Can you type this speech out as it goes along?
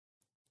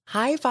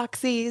Hi,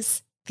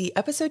 Foxies! The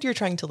episode you're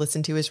trying to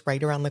listen to is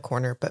right around the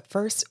corner, but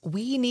first,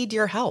 we need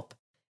your help.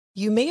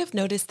 You may have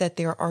noticed that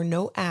there are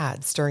no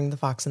ads during The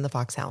Fox and the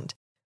Foxhound.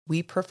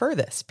 We prefer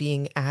this,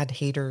 being ad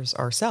haters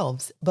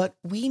ourselves, but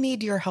we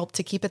need your help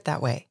to keep it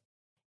that way.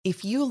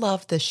 If you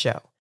love this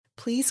show,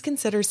 please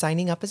consider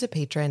signing up as a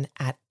patron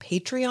at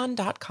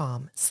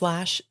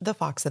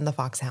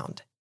patreon.com/thefoxandthefoxhound.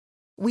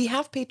 We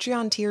have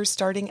Patreon tiers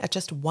starting at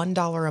just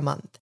 $1 a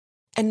month.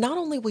 And not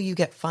only will you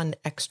get fun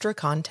extra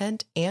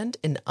content and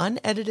an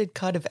unedited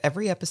cut of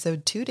every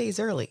episode 2 days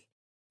early,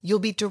 you'll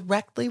be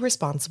directly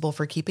responsible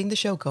for keeping the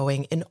show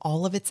going in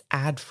all of its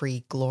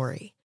ad-free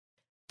glory.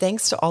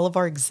 Thanks to all of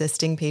our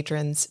existing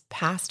patrons,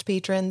 past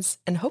patrons,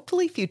 and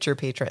hopefully future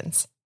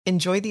patrons.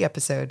 Enjoy the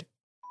episode.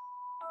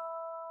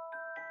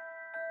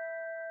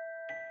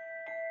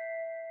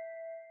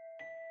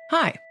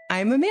 Hi,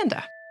 I'm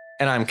Amanda.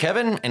 And I'm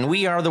Kevin, and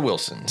we are the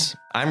Wilsons.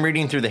 I'm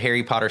reading through the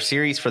Harry Potter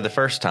series for the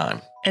first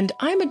time. And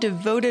I'm a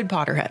devoted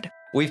Potterhead.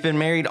 We've been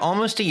married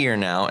almost a year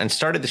now and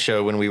started the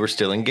show when we were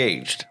still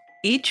engaged.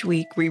 Each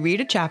week, we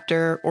read a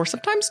chapter, or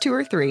sometimes 2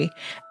 or 3,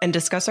 and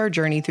discuss our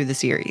journey through the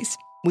series.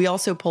 We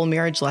also pull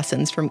marriage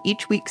lessons from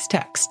each week's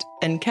text,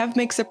 and Kev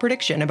makes a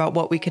prediction about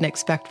what we can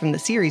expect from the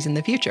series in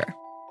the future.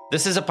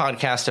 This is a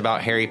podcast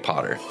about Harry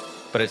Potter,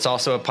 but it's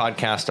also a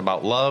podcast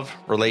about love,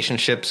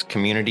 relationships,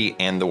 community,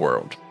 and the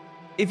world.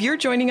 If you're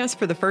joining us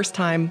for the first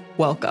time,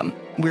 welcome.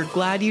 We're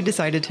glad you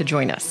decided to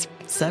join us.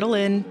 Settle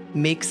in,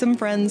 make some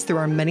friends through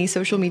our many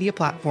social media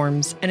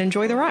platforms, and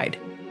enjoy the ride.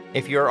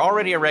 If you're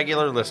already a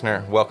regular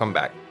listener, welcome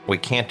back. We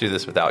can't do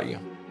this without you.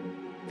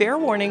 Fair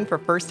warning for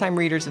first-time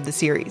readers of the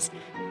series.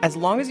 As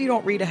long as you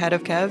don't read ahead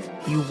of Kev,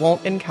 you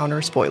won't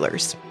encounter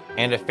spoilers.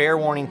 And a fair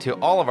warning to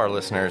all of our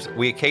listeners,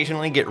 we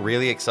occasionally get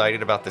really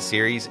excited about the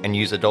series and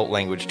use adult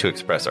language to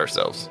express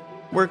ourselves.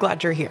 We're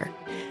glad you're here.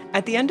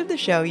 At the end of the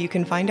show, you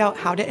can find out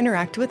how to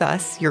interact with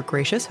us, your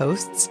gracious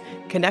hosts,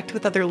 connect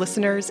with other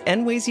listeners,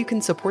 and ways you can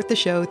support the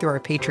show through our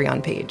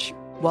Patreon page.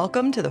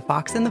 Welcome to The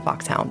Fox and the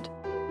Foxhound.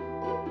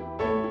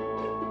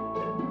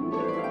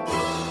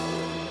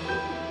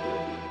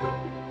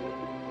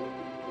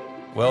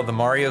 Well, the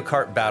Mario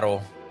Kart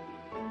battle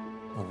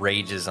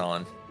rages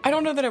on. I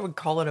don't know that I would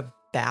call it a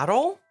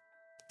battle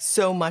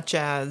so much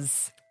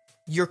as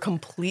you're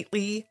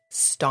completely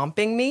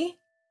stomping me.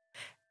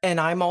 And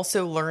I'm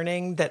also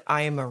learning that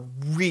I am a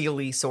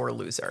really sore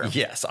loser.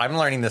 Yes, I'm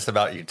learning this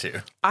about you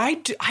too. I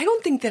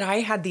don't think that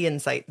I had the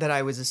insight that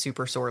I was a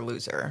super sore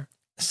loser.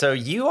 So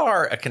you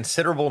are a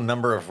considerable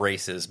number of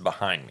races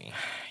behind me.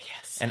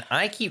 Yes. And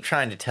I keep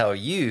trying to tell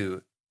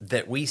you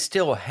that we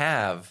still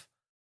have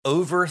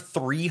over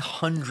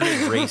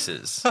 300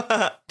 races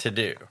to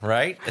do,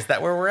 right? Is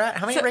that where we're at?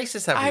 How many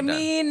races have we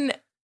done?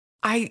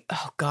 I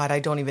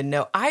don't even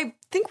know. I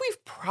think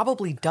we've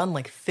probably done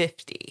like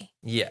 50.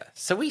 Yeah.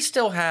 So we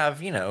still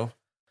have,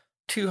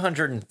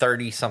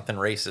 230 something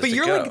races to go. But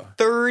you're like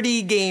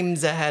 30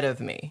 games ahead of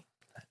me.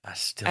 I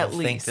still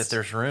think that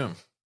there's room.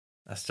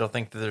 I still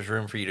think that there's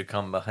room for you to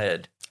come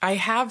ahead. I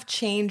have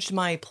changed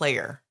my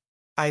player.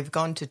 I've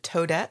gone to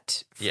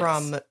Toadette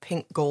from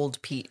Pink Gold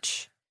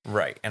Peach.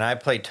 Right. And I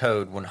play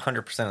Toad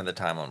 100% of the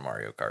time on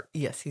Mario Kart.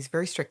 Yes, he's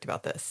very strict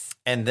about this.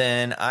 And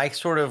then I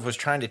sort of was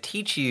trying to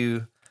teach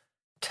you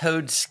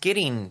Toad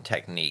skidding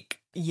technique.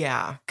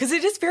 Yeah, because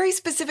it is very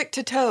specific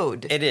to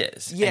Toad. It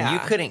is. Yeah. And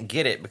you couldn't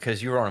get it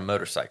because you were on a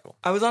motorcycle.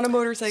 I was on a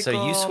motorcycle.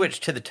 So you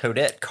switched to the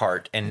Toadette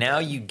cart, and now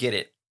you get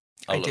it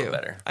a little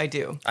better. I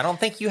do. I don't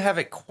think you have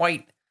it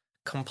quite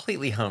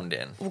completely honed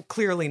in. Well,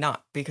 clearly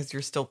not, because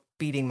you're still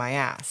beating my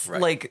ass.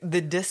 Right. Like,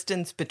 the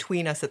distance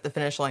between us at the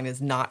finish line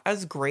is not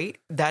as great.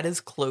 That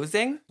is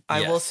closing.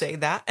 I will say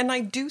that. And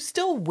I do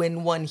still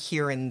win one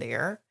here and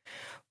there.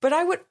 But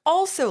I would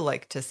also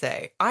like to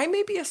say, I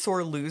may be a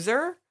sore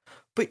loser,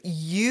 but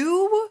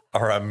you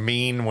are a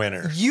mean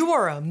winner. You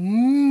are a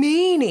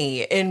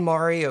meanie in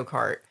Mario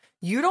Kart.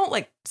 You don't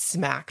like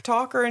smack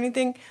talk or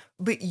anything,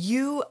 but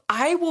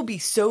I will be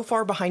so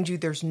far behind you,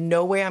 there's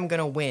no way I'm going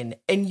to win.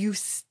 And you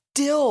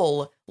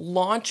still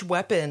launch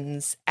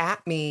weapons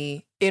at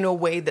me in a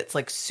way that's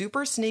like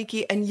super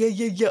sneaky. And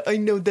yeah, I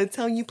know that's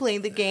how you play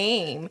the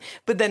game.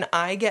 But then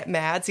I get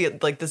mad. See,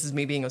 like, this is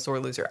me being a sore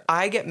loser.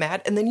 I get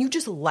mad and then you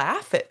just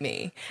laugh at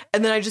me.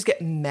 And then I just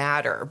get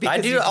madder. Because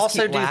I do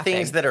also do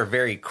things that are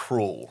very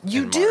cruel.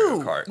 You do.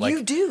 Mario Kart. Like,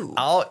 you do.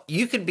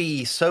 You could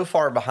be so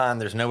far behind,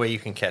 there's no way you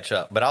can catch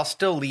up. But I'll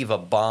still leave a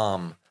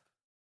bomb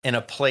in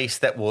a place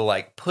that will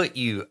like put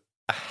you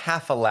a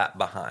half a lap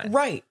behind.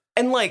 Right.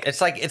 And like,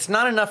 it's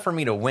not enough for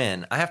me to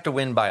win. I have to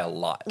win by a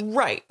lot.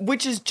 Right.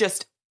 Which is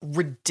just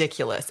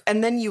ridiculous.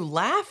 And then you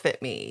laugh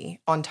at me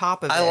on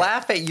top of it. I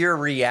laugh at your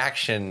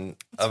reaction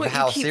of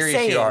how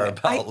serious you are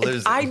about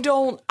losing.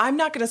 I'm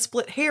not going to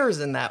split hairs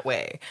in that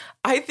way.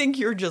 I think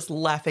you're just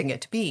laughing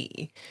at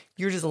me.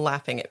 You're just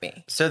laughing at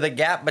me. So the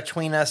gap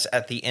between us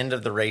at the end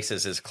of the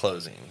races is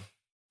closing.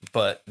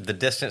 But the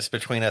distance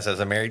between us as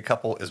a married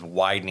couple is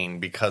widening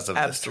because of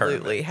this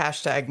tournament. Absolutely.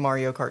 Hashtag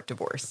Mario Kart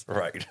divorce.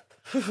 Right.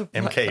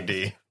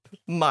 MKD.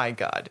 My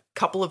God.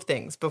 Couple of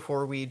things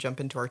before we jump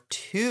into our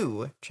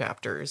 2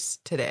 chapters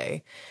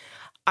today.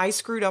 I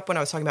screwed up when I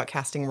was talking about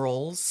casting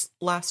roles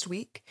last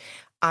week.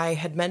 I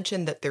had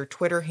mentioned that their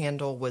Twitter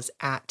handle was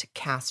at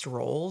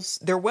castrolls.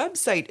 Their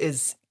website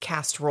is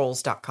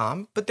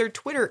castrolls.com, but their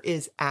Twitter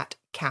is at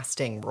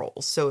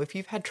castingrolls. So if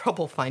you've had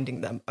trouble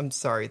finding them, I'm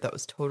sorry. That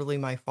was totally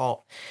my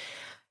fault.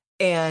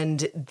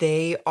 And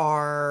they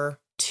are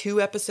 2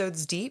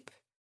 episodes deep.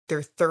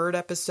 Their 3rd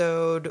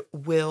episode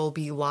will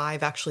be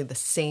live actually the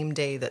same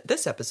day that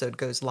this episode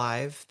goes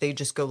live. They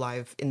just go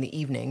live in the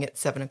evening at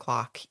 7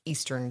 o'clock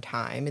Eastern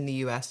time in the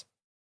US.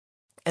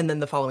 And then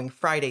the following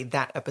Friday,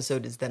 that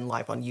episode is then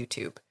live on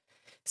YouTube.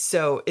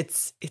 So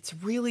it's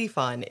really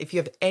fun. If you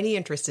have any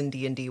interest in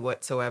D&D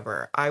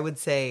whatsoever, I would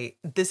say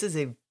this is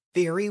a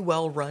very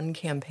well-run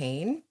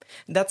campaign.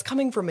 That's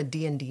coming from a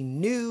D&D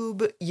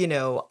noob. You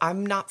know,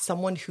 I'm not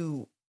someone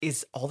who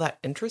is all that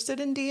interested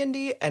in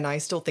D&D, and I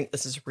still think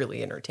this is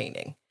really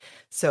entertaining.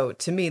 So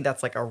to me,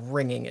 that's like a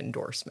ringing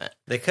endorsement.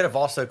 They could have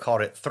also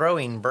called it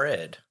Throwing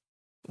Bread.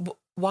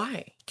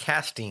 Why?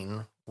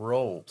 Casting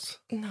Rolls.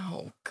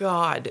 No,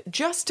 God.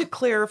 Just to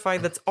clarify,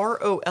 that's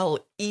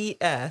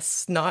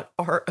ROLES, not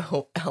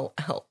ROLLS.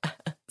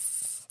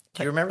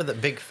 Do you remember the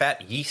big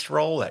fat yeast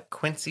roll at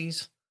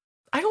Quincy's?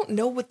 I don't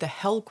know what the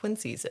hell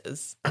Quincy's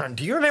is.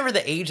 Do you remember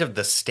the age of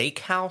the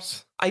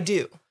steakhouse? I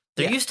do.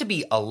 There used to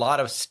be a lot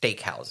of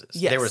steakhouses.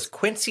 Yes. There was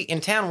Quincy.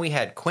 In town, we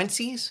had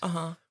Quincy's,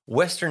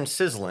 Western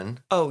Sizzlin'.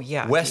 Oh,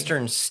 yeah.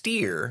 Western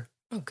Steer.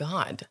 Oh,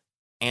 God.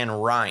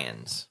 And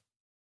Ryan's.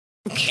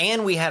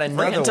 And we had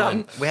another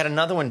one. We had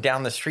another one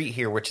down the street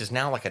here, which is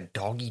now like a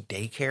doggy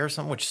daycare or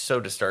something, which is so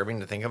disturbing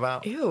to think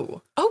about.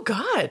 Ew. Oh,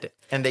 God.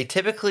 And they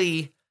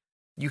typically,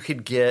 you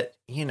could get,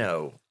 you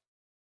know,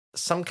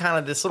 some kind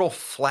of this little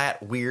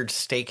flat, weird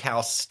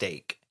steakhouse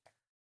steak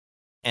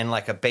and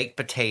like a baked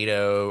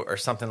potato or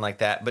something like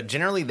that. But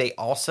generally, they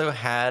also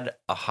had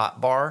a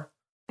hot bar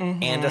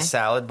and a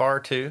salad bar,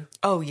 too.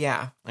 Oh,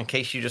 yeah. In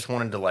case you just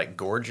wanted to like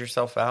gorge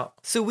yourself out.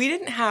 So we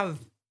didn't have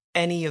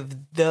any of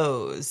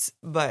those,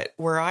 but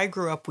where I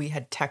grew up, we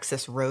had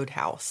Texas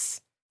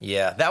Roadhouse.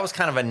 Yeah, that was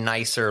kind of a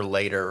nicer,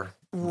 later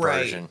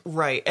version.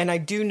 Right. And I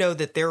do know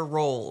that their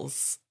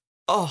rolls,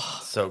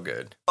 so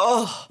good.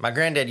 Oh. My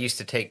granddad used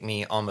to take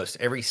me almost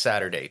every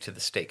Saturday to the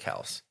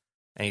steakhouse.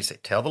 And he'd say,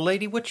 tell the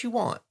lady what you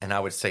want. And I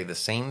would say the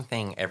same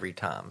thing every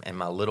time. In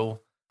my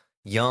little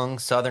young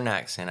Southern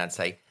accent, I'd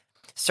say,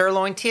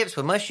 sirloin tips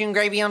with mushroom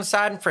gravy on the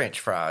side and French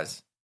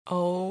fries.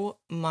 Oh,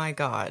 my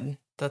God.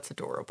 That's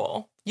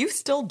adorable. You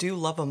still do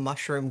love a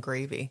mushroom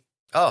gravy.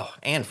 Oh,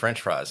 and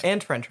French fries.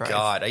 And French fries.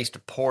 God, I used to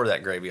pour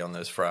that gravy on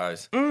those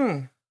fries.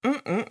 I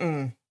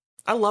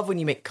love when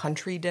you make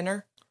country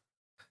dinner.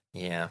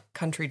 Yeah.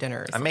 Country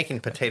dinners. I'm making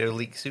potato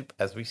leek soup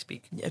as we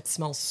speak. It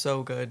smells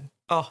so good.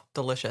 Oh,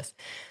 delicious.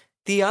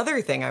 The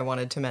other thing I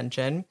wanted to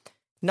mention,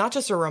 not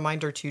just a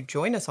reminder to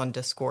join us on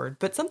Discord,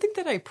 but something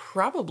that I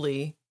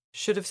probably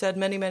should have said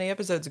many, many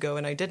episodes ago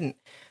and I didn't.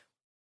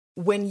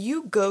 When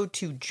you go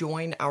to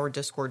join our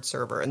Discord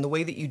server, and the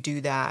way that you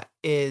do that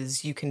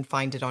is you can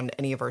find it on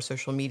any of our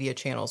social media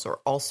channels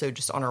or also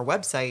just on our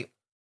website,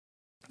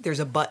 there's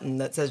a button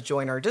that says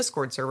join our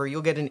Discord server.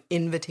 You'll get an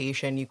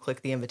invitation. You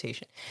click the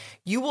invitation.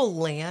 You will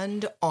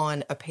land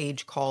on a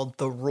page called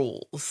The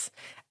Rules.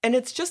 And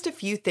it's just a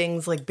few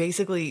things like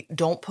basically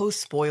don't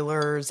post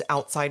spoilers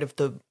outside of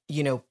the,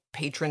 you know,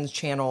 patrons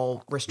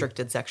channel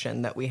restricted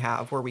section that we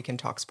have where we can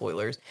talk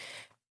spoilers.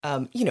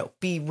 You know,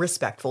 be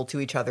respectful to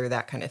each other,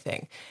 that kind of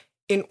thing.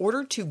 In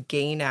order to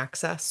gain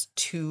access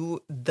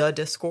to the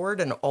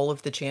Discord and all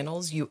of the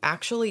channels, you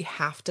actually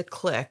have to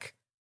click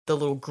the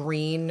little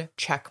green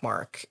check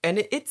mark. And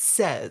it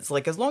says,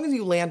 like, as long as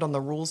you land on the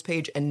rules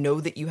page and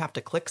know that you have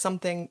to click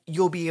something,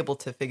 you'll be able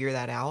to figure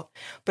that out.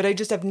 But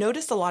I've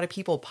noticed a lot of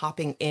people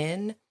popping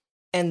in.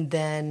 And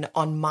then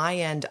on my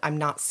end, I'm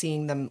not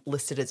seeing them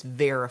listed as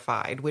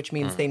verified, which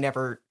means they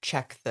never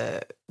check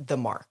the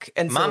mark.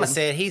 And Mama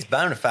said he's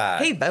bona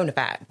fide. Hey, bona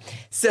fide.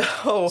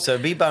 So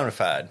be bona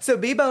fide. So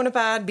be bona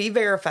fide, be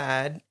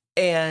verified.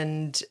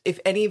 And if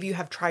any of you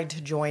have tried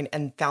to join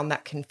and found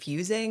that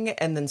confusing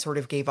and then sort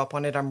of gave up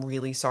on it, I'm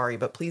really sorry.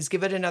 But please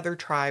give it another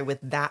try with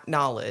that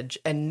knowledge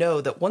and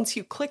know that once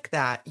you click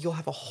that, you'll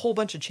have a whole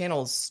bunch of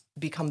channels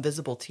become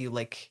visible to you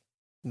like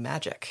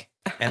magic.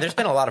 And there's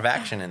been a lot of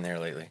action in there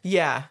lately.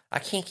 Yeah. I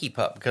can't keep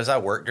up because I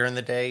work during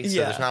the day, so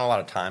there's not a lot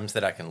of times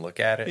that I can look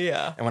at it.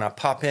 Yeah. And when I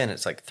pop in,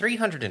 it's like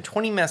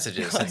 320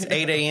 messages since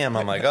 8 a.m.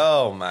 I'm like,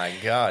 oh my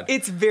God.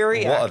 It's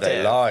very active. What are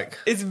they like?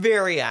 It's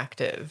very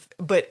active,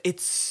 but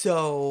it's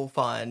so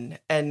fun.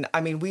 And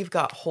I mean, we've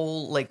got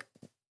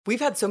we've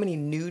had so many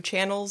new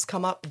channels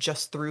come up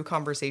just through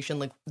conversation.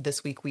 Like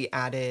this week we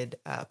added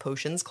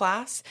potions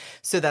class.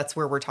 So that's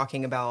where we're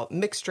talking about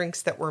mixed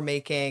drinks that we're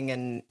making.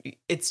 And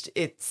it's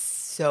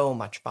so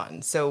much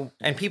fun.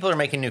 And people are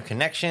making new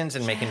connections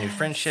and making new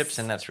friendships.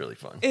 And that's really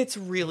fun. It's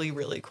really,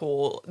 really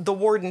cool. The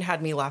warden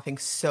had me laughing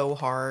so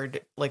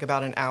hard, like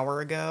about an hour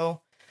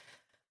ago.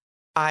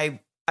 I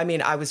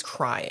was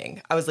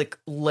crying. I was like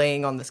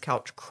laying on this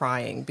couch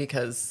crying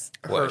because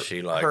her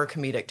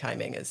comedic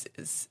timing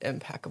is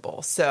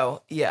impeccable.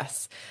 So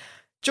yes,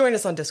 join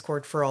us on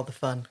Discord for all the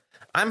fun.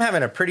 I'm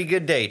having a pretty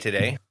good day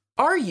today.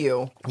 Are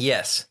you?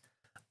 Yes.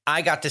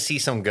 I got to see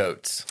some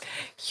goats.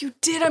 You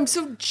did. I'm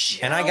so jealous.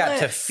 And I got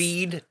to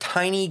feed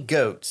tiny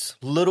goats,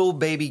 little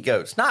baby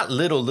goats. Not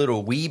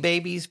little wee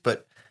babies,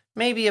 but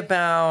maybe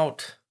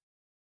about...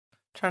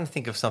 I'm trying to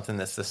think of something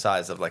that's the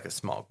size of like a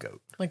small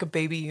goat. Like a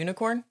baby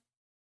unicorn?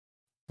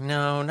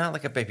 No, not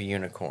like a baby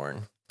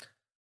unicorn.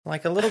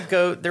 Like a little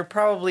goat. They're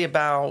probably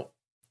about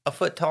a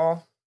foot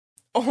tall.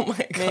 Oh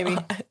my God. Maybe.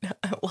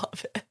 I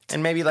love it.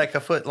 And maybe like a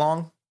foot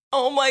long.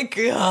 Oh my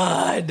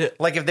God.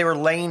 Like if they were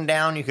laying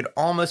down, you could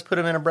almost put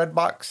them in a bread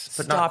box,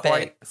 but not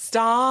quite. It.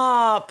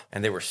 Stop.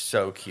 And they were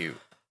so cute.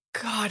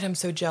 God, I'm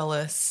so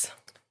jealous.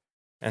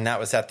 And that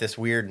was at this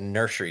weird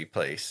nursery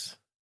place.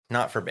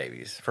 Not for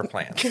babies, for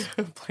plants.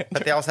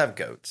 But they also have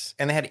goats.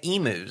 And they had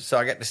emus, so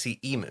I got to see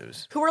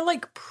emus. Who are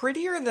like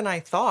prettier than I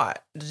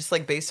thought, just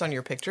like based on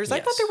your pictures. Yes.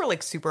 I thought they were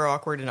like super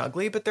awkward and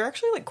ugly, but they're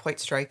actually like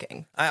quite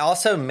striking. I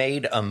also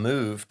made a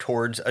move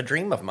towards a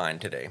dream of mine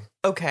today.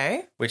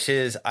 Okay. Which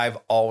is I've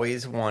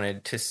always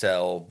wanted to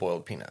sell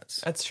boiled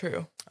peanuts. That's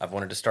true. I've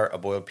wanted to start a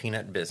boiled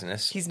peanut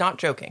business. He's not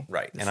joking.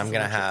 Right. And I'm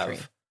going to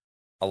have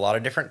a lot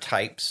of different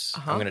types.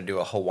 I'm going to do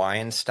a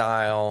Hawaiian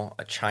style,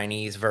 a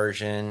Chinese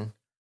version,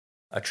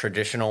 a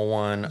traditional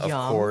one, of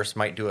course,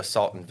 might do a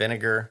salt and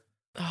vinegar.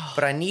 Oh.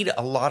 But I need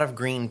a lot of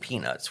green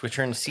peanuts, which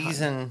are in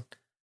season,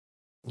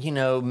 you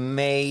know,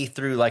 May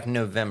through like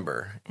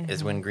November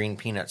is when green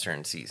peanuts are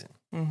in season.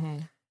 Mm-hmm.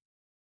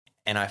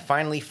 And I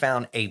finally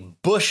found a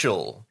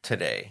bushel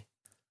today.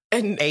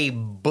 And a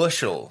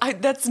bushel.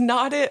 That's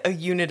not a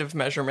unit of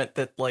measurement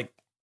that like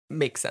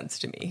makes sense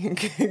to me.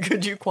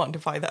 Could you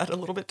quantify that a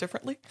little bit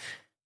differently?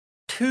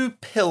 2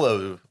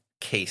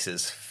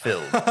 pillowcases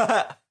filled.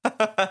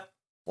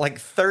 Like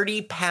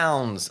 30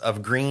 pounds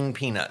of green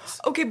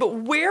peanuts. Okay, but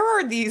where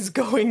are these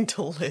going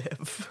to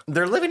live?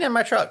 They're living in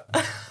my truck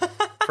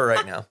for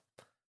right now.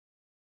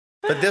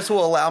 But this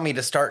will allow me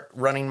to start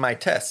running my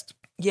test.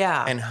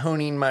 Yeah. And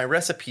honing my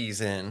recipes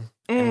in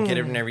and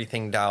getting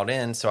everything dialed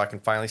in so I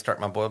can finally start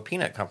my boiled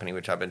peanut company,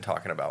 which I've been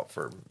talking about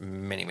for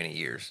many, many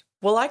years.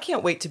 Well, I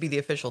can't wait to be the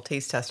official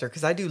taste tester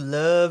because I do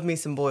love me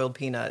some boiled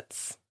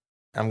peanuts.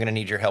 I'm going to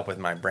need your help with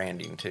my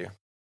branding too.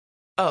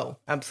 Oh,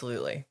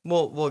 absolutely.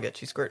 We'll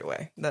get you squared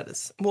away.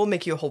 We'll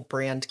make you a whole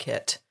brand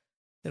kit.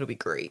 It'll be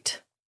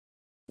great.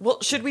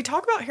 Well, should we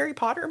talk about Harry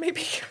Potter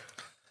maybe?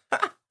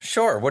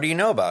 Sure. What do you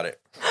know about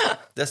it?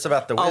 That's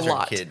about the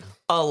wizard kid.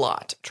 A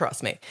lot.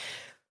 Trust me.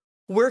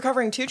 We're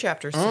covering 2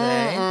 chapters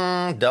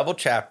today. Double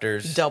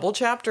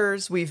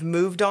chapters. We've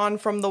moved on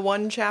from the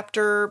 1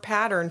 chapter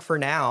pattern for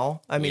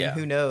now. I mean,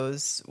 Who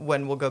knows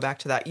when we'll go back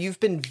to that. You've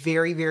been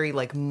very, very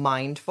like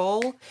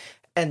mindful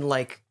and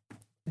like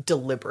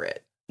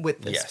deliberate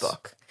with this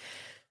book.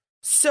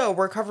 So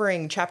we're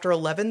covering chapter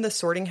 11, The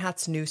Sorting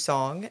Hat's New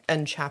Song,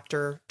 and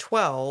chapter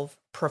 12,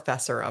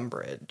 Professor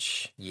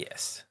Umbridge.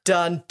 Yes.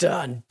 Dun,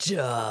 dun,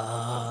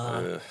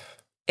 dun. Ugh.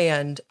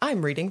 And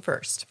I'm reading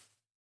first.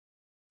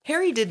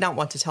 Harry did not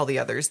want to tell the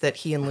others that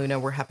he and Luna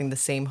were having the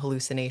same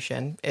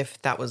hallucination,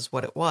 if that was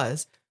what it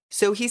was.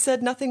 So he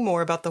said nothing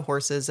more about the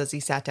horses as he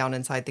sat down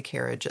inside the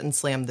carriage and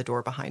slammed the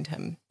door behind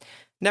him.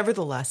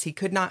 Nevertheless, he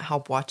could not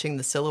help watching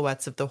the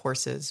silhouettes of the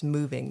horses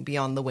moving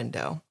beyond the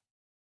window.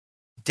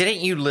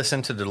 Didn't you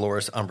listen to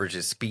Dolores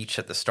Umbridge's speech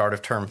at the start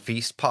of term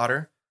feast,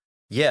 Potter?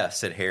 Yeah,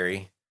 said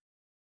Harry.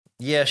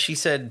 Yeah, she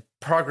said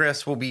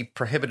progress will be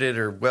prohibited,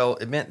 or, well,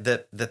 it meant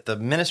that the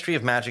Ministry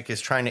of Magic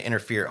is trying to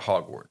interfere at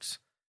Hogwarts.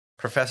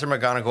 Professor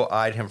McGonagall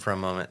eyed him for a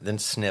moment, then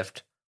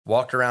sniffed,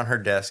 walked around her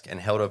desk, and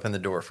held open the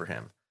door for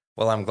him.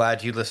 Well, I'm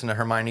glad you listened to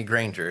Hermione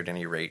Granger, at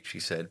any rate, she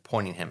said,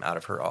 pointing him out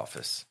of her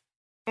office.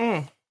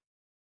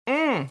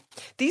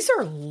 These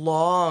are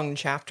long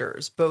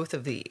chapters, both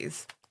of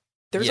these.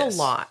 There's a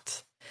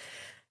lot.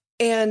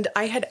 And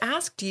I had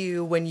asked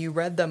you when you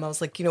read them, I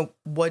was like,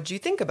 what'd you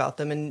think about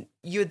them? And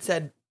you had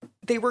said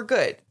they were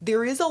good.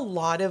 There is a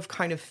lot of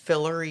kind of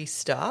fillery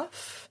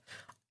stuff.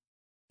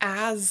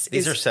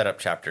 These are setup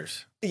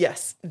chapters.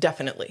 Yes,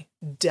 definitely.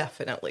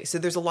 Definitely. So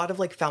there's a lot of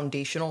like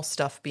foundational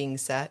stuff being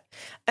set.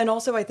 And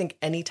also I think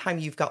anytime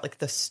you've got like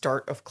the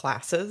start of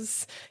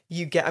classes,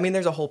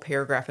 there's a whole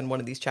paragraph in one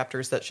of these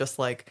chapters that's just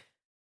like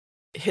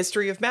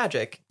history of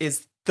magic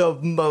is the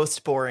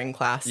most boring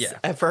class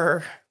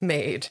ever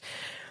made.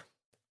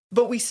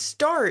 But we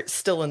start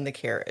still in the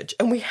carriage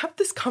and we have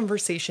this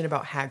conversation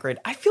about Hagrid.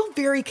 I feel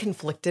very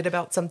conflicted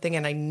about something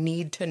and I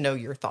need to know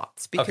your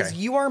thoughts because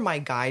you are my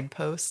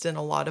guidepost in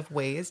a lot of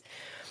ways.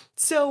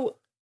 So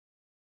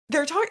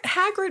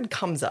Hagrid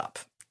comes up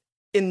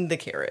in the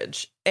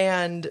carriage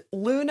and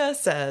Luna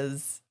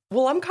says,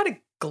 well, I'm kind of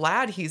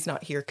glad he's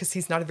not here because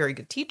he's not a very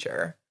good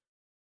teacher,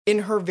 in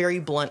her very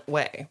blunt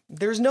way.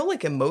 There's no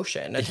like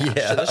emotion attached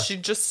to this. She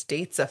just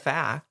states a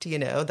fact,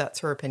 that's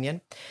her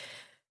opinion.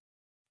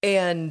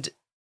 And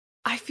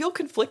I feel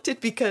conflicted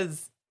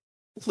because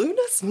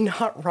Luna's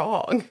not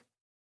wrong.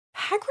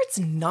 Hagrid's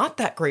not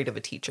that great of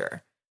a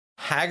teacher.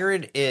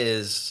 Hagrid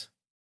is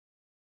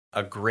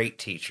a great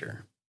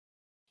teacher.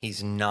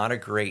 He's not a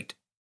great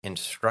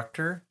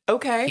instructor.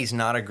 Okay. He's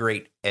not a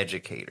great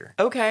educator.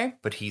 Okay.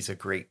 But he's a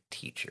great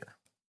teacher.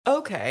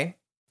 Okay.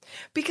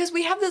 Because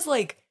we have this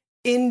like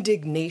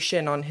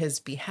indignation on his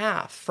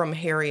behalf from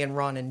Harry and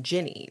Ron and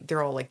Ginny.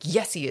 They're all like,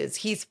 yes, he is.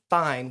 He's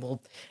fine.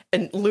 Well,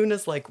 and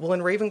Luna's like, well,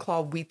 in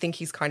Ravenclaw, we think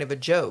he's kind of a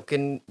joke.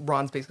 And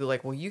Ron's basically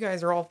like, well, you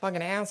guys are all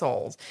fucking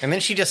assholes. And then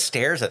she just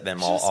stares at them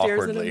She all just stares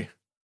at awkwardly. him.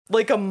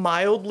 Like a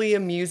mildly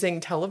amusing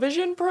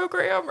television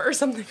program or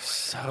something.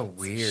 So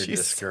weird,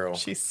 this girl.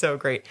 She's so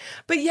great.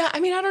 But yeah, I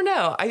mean, I don't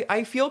know.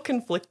 I feel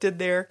conflicted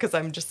there because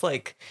I'm just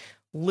like,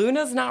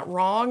 Luna's not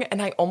wrong.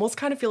 And I almost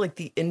kind of feel like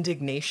the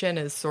indignation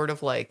is sort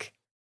of like,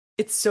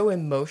 it's so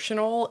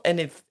emotional. And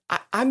if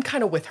I'm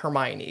kind of with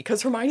Hermione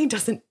because Hermione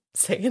doesn't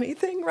say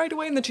anything right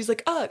away. And then she's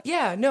like,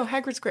 yeah, no,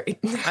 Hagrid's great.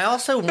 I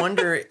also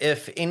wonder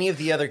if any of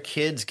the other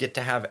kids get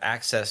to have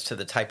access to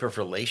the type of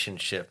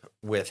relationship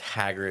with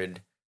Hagrid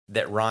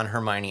that Ron,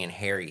 Hermione, and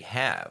Harry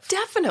have.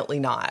 Definitely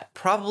not.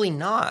 Probably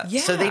not. Yeah.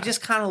 So they just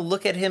kind of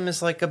look at him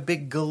as like a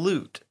big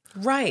galoot.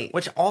 Right.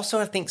 Which also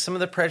I think some of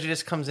the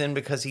prejudice comes in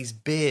because he's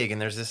big and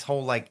there's this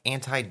whole like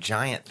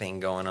anti-giant thing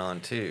going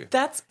on too.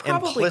 That's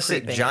probably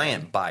implicit creeping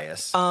giant in.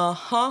 bias.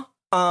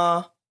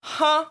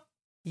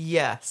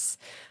 Yes.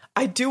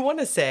 I do want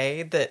to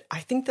say that I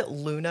think that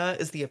Luna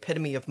is the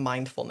epitome of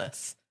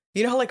mindfulness.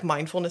 You know how like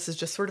mindfulness is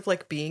just sort of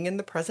like being in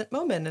the present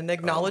moment and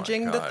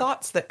acknowledging the God.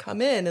 thoughts that come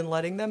in and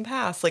letting them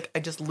pass. Like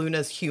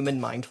Luna's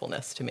human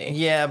mindfulness to me.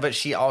 Yeah, but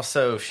she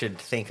also should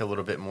think a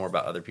little bit more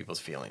about other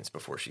people's feelings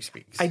before she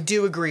speaks. I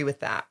do agree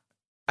with that.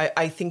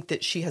 I think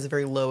that she has a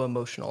very low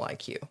emotional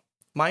IQ.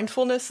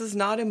 Mindfulness is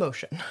not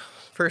emotion,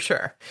 for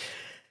sure.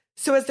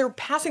 So as they're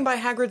passing by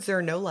Hagrid's, there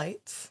are no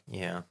lights.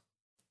 Yeah.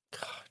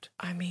 God.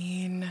 I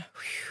mean...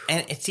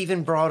 And it's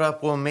even brought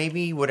up, well,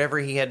 maybe whatever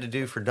he had to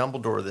do for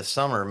Dumbledore this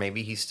summer,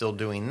 maybe he's still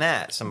doing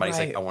that. Somebody's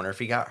Right. like, I wonder if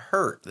he got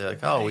hurt. They're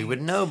like, oh, we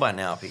would know by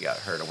now if he got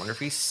hurt. I wonder if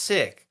he's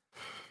sick.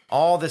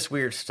 All this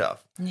weird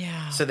stuff.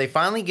 Yeah. So they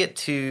finally get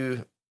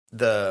to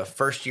the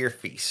first year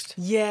feast.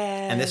 Yeah.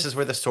 And this is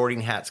where the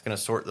sorting hat's going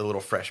to sort the little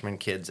freshman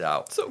kids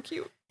out. So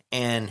cute.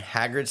 And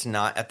Hagrid's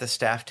not at the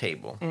staff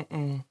table.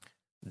 Mm-mm.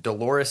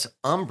 Dolores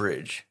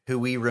Umbridge, who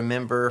we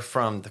remember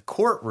from the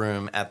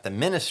courtroom at the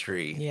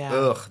ministry. Yeah.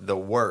 Ugh, the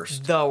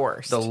worst. The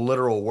worst. The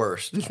literal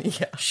worst.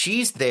 Yeah.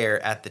 She's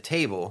there at the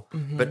table,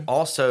 but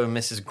also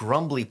Mrs.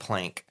 Grumbly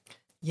Plank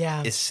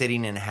Yeah. is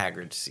sitting in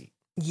Hagrid's seat.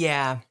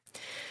 Yeah.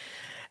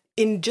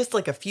 In just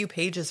like a few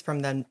pages from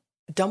then,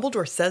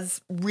 Dumbledore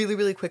says really,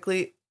 really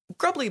quickly,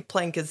 Grumbly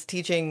Plank is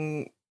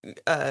teaching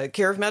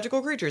care of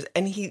magical creatures.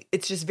 And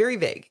it's just very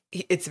vague.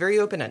 It's very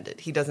open-ended.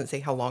 He doesn't say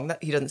how long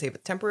he doesn't say if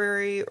it's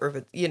temporary or if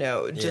it's,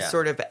 just Yeah.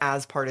 sort of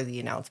as part of the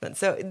announcement.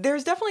 So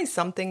there's definitely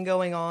something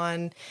going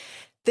on.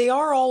 They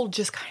are all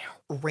just kind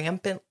of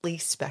rampantly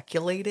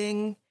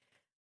speculating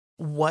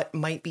what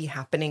might be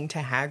happening to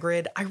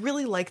Hagrid. I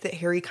really like that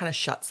Harry kind of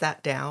shuts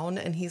that down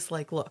and he's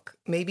like, look,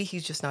 maybe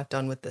he's just not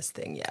done with this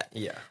thing yet.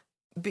 Yeah.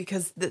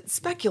 Because the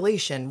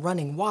speculation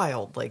running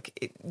wild,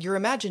 your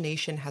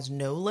imagination has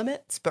no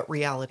limits, but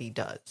reality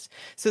does.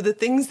 So the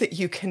things that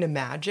you can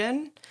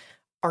imagine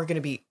are going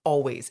to be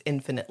always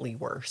infinitely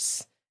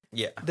worse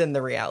Yeah. than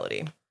the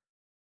reality.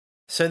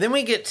 So then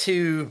we get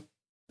to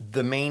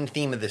the main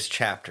theme of this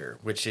chapter,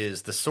 which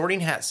is the sorting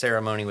hat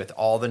ceremony with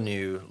all the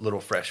new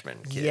little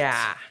freshmen kids.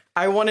 Yeah.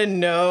 I want to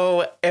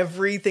know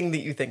everything that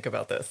you think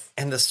about this.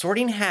 And the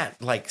sorting hat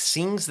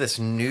sings this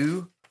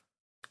new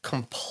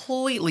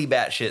completely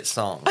batshit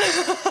song.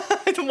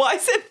 Why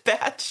is it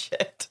bad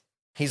shit?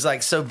 He's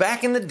like, so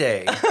back in the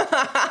day,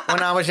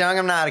 when I was young,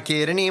 I'm not a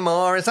kid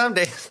anymore. And some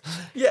days,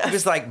 Yeah. it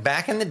was like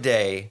back in the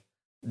day,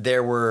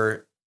 there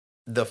were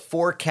the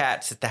 4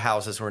 cats that the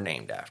houses were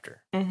named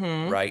after,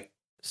 right?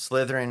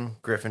 Slytherin,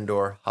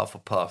 Gryffindor,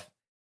 Hufflepuff,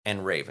 and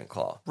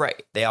Ravenclaw.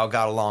 Right. They all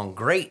got along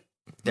great.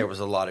 There was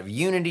a lot of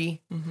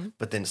unity,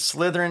 but then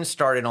Slytherin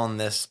started on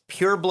this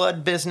pure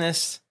blood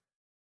business.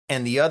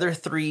 And the other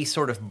 3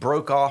 sort of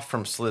broke off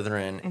from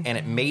Slytherin, and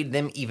it made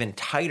them even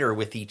tighter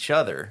with each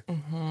other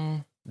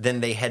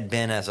than they had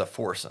been as a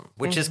foursome,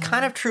 which is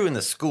kind of true in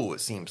the school,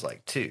 it seems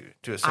like, too,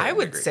 to a certain I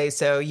would degree. say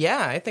so.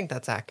 Yeah, I think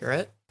that's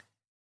accurate.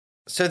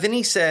 So then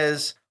he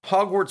says,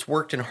 Hogwarts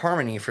worked in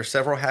harmony for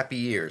several happy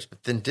years,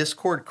 but then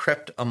discord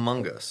crept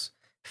among us,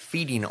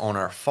 feeding on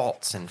our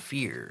faults and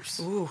fears.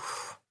 Ooh.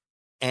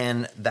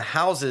 And the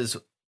houses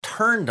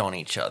turned on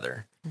each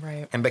other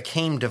Right. and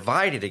became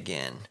divided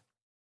again.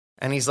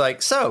 And he's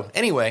like, so,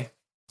 anyway,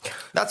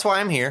 that's why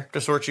I'm here, to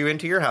sort you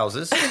into your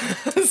houses.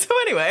 So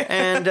anyway.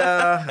 And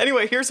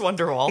anyway, here's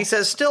Wonderwall. he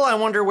says, still I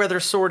wonder whether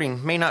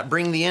sorting may not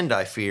bring the end,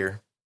 I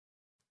fear.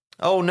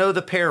 Oh, know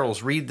the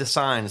perils, read the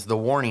signs, the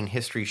warning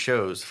history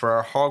shows, for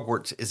our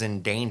Hogwarts is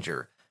in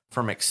danger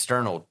from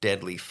external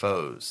deadly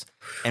foes.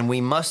 And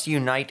we must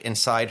unite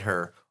inside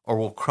her, or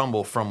will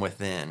crumble from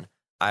within.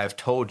 I have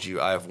told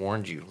you, I have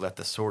warned you, let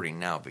the sorting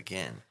now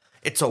begin.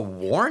 It's a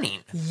warning.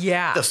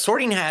 Yeah. The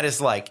sorting hat is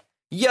like,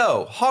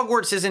 yo,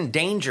 Hogwarts is in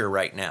danger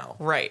right now.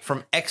 Right.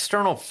 From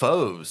external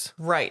foes.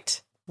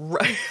 Right.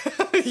 Right.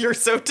 You're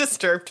so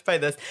disturbed by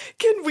this.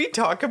 Can we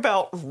talk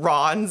about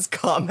Ron's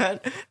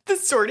comment? The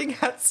sorting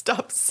hat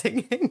stopped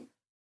singing.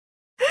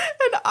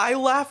 And I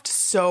laughed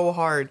so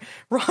hard.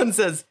 Ron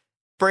says,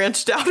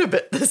 branched out a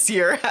bit this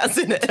year,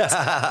 hasn't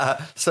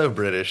it? So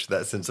British,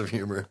 that sense of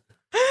humor.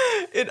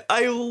 And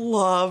I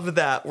love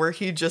that, where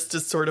he just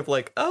is sort of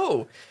like,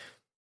 oh,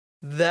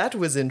 that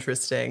was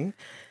interesting.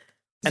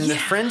 And the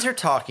friends are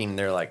talking.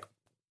 They're like,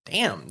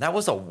 damn, that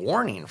was a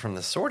warning from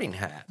the Sorting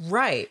Hat.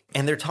 Right.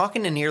 And they're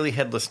talking to Nearly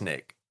Headless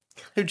Nick,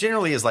 who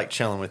generally is like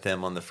chilling with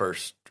them on the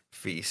first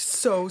feast.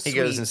 So sweet. He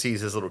goes and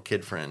sees his little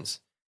kid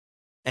friends.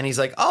 And he's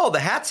like, oh, the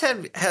Hat's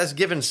has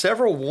given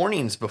several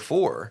warnings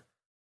before.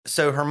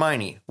 So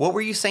Hermione, what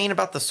were you saying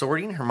about the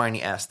sorting?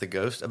 Hermione asked the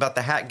ghost. About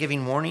the Hat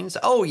giving warnings?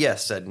 Oh,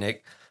 yes, said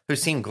Nick, who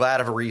seemed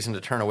glad of a reason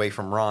to turn away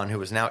from Ron, who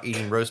was now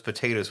eating roast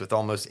potatoes with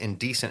almost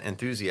indecent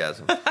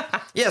enthusiasm.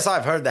 Yes,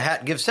 I've heard the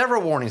Hat give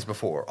several warnings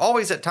before,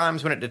 always at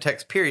times when it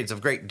detects periods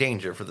of great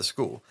danger for the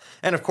school.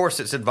 And of course,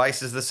 its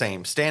advice is the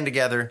same. Stand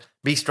together,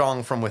 be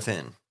strong from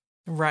within.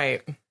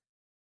 Right.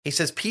 He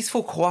says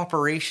peaceful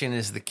cooperation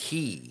is the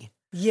key.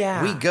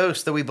 Yeah. We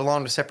ghosts, though we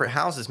belong to separate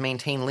houses,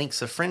 maintain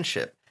links of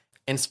friendship.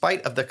 In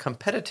spite of the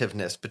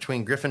competitiveness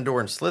between Gryffindor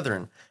and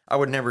Slytherin, I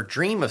would never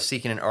dream of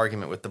seeking an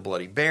argument with the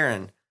Bloody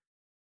Baron.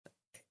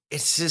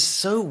 It's just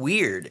so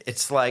weird.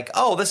 It's like,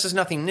 oh, this is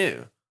nothing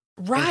new.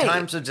 Right. In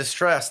times of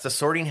distress, the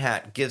Sorting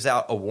Hat gives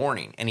out a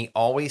warning, and he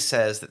always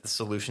says that the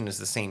solution is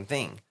the same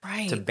thing.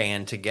 Right. To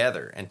band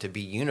together and to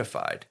be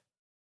unified.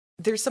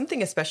 There's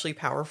something especially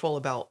powerful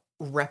about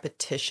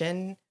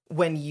repetition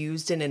when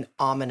used in an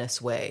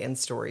ominous way in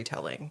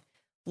storytelling,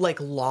 like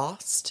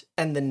Lost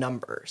and the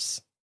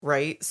numbers,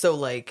 right? So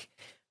like,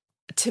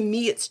 to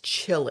me, it's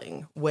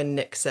chilling when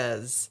Nick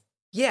says,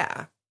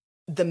 yeah,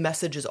 the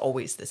message is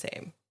always the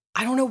same.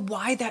 I don't know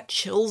why that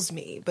chills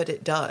me, but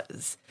it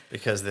does.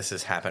 Because this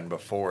has happened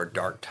before.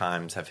 Dark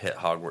times have hit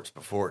Hogwarts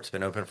before. It's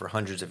been open for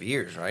hundreds of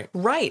years, right?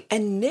 Right.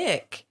 And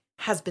Nick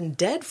has been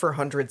dead for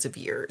hundreds of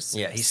years.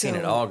 Yeah, he's seen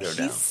it all go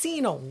down. He's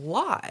seen a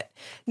lot.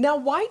 Now,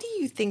 why do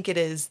you think it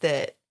is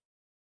that,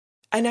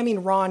 and I mean,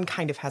 Ron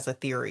kind of has a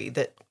theory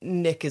that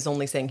Nick is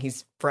only saying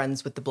he's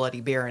friends with the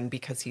Bloody Baron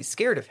because he's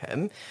scared of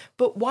him.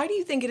 But why do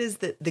you think it is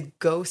that the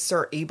ghosts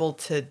are able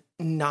to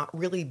not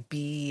really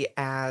be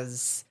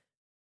as,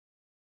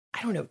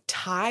 I don't know,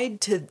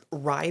 tied to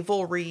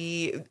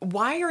rivalry?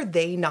 Why are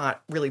they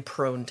not really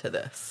prone to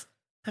this?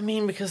 I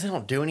mean, because they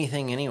don't do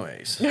anything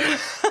anyways.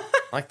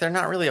 Like, they're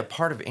not really a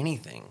part of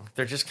anything.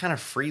 They're just kind of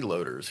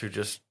freeloaders who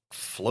just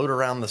float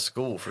around the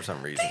school for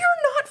some reason. They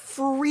are not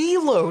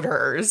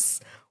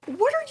freeloaders.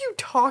 What are you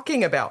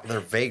talking about?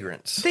 They're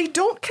vagrants. They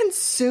don't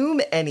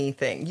consume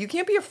anything. You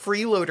can't be a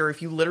freeloader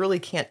if you literally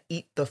can't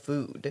eat the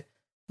food.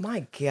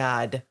 My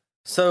God.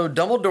 So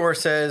Dumbledore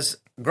says,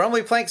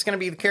 Grumbly Plank's going to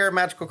be the Care of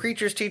Magical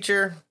Creatures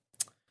teacher.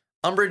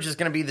 Umbridge is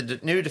going to be the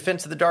new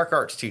Defense of the Dark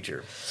Arts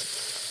teacher.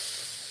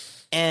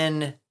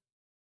 And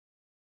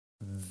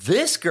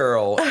this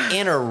girl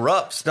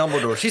interrupts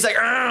Dumbledore. She's like,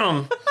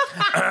 yeah,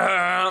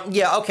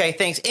 okay,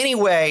 thanks.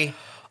 Anyway.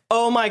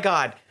 Oh my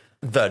God.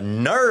 The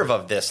nerve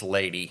of this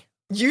lady.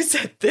 You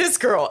said this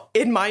girl.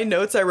 In my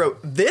notes, I wrote,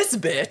 this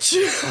bitch.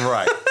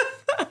 Right.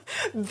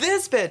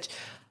 This bitch.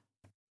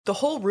 The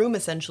whole room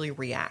essentially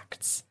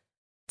reacts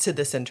to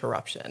this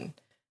interruption.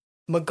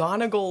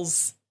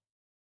 McGonagall's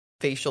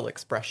facial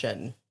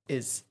expression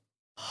is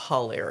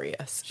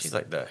hilarious. She's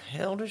like, the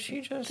hell did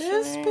she just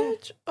this say?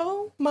 bitch?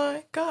 Oh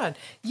my God.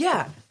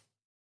 Yeah.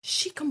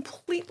 She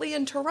completely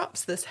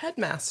interrupts this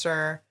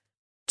headmaster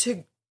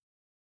to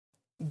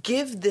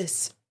give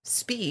this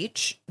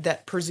speech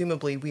that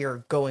presumably we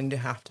are going to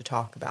have to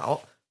talk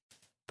about.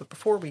 But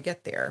before we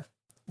get there,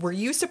 were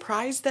you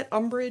surprised that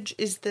Umbridge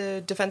is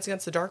the Defense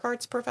Against the Dark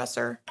Arts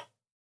professor?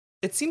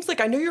 It seems like,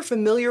 I know you're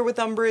familiar with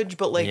Umbridge,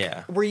 but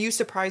like, were you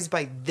surprised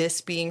by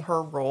this being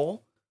her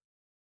role?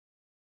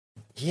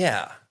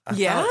 Yeah. I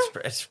Yeah?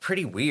 thought it's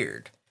pretty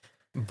weird.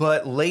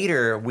 But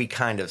later we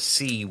kind of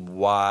see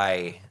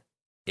why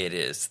it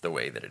is the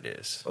way that it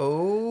is.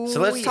 Oh,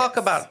 so let's talk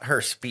about her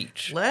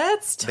speech.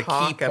 Let's the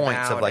talk key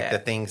points about of like it. the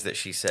things that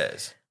she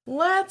says.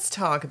 Let's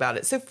talk about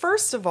it. So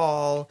first of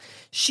all,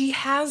 she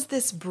has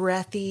this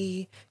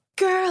breathy,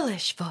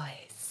 girlish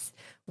voice,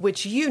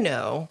 which you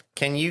know.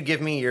 Can you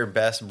give me your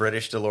best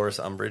British Dolores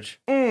Umbridge?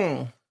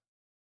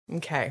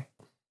 Okay.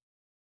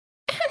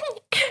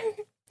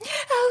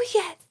 Oh,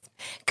 yes.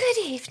 Good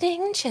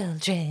evening,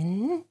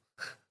 children.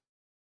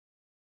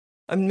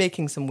 I'm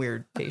making some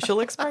weird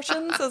facial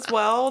expressions as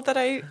well that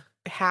I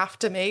have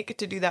to make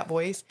to do that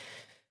voice.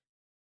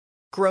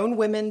 Grown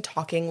women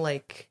talking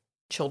like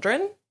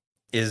children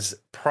is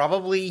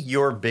probably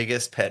your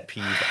biggest pet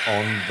peeve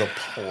on the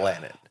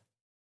planet.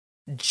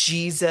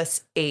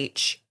 Jesus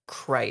H.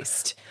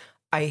 Christ.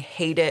 I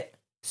hate it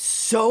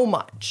so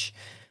much.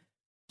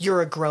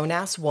 You're a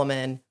grown-ass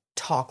woman.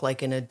 Talk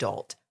like an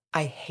adult.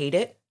 I hate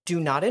it. Do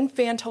not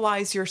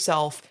infantilize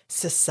yourself.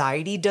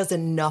 Society does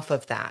enough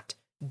of that.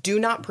 Do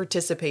not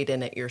participate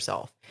in it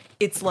yourself.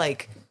 It's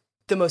like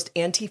the most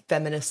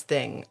anti-feminist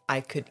thing I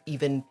could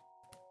even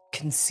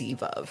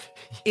conceive of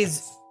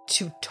is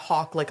to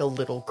talk like a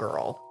little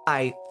girl.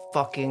 I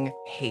fucking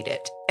hate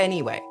it.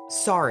 Anyway,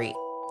 sorry.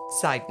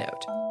 Side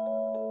note.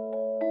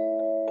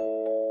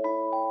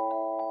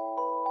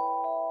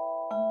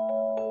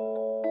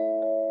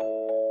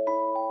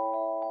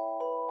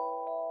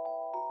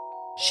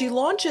 she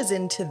launches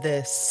into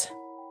this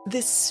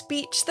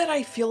speech that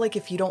I feel like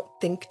if you don't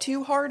think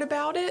too hard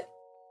about it,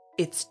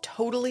 it's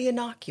totally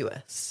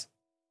innocuous,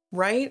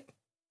 right?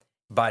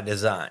 By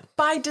design.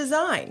 By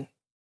design.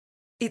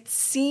 It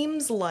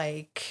seems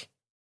like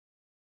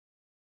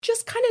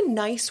just kind of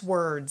nice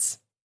words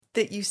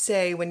that you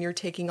say when you're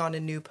taking on a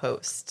new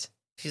post.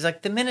 She's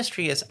like, the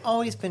ministry has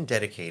always been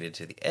dedicated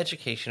to the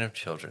education of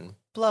children.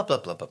 Blah, blah,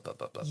 blah, blah, blah,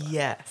 blah, blah.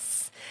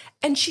 Yes.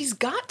 And she's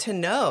got to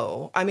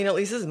know, I mean, at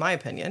least this is my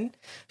opinion,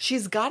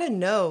 she's got to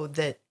know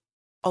that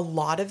a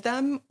lot of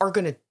them are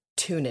going to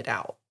tune it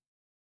out.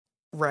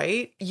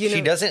 Right?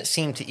 She doesn't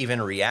seem to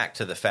even react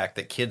to the fact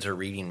that kids are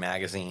reading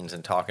magazines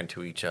and talking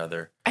to each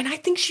other. And I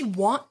think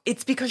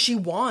it's because she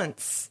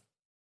wants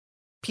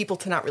people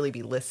to not really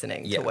be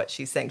listening to what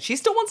she's saying. She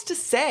still wants to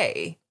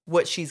say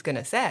what she's going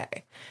to say.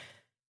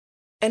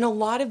 And a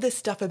lot of this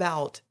stuff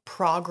about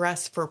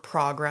progress for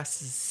progress'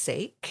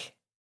 sake.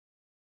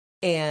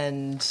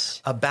 And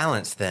a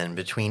balance then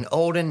between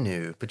old and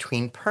new,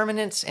 between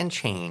permanence and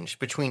change,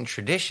 between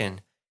tradition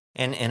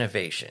and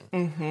innovation,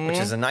 which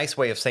is a nice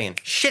way of saying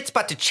shit's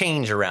about to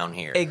change around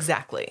here.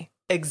 Exactly.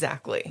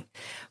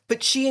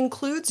 But she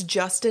includes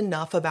just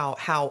enough about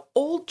how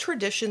old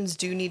traditions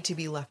do need to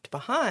be left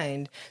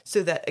behind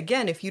so that,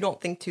 again, if you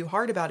don't think too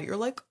hard about it, you're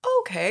like,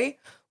 okay,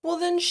 well,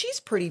 then she's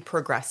pretty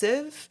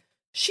progressive.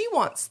 She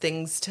wants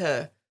things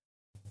to,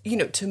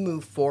 to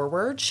move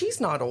forward.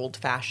 She's not old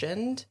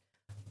fashioned,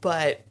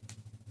 but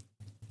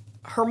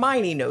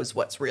Hermione knows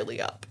what's really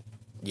up.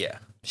 Yeah.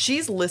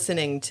 She's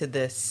listening to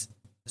this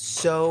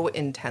so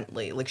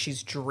intently, like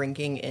she's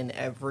drinking in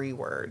every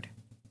word.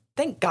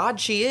 Thank God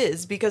she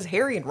is, because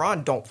Harry and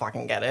Ron don't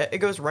fucking get it. It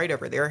goes right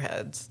over their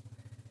heads.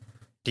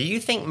 Do you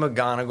think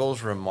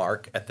McGonagall's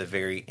remark at the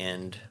very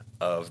end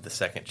of the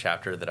second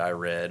chapter that I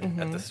read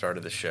at the start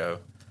of the show,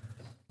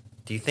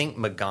 do you think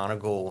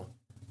McGonagall,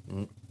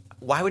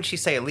 why would she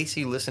say, at least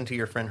you listen to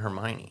your friend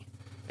Hermione?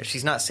 If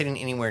she's not sitting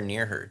anywhere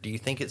near her, do you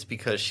think it's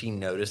because she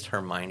noticed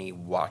Hermione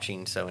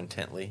watching so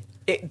intently?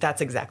 That's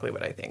exactly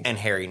what I think. And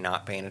Harry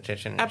not paying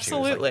attention? And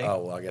Absolutely. She was like,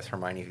 oh, well, I guess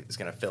Hermione is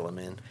going to fill him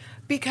in.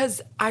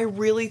 Because I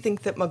really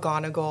think that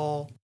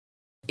McGonagall,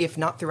 if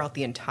not throughout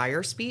the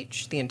entire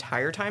speech, the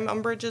entire time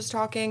Umbridge is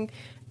talking,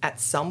 at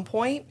some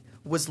point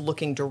was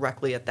looking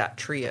directly at that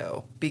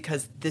trio.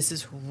 Because this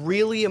is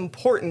really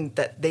important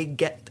that they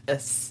get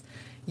this,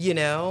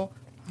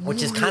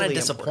 Which is kind of really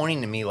disappointing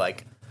to me.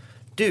 Like,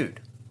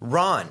 dude,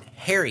 Ron,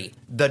 Harry,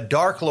 the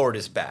Dark Lord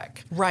is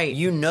back. Right.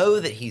 You know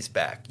that he's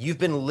back. You've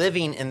been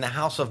living in the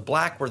House of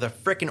Black where the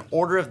frickin'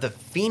 Order of the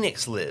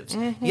Phoenix lives.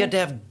 You had to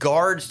have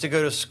guards to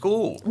go to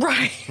school.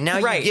 Right. Now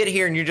right. you get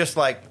here and you're just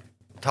like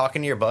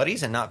talking to your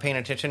buddies and not paying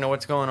attention to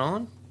what's going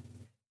on?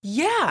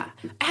 Yeah.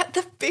 At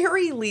the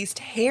very least,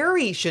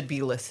 Harry should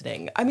be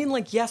listening. I mean,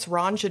 like, yes,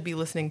 Ron should be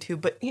listening too,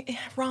 but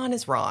Ron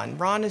is Ron.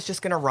 Ron is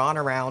just going to Ron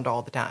around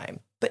all the time.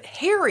 But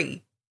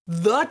Harry,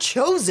 the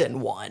chosen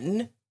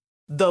one,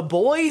 the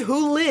boy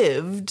who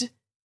lived,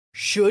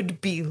 should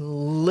be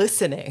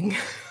listening.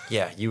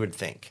 Yeah, you would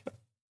think.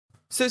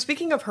 So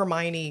speaking of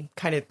Hermione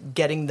kind of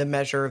getting the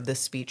measure of this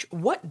speech,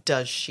 what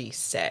does she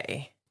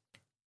say?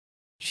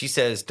 She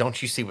says,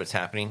 don't you see what's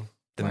happening?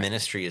 The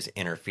ministry is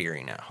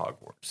interfering at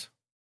Hogwarts.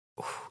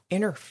 Ooh,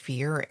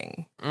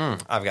 interfering?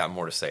 I've got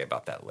more to say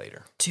about that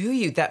later. Do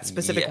you? That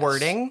specific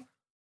wording?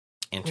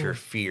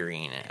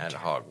 Interfering at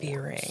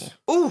Hogwarts.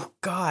 Oh,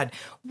 God.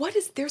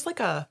 There's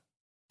like a...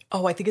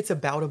 Oh, I think it's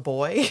about a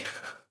boy.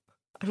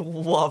 I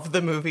love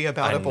the movie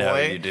About a Boy.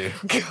 I know you do.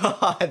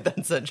 God,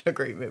 that's such a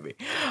great movie.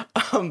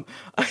 I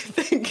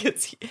think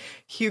it's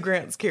Hugh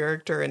Grant's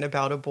character in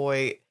About a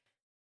Boy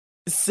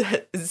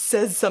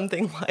says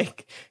something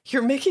like,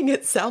 "You're making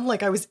it sound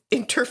like I was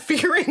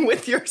interfering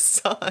with your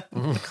son."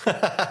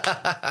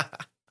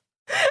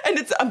 And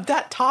it's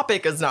that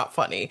topic is not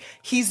funny.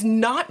 He's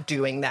not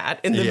doing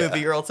that in the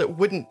movie, or else it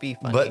wouldn't be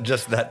funny. But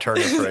just that turn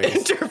of phrase.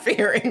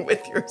 Interfering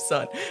with your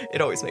son. It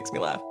always makes me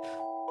laugh.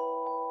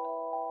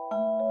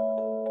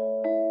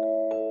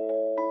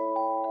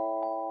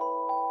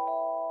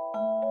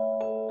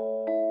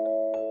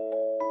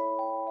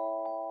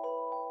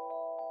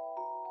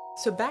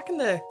 So back in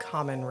the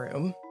common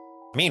room.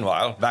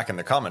 Meanwhile, back in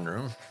the common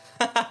room.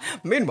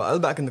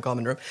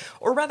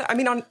 Or rather, I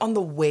mean, on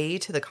the way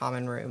to the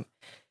common room,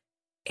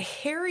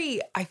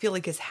 Harry, I feel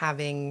like, is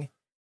having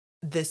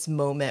this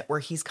moment where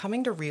he's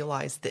coming to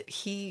realize that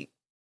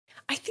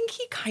I think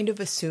he kind of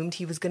assumed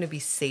he was going to be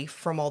safe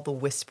from all the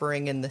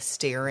whispering and the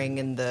staring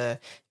and the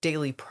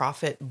Daily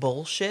Prophet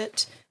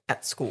bullshit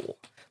at school.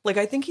 Like,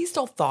 I think he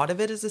still thought of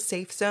it as a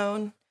safe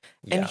zone.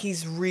 Yeah. And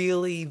he's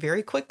really,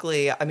 very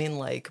quickly, I mean,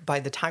 like,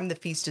 by the time the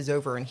feast is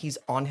over and he's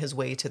on his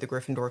way to the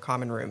Gryffindor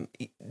common room,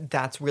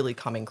 that's really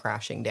coming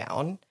crashing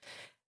down.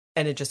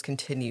 And it just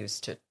continues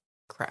to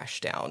crash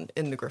down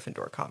in the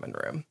Gryffindor common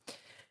room.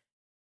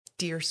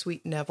 Dear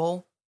sweet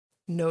Neville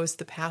knows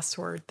the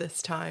password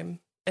this time,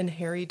 and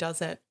Harry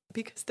doesn't,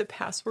 because the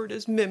password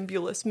is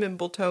Mimbulus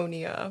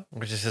Mimbletonia.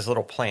 Which is his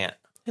little plant.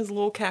 His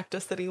little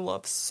cactus that he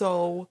loves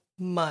so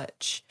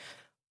much.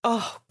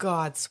 Oh,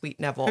 God, sweet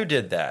Neville. Who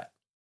did that?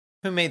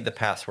 Who made the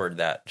password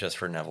that just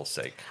for Neville's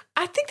sake?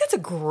 I think that's a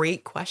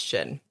great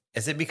question.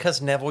 Is it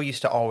because Neville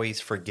used to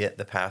always forget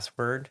the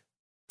password?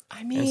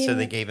 I mean, And so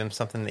they gave him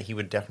something that he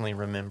would definitely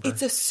remember?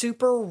 it's a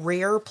super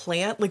rare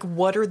plant. Like,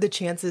 what are the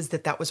chances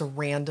that that was a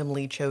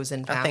randomly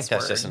chosen password? I think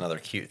that's just another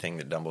cute thing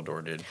that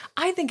Dumbledore did.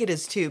 I think it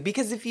is too,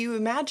 because if you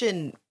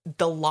imagine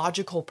the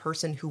logical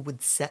person who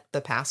would set the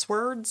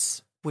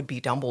passwords would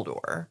be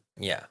Dumbledore.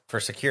 Yeah, for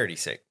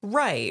security's sake.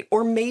 Right.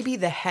 Or maybe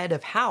the head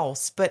of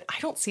house, but I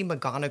don't see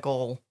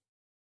McGonagall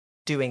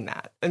doing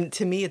that. And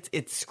to me,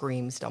 it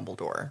screams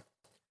Dumbledore.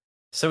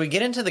 So we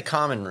get into the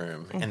common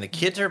room, and the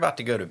kids are about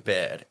to go to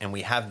bed, and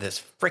we have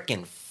this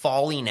freaking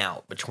falling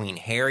out between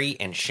Harry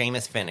and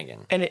Seamus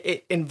Finnegan. And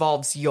it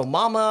involves Yo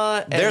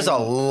Mama. And There's a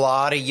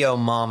lot of Yo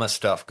Mama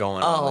stuff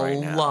going on right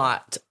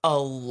now. A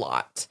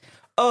lot.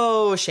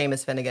 Oh,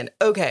 Seamus Finnegan.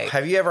 Okay.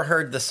 Have you ever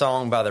heard the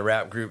song by the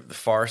rap group The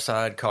Far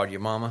Side called Yo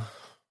Mama?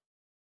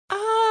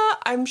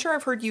 I'm sure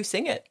I've heard you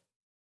sing it.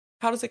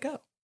 How does it go?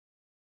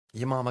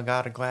 Your mama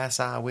got a glass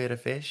eye with a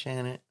fish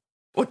in it.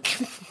 What?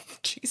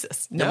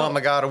 Jesus. Your No.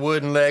 mama got a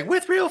wooden leg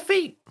with real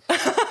feet.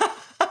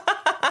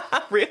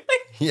 Really?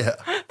 Yeah.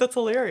 That's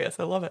hilarious.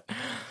 I love it.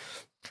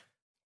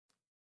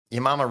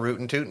 Your mama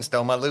rootin' tootin'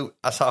 stole my loot.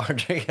 I saw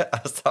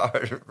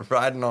her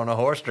riding on a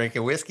horse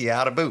drinking whiskey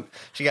out of boot.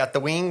 She got the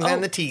wings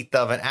and the teeth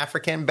of an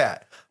African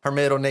bat. Her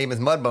middle name is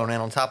Mudbone,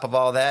 and on top of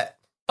all that,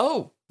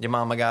 Oh, your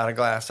mama got a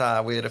glass eye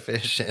with a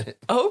fish in it.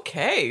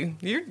 okay.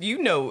 You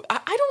know,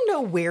 I don't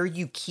know where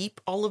you keep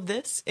all of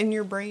this in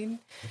your brain.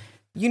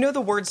 You know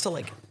the words to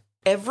like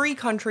every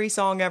country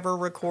song ever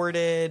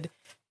recorded,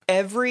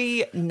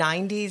 every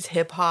 90s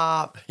hip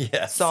hop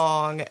Yes.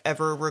 song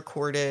ever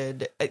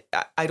recorded.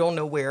 I don't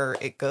know where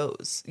it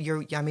goes. You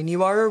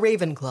are a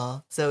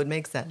Ravenclaw, so it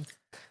makes sense.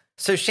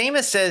 So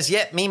Seamus says,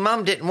 yep, me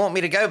mum didn't want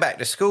me to go back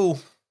to school.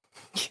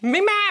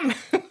 Me ma'am.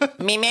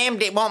 Me ma'am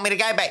didn't want me to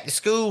go back to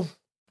school.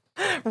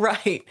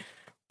 Right.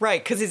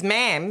 Because his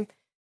ma'am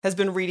has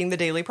been reading the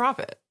Daily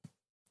Prophet.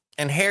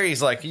 And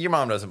Harry's like, your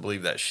mom doesn't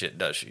believe that shit,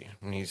 does she?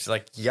 And he's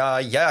like,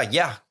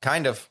 yeah,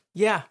 kind of.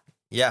 Yeah.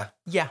 Yeah,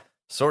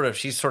 sort of.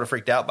 She's sort of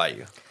freaked out by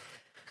you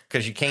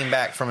because you came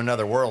back from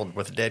another world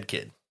with a dead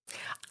kid,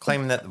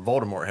 claiming that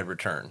Voldemort had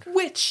returned.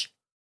 Which,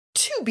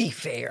 to be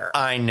fair,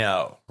 I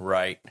know,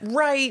 right?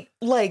 right,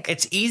 like,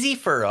 It's easy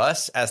for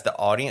us as the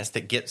audience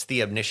that gets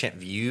the omniscient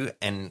view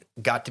and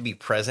got to be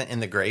present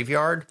in the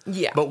graveyard.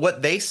 yeah. But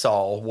what they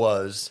saw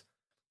was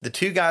the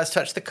two guys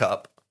touch the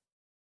cup.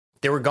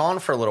 They were gone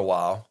for a little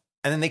while,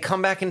 and then they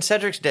come back and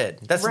Cedric's dead.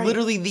 That's Right.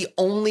 literally the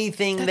only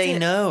thing That's they it.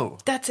 know.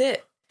 That's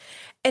it.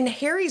 And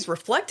Harry's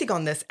reflecting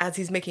on this as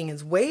he's making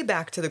his way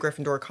back to the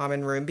Gryffindor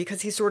common room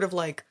because he's sort of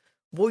like,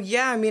 well,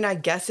 yeah, I mean, I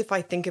guess if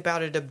I think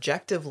about it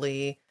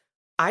objectively,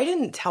 I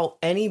didn't tell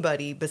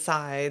anybody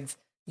besides,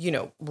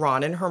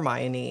 Ron and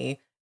Hermione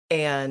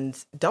and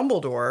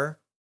Dumbledore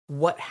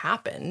what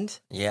happened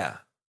Yeah.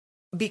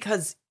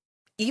 because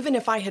even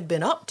if I had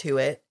been up to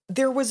it,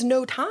 there was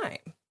no time.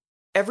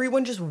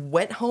 Everyone just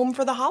went home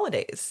for the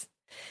holidays.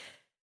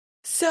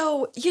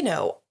 So,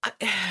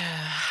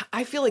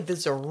 I feel like this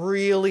is a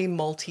really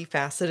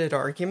multifaceted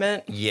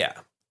argument. Yeah.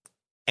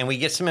 And we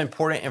get some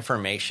important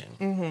information.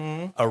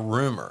 Mm-hmm. A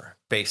rumor,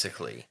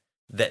 basically,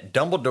 that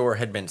Dumbledore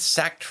had been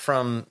sacked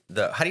from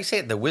the, how do you say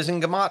it? The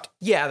Wizengamot,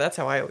 Yeah, that's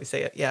how I always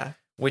say it. Yeah.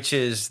 which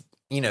is,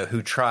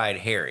 who tried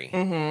Harry.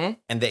 Mm-hmm.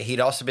 And that he'd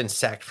also been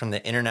sacked from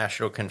the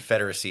International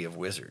Confederacy of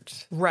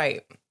Wizards.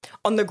 Right.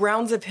 On the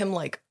grounds of him,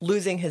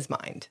 losing his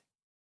mind.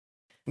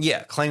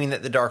 Yeah, claiming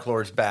that the Dark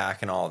Lord's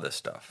back and all this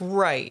stuff.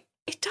 Right.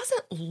 It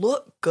doesn't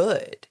look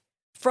good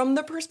from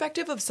the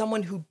perspective of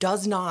someone who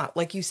does not,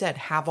 like you said,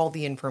 have all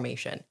the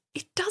information.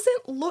 It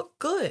doesn't look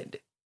good.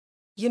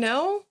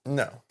 No.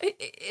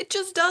 It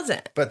just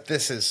doesn't. But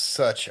this is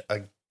such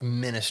a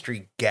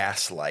ministry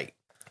gaslight.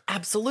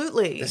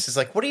 Absolutely. This is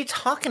like, what are you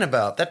talking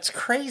about? That's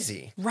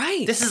crazy.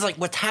 Right. This is like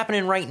what's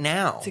happening right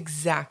now. It's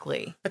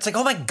exactly. It's like,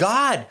 oh my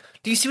God,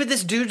 do you see what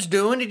this dude's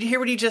doing? Did you hear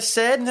what he just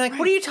said? And they're like,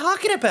 what are you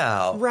talking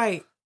about?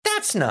 Right.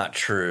 That's not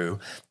true.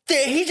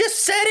 He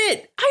just said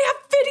it. I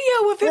have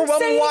video of him We're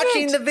saying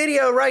watching it. the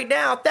video right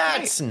now.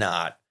 That's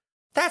not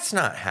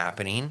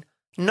happening.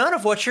 None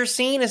of what you're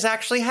seeing is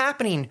actually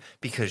happening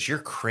because you're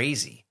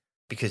crazy.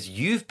 Because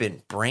you've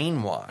been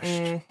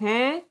brainwashed.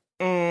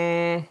 Mm-hmm.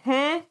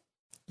 Mm-hmm.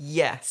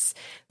 Yes.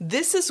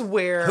 This is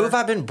where... Who have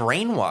I been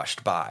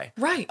brainwashed by?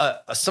 Right.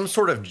 Some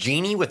sort of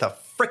genie with a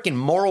freaking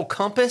moral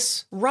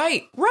compass?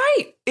 Right.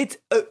 It's,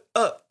 I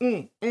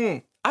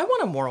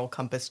want a moral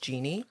compass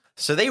genie.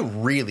 So they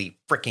really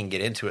freaking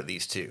get into it,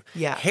 these two.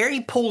 Yeah.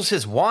 Harry pulls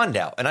his wand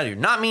out, and I do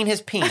not mean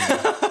his peen.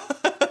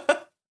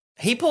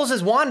 He pulls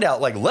his wand out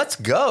like, let's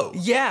go.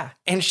 Yeah.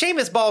 And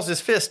Seamus balls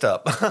his fist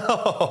up.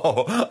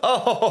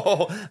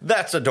 Oh,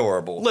 that's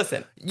adorable.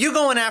 Listen. You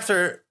going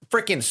after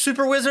freaking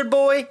super wizard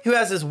boy who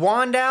has his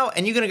wand out,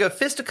 and you going to go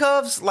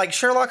fisticuffs like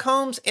Sherlock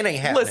Holmes? It ain't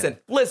happening.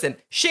 Listen.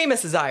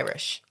 Seamus is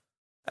Irish.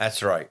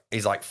 That's right.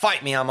 He's like,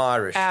 fight me, I'm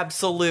Irish.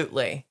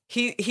 Absolutely.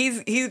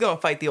 He's going to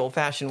fight the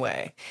old-fashioned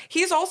way.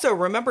 He's also,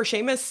 remember,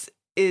 Seamus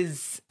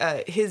is,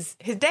 his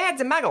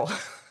dad's a muggle.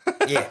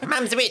 Yeah,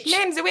 Mom's a witch.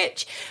 Mom's a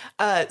witch.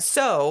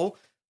 So,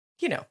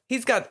 you know,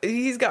 he's got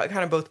kind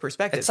of both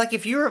perspectives. It's like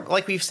if you're,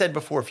 like we've said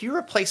before, if you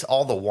replace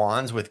all the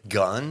wands with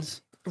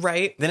guns,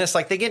 right? then it's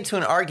like they get into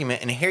an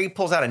argument and Harry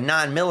pulls out a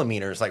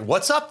 9mm. It's like,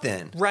 what's up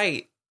then?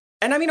 Right.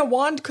 And I mean, a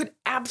wand could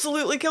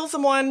absolutely kill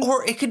someone.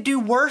 Or it could do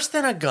worse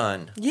than a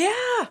gun.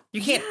 Yeah.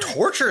 You can't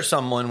torture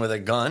someone with a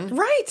gun.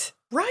 Right.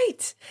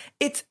 Right.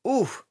 It's,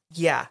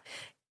 yeah.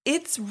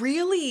 It's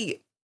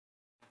really,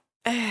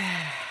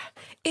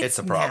 it's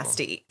a problem.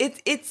 nasty.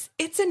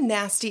 It's a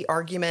nasty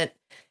argument.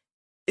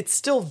 It's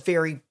still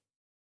very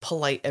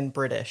polite and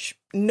British.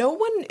 No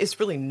one is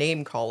really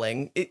name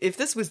calling. If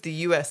this was the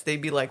US,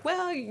 they'd be like,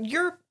 well,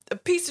 you're a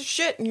piece of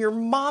shit and your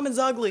mom is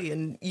ugly.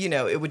 And, you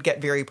know, it would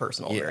get very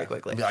personal very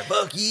quickly. Be like,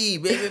 fuck you,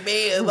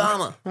 baby,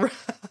 Obama.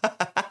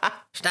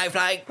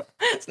 Snowflake.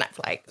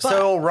 Snowflake.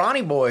 So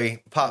Ronnie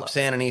Boy pops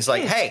in and he's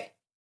like, hey,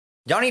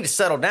 y'all need to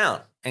settle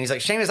down. And he's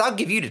like, Seamus, I'll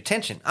give you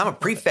detention. I'm a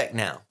prefect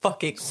now.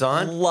 Fucking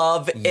son.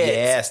 Love it.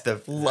 Yes.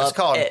 It's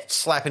called it.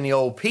 slapping the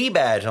old P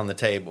badge on the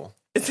table.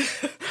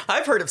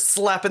 I've heard of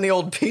slapping the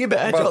old P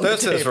badge on the table.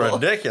 But this is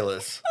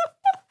ridiculous.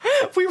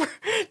 We were,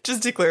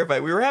 just to clarify,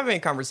 we were having a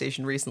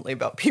conversation recently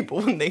about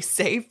people when they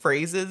say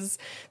phrases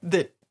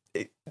that,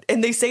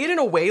 and they say it in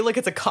a way like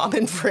it's a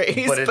common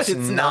phrase, but it's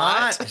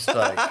not. It's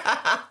like,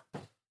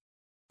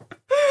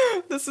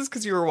 this is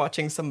because you were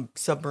watching some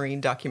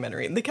submarine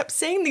documentary and they kept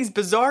saying these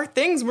bizarre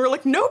things. And we were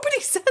like, nobody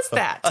says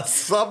that. a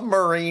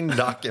submarine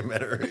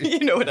documentary. You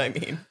know what I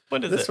mean?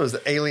 What is This it?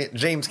 was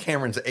James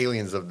Cameron's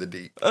Aliens of the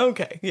Deep.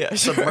 Okay, yeah.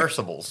 Sure.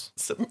 Submersibles.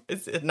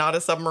 Is it not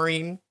a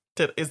submarine?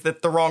 Is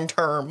that the wrong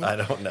term? I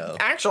don't know.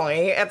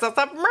 Actually, it's a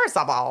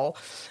submersible.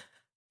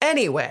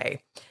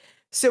 Anyway,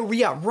 so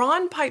yeah,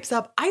 Ron pipes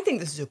up. I think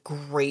this is a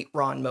great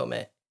Ron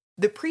moment.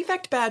 The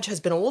prefect badge has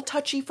been a little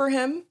touchy for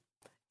him,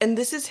 and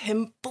this is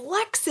him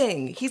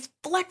flexing. He's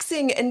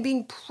flexing and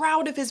being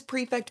proud of his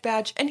prefect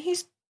badge, and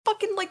he's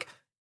fucking like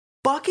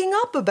bucking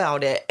up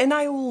about it, and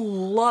I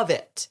love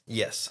it.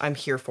 Yes. I'm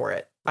here for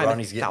it.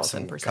 Ronnie's getting 1000% some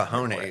here for it.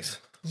 cojones.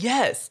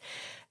 Yes.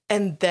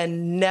 And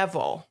then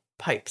Neville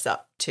pipes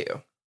up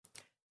too.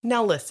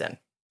 Now listen,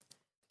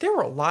 there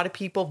were a lot of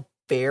people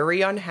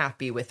very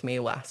unhappy with me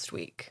last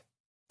week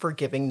for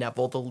giving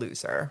Neville the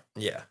loser.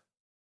 Yeah.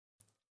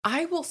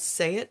 I will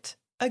say it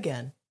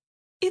again.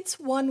 It's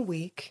 1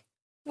 week.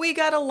 We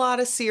got a lot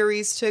of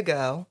series to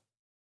go.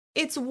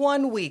 It's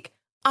 1 week.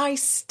 I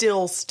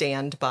still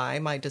stand by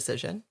my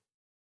decision.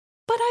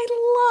 But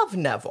I love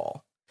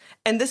Neville.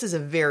 And this is a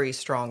very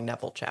strong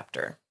Neville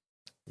chapter.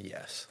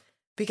 Yes.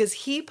 Because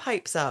he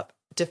pipes up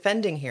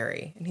defending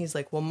Harry. And he's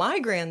like, well, my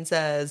gran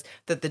says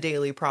that the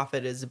Daily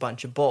Prophet is a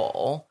bunch of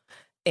bull.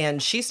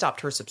 And she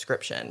stopped her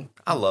subscription.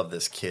 I love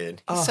this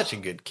kid. He's such a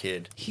good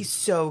kid. He's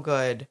so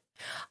good.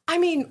 I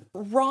mean,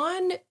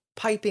 Ron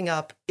piping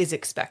up is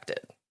expected.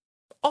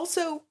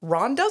 Also,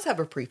 Ron does have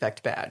a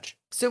prefect badge.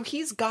 So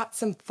he's got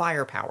some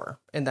firepower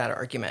in that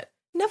argument.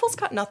 Neville's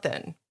got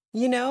nothing.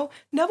 You know,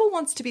 Neville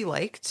wants to be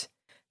liked.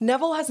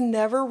 Neville has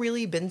never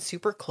really been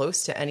super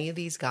close to any of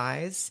these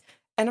guys.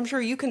 And I'm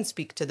sure you can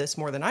speak to this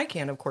more than I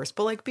can, of course,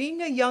 but like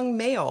being a young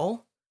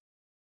male,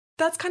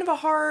 that's kind of a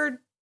hard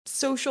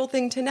social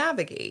thing to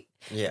navigate.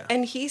 Yeah.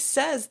 And he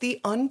says the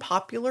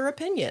unpopular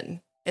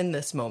opinion in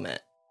this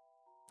moment.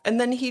 And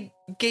then he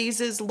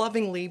gazes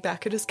lovingly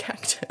back at his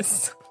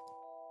cactus.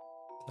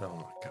 Oh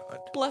my God.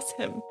 Bless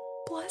him.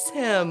 Bless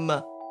him.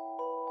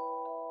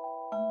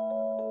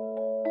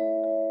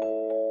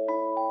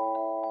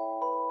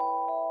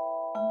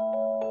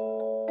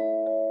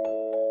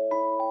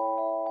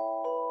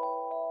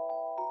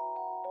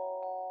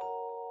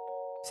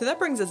 So that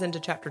brings us into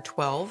chapter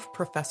 12,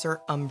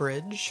 Professor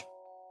Umbridge.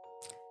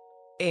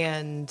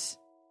 And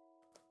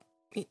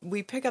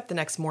we pick up the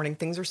next morning.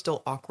 Things are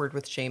still awkward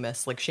with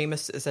Seamus. Like,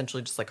 Seamus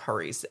essentially just, like,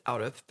 hurries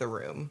out of the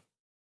room.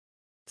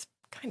 It's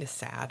kind of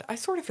sad. I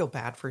sort of feel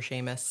bad for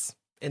Seamus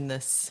in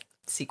this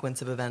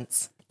sequence of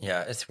events.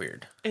 Yeah, it's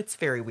weird. It's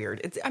very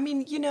weird. I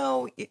mean, you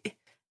know,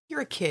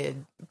 you're a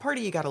kid. Part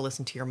of you got to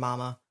listen to your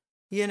mama.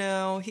 You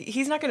know,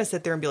 he's not going to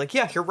sit there and be like,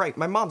 yeah, you're right.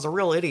 My mom's a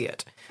real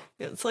idiot.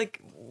 It's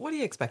like, what do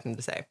you expect him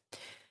to say?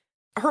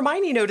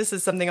 Hermione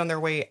notices something on their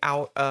way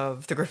out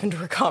of the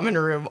Gryffindor common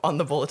room on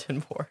the bulletin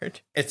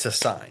board. It's a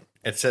sign.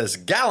 It says,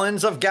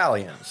 gallons of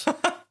galleons.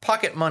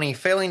 Pocket money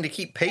failing to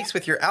keep pace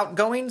with your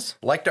outgoings?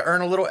 Like to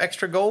earn a little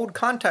extra gold?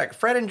 Contact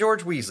Fred and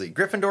George Weasley,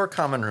 Gryffindor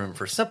Common Room,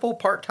 for simple,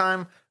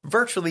 part-time,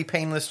 virtually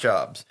painless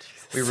jobs.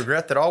 We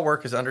regret that all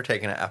work is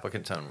undertaken at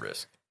applicant's own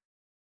risk.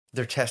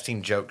 They're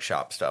testing joke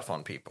shop stuff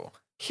on people.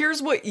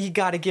 Here's what you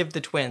got to give the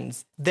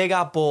twins. They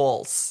got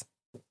bowls.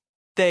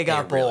 They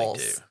got They really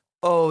bowls. do.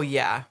 Oh,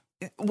 yeah.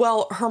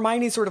 Well,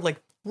 Hermione's sort of like,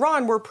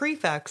 Ron, we're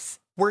prefects.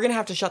 We're going to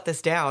have to shut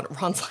this down.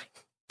 Ron's like,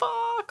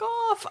 fuck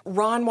off.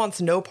 Ron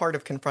wants no part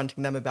of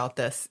confronting them about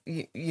this.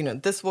 You know,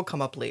 this will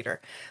come up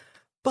later.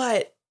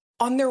 But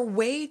on their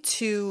way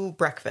to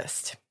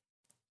breakfast,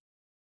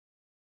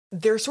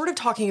 they're sort of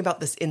talking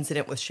about this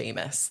incident with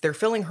Seamus. They're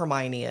filling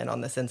Hermione in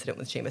on this incident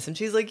with Seamus. And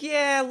she's like,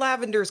 yeah,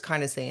 Lavender's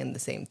kind of saying the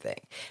same thing.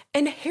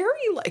 And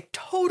Harry, like,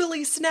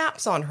 totally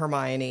snaps on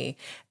Hermione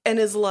and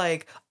is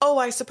like, oh,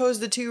 I suppose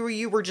the two of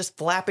you were just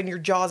flapping your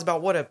jaws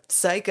about what a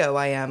psycho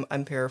I am.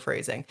 I'm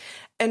paraphrasing.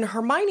 And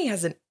Hermione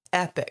has an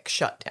epic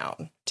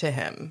shutdown to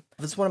him.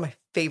 This is one of my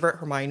favorite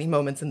Hermione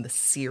moments in the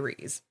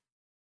series.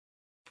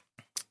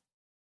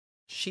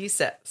 She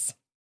says,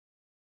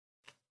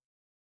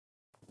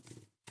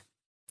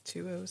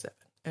 207.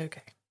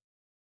 Okay.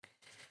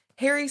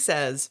 Harry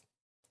says,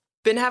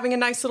 been having a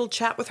nice little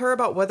chat with her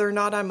about whether or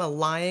not I'm a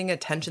lying,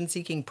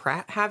 attention-seeking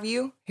prat, have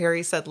you?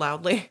 Harry said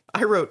loudly.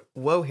 I wrote,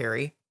 whoa,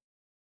 Harry.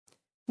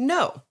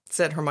 No,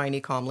 said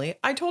Hermione calmly.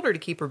 I told her to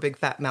keep her big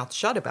fat mouth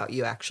shut about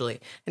you, actually.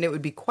 And it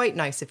would be quite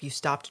nice if you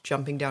stopped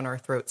jumping down our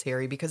throats,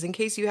 Harry, because in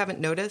case you haven't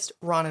noticed,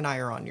 Ron and I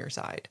are on your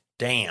side.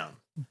 Damn.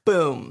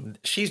 Boom.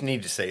 She's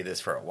needed to say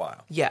this for a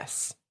while.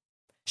 Yes.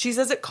 She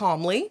says it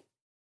calmly.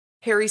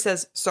 Harry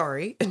says,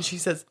 sorry. And she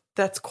says,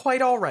 that's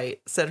quite all right,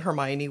 said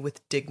Hermione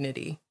with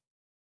dignity.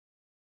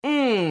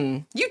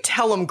 You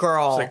tell him,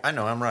 girl. It's like, I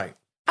know, I'm right.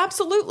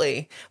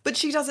 Absolutely. But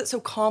she does it so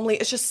calmly.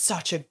 It's just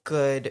such a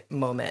good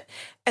moment.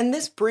 And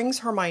this brings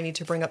Hermione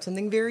to bring up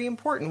something very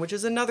important, which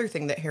is another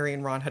thing that Harry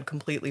and Ron had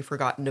completely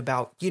forgotten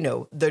about, you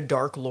know, the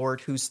Dark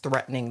Lord who's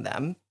threatening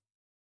them.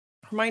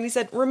 Hermione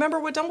said, remember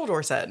what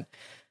Dumbledore said.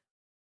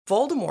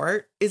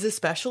 Voldemort is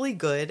especially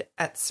good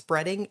at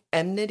spreading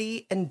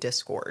enmity and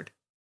discord.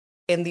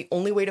 And the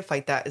only way to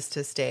fight that is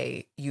to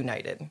stay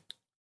united.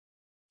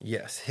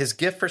 Yes, his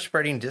gift for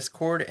spreading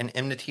discord and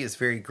enmity is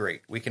very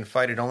great. We can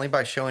fight it only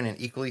by showing an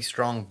equally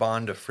strong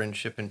bond of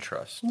friendship and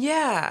trust.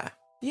 Yeah.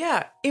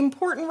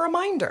 Important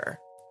reminder.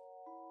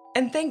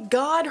 And thank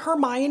God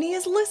Hermione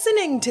is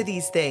listening to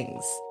these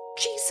things.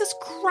 Jesus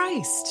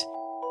Christ.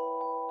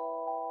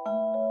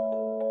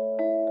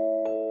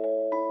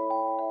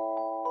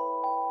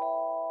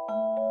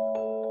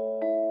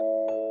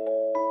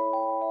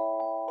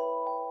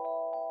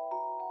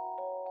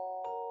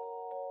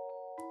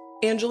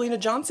 Angelina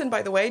Johnson,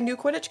 by the way, new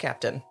Quidditch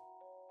captain.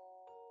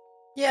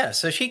 Yeah,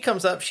 so she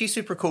comes up. She's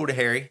super cool to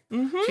Harry.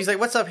 Mm-hmm. She's like,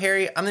 what's up,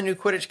 Harry? I'm the new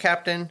Quidditch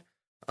captain.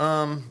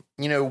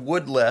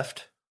 Wood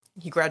left.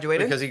 He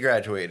graduated? Because he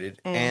graduated.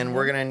 Mm-hmm. And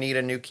we're going to need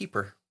a new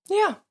keeper.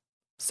 Yeah.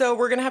 So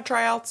we're going to have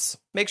tryouts.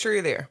 Make sure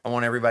you're there. I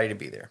want everybody to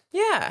be there.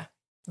 Yeah.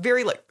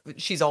 Very,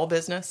 she's all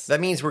business. That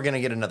means we're going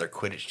to get another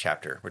Quidditch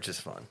chapter, which is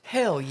fun.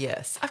 Hell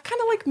yes. I've kind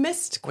of,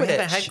 missed Quidditch. We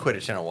haven't had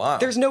Quidditch in a while.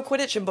 There's no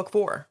Quidditch in book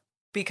 4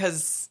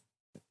 because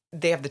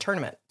they have the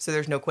tournament. So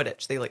there's no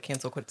Quidditch. They,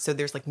 cancel Quidditch. So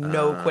there's,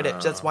 no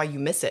Quidditch. That's why you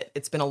miss it.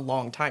 It's been a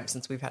long time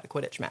since we've had a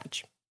Quidditch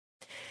match.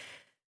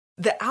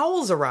 The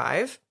owls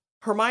arrive.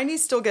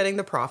 Hermione's still getting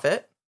the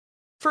profit.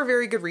 For a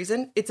very good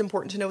reason. It's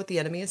important to know what the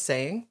enemy is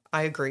saying.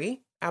 I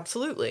agree.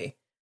 Absolutely.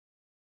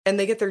 And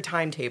they get their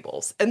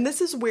timetables. And this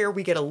is where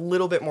we get a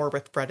little bit more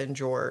with Fred and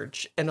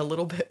George and a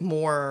little bit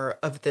more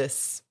of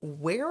this,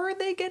 where are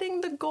they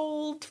getting the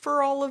gold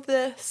for all of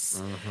this?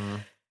 Mm-hmm.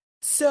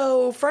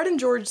 So Fred and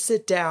George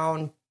sit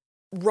down.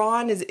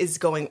 Ron is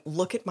going,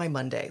 look at my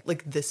Monday.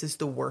 This is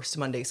the worst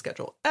Monday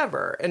schedule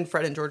ever. And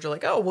Fred and George are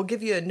like, oh, we'll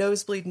give you a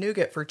nosebleed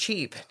nougat for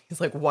cheap.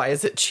 He's like, why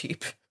is it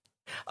cheap?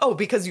 Oh,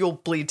 because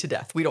you'll bleed to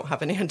death. We don't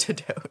have an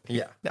antidote.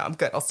 Yeah. No, I'm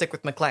good. I'll stick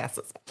with my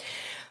classes.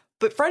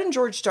 But Fred and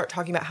George start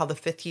talking about how the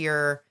 5th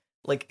year,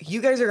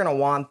 you guys are going to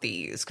want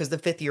these because the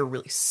 5th year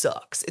really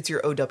sucks. It's your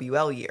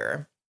OWL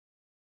year.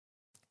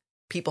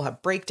 People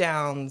have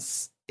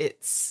breakdowns.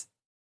 There's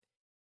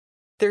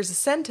a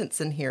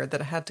sentence in here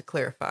that I had to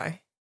clarify.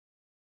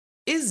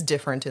 Is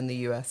different in the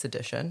US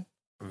edition.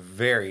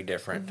 Very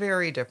different.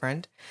 Very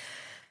different.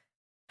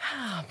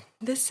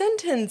 The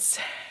sentence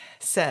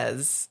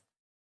says,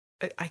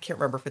 I can't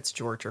remember if it's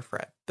George or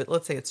Fred, but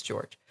let's say it's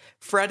George.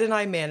 Fred and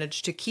I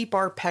managed to keep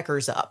our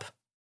peckers up.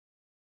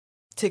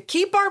 To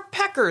keep our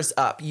peckers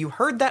up. You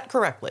heard that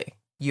correctly,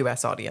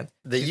 US audience.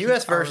 The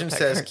US version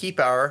says keep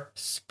our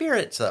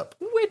spirits up.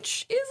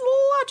 Which is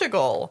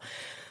logical.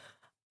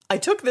 I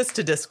took this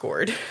to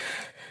Discord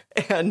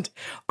and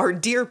our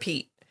dear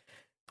Pete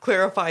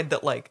clarified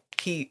that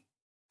he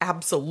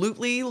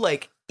absolutely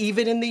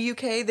even in the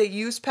UK they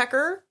use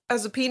pecker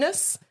as a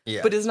penis,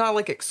 but is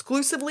not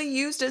exclusively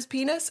used as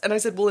penis. And I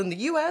said, well, in the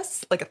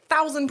US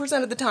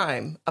 1,000% of the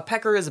time a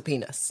pecker is a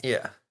penis.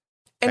 Yeah.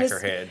 And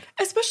Peckerhead.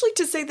 Especially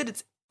to say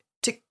that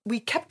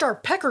we kept our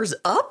peckers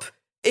up.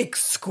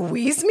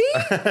 Excuse me?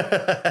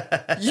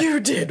 You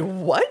did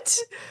what?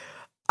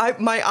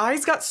 My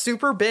eyes got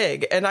super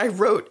big and I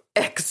wrote,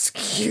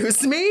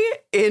 excuse me,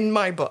 in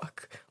my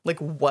book.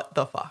 What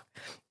the fuck?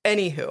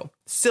 Anywho,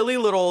 silly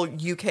little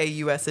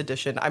UK-US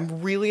edition.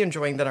 I'm really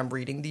enjoying that I'm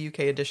reading the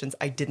UK editions.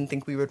 I didn't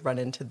think we would run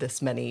into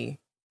this many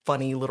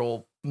funny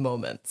little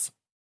moments.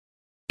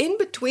 In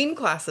between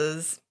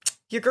classes,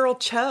 your girl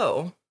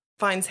Cho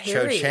finds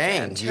Harry. Cho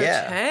Chang,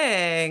 yeah.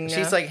 Chang.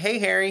 She's like, hey,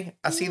 Harry,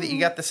 I see that you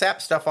got the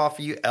sap stuff off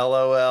of you.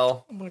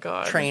 LOL. Oh my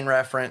God. Train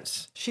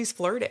reference. She's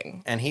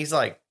flirting. And he's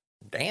like,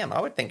 damn,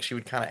 I would think she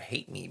would kind of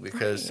hate me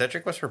because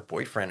Cedric was her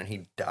boyfriend and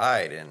he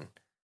died. And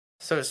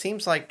So it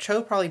seems like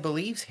Cho probably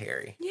believes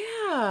Harry.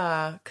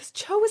 Yeah, because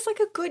Cho is like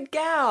a good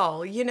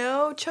gal, you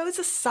know? Cho's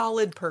a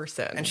solid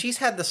person. And she's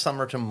had the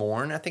summer to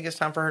mourn. I think it's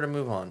time for her to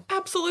move on.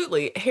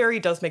 Absolutely. Harry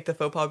does make the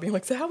faux pas being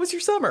like, so how was your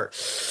summer?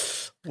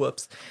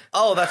 Whoops.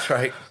 Oh, that's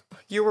right.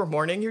 You were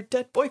mourning your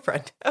dead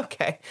boyfriend.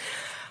 Okay.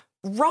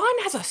 Ron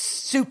has a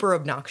super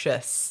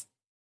obnoxious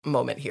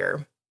moment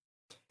here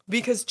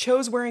because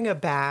Cho's wearing a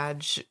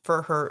badge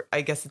for her.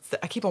 I guess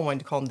I keep on wanting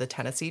to call them the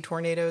Tennessee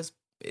Tornadoes.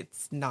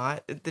 It's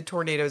not. The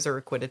Tornadoes are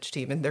a Quidditch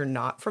team and they're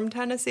not from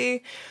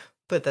Tennessee,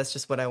 but that's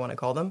just what I want to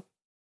call them.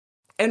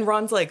 And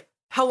Ron's like,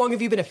 how long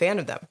have you been a fan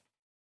of them?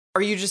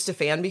 Are you just a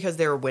fan because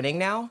they're winning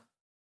now?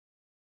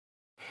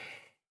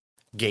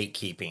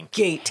 Gatekeeping.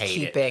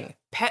 Gatekeeping.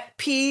 Pet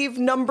peeve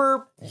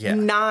number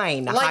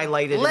 9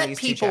 highlighted in these two let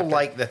people chapters.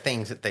 like the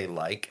things that they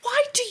like.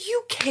 Why do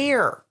you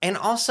care? And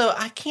also,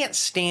 I can't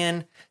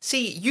stand...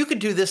 See, you could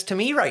do this to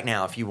me right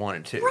now if you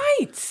wanted to.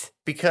 Right.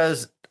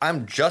 Because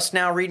I'm just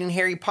now reading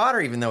Harry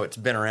Potter, even though it's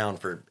been around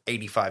for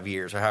 85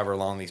 years or however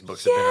long these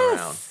books have been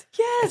around.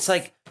 Yes. It's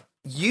like,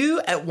 you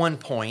at one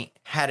point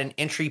had an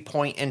entry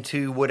point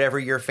into whatever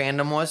your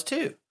fandom was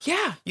too.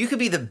 Yeah. You could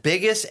be the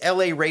biggest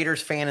LA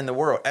Raiders fan in the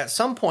world. At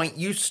some point,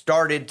 you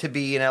started to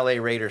be an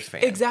LA Raiders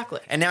fan. Exactly.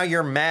 And now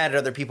you're mad at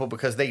other people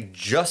because they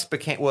just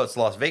became, well, it's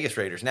Las Vegas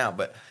Raiders now,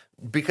 but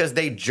because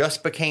they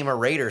just became a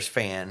Raiders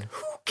fan.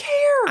 Who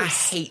I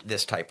cares? hate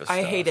this type of stuff.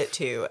 I hate it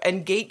too.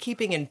 And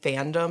gatekeeping in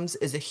fandoms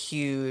is a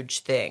huge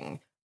thing.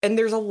 And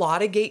there's a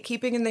lot of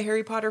gatekeeping in the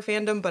Harry Potter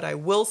fandom, but I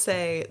will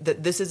say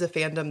that this is a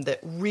fandom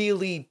that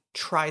really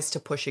tries to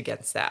push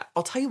against that.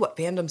 I'll tell you what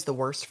fandom's the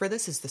worst for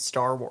this is the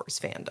Star Wars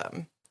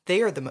fandom.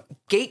 They are the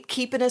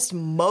gatekeepingest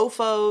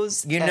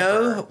mofos You ever.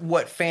 know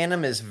what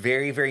fandom is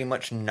very, very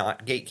much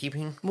not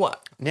gatekeeping?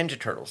 What? Ninja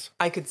Turtles.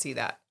 I could see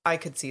that.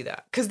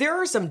 Because there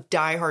are some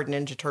diehard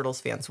Ninja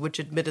Turtles fans, which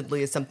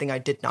admittedly is something I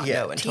did not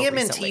know until TMNT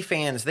recently.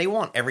 fans, they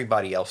want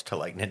everybody else to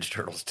like Ninja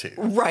Turtles too.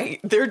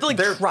 Right. They're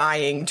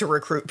trying to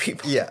recruit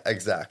people. Yeah,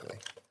 exactly.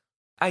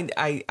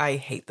 I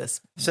hate this.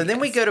 So then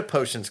we go to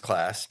potions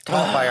class,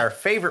 taught by our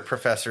favorite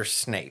professor,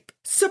 Snape.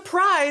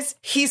 Surprise,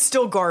 he's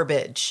still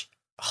garbage.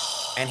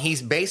 And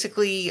he's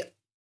basically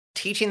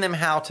teaching them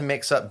how to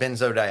mix up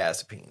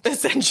benzodiazepines.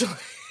 Essentially.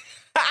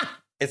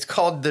 It's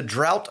called the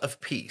Drought of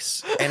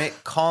Peace, and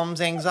it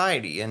calms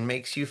anxiety and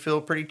makes you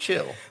feel pretty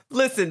chill.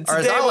 Listen, Or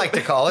as I like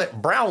to call it,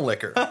 brown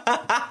liquor.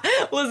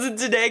 listen,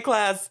 today,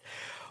 class,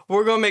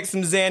 we're going to make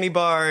some Xanny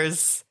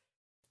bars.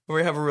 We're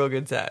going to have a real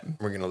good time.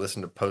 We're going to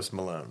listen to Post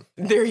Malone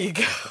There you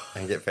go.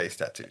 and get face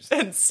tattoos.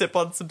 And sip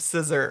on some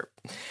scissor.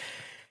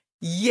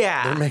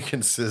 Yeah. They're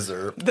making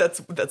scissor. That's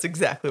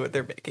exactly what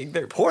they're making.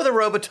 They're Pour the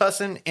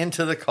Robitussin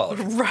into the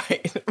cauldron.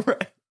 right.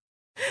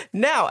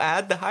 Now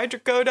add the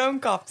hydrocodone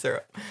cough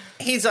syrup.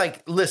 He's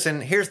like,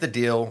 listen, here's the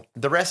deal.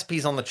 The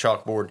recipe's on the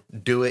chalkboard.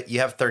 Do it. You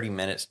have 30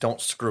 minutes. Don't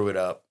screw it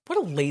up. What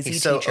a lazy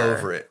He's teacher. so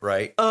over it,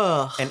 right?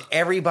 Ugh. And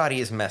everybody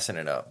is messing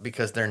it up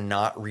because they're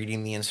not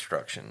reading the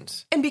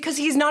instructions. And because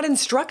he's not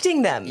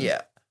instructing them.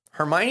 Yeah.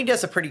 Hermione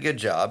does a pretty good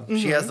job.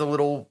 She has the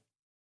little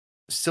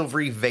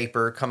silvery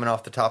vapor coming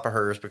off the top of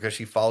hers because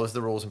she follows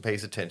the rules and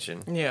pays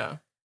attention. Yeah.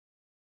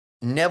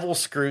 Neville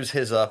screws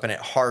his up and it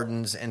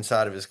hardens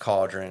inside of his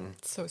cauldron.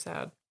 It's so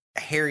sad.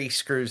 Harry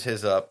screws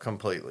his up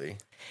completely.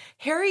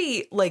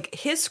 Harry, like,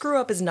 his screw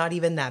up is not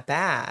even that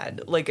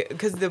bad. Like,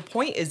 because the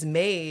point is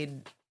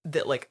made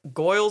that, like,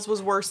 Goyle's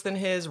was worse than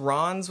his.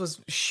 Ron's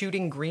was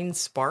shooting green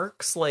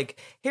sparks. Like,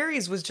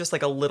 Harry's was just,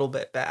 like, a little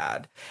bit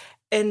bad.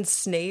 And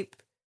Snape,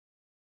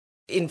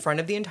 in front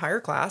of the entire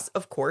class,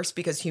 of course,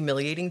 because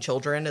humiliating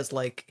children is,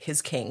 like,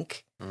 his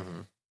kink,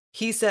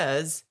 he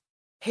says,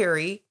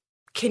 Harry,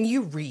 can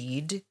you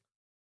read?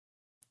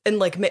 And,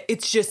 like,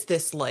 it's just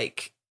this,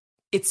 like,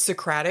 it's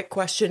Socratic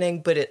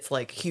questioning, but it's,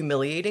 like,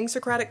 humiliating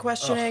Socratic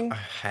questioning. I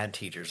had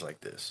teachers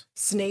like this.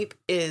 Snape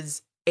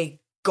is a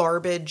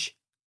garbage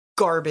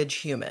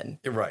human.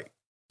 You're right.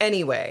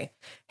 Anyway,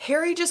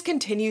 Harry just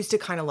continues to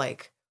kind of,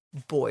 like,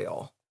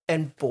 boil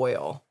and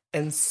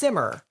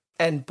simmer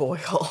and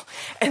boil.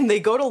 And they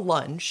go to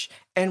lunch,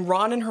 and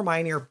Ron and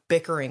Hermione are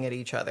bickering at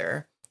each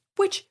other,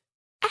 which,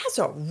 as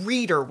a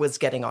reader, was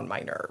getting on my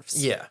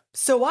nerves. Yeah.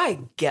 So I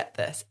get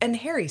this. And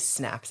Harry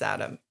snaps at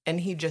him, and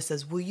he just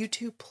says, will you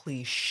two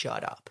please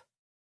shut up?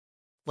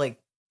 Like,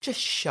 just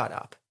shut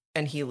up.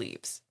 And he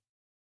leaves.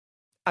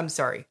 I'm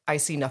sorry. I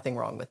see nothing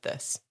wrong with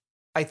this.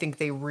 I think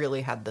they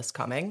really had this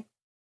coming.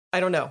 I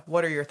don't know.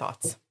 What are your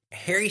thoughts?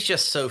 Harry's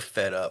just so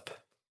fed up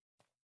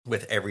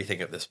with everything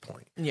at this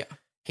point. Yeah.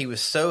 He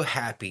was so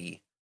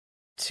happy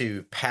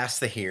to pass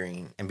the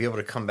hearing and be able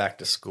to come back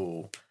to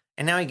school.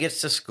 And now he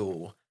gets to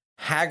school.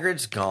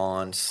 Hagrid's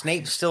gone.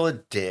 Snape's still a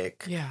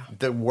dick. Yeah.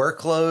 The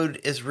workload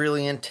is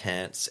really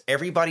intense.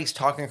 Everybody's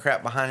talking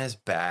crap behind his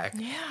back.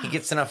 Yeah. He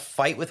gets in a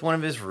fight with one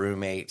of his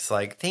roommates.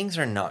 Like, things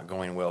are not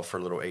going well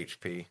for little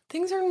HP.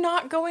 Things are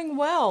not going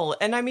well.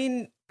 And I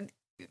mean,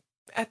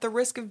 at the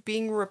risk of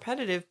being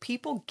repetitive,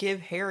 people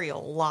give Harry a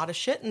lot of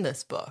shit in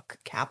this book.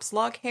 Caps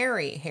lock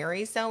Harry.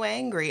 Harry's so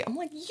angry. I'm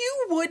like,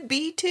 you would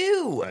be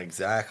too.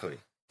 Exactly.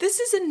 This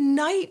is a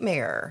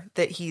nightmare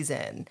that he's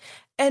in.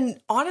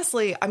 And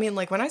honestly, I mean,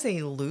 like when I say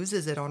he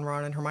loses it on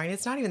Ron and Hermione,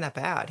 it's not even that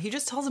bad. He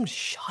just tells him,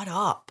 shut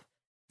up.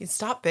 You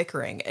stop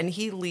bickering. And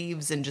he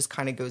leaves and just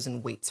kind of goes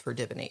and waits for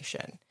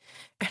divination.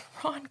 And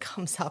Ron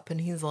comes up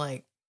and he's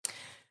like,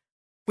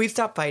 we've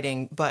stopped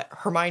fighting, but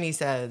Hermione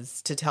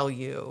says to tell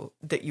you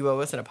that you owe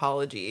us an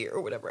apology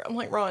or whatever. I'm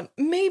like, Ron,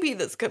 maybe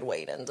this could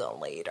wait until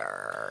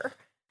later.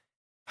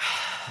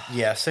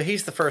 Yeah, so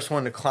he's the first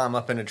one to climb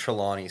up into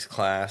Trelawney's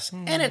class,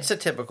 and it's a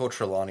typical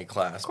Trelawney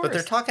class, but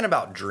they're talking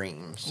about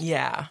dreams.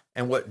 Yeah.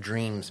 And what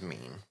dreams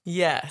mean.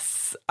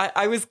 Yes.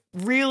 I was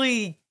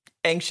really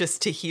anxious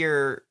to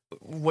hear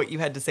what you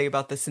had to say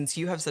about this since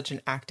you have such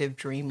an active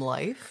dream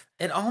life.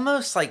 It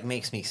almost like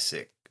makes me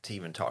sick to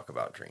even talk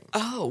about dreams.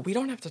 Oh, we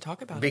don't have to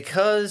talk about it.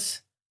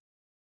 Because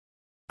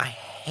I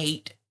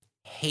hate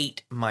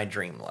my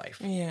dream life.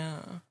 Yeah.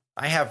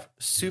 I have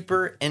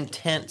super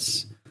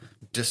intense,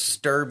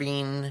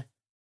 disturbing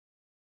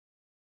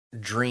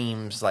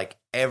dreams like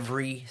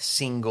every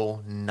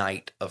single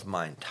night of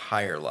my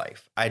entire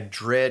life. I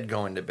dread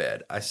going to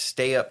bed. I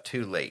stay up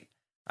too late.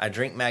 I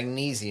drink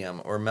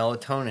magnesium or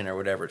melatonin or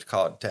whatever it's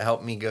called to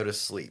help me go to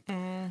sleep.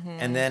 Mm-hmm.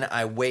 And then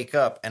I wake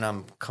up and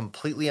I'm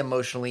completely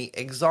emotionally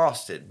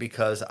exhausted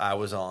because I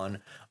was on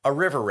a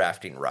river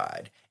rafting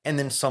ride. And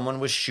then someone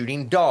was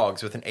shooting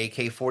dogs with an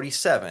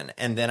AK-47.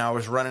 And then I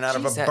was running out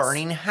of a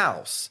burning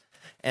house.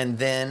 And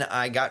then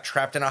I got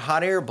trapped in a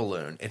hot air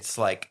balloon. It's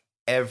like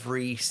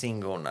every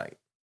single night.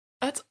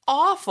 That's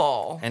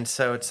awful. And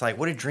so it's like,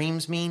 what do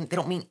dreams mean? They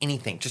don't mean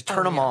anything. Just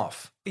turn them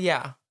off.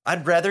 Yeah.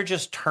 I'd rather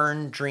just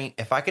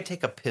if I could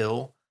take a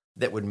pill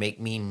that would make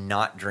me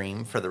not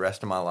dream for the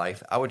rest of my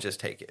life, I would just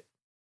take it.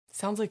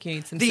 Sounds like you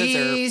need some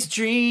These scissor.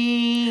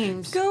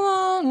 dreams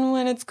Go on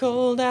when it's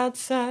cold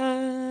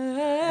outside.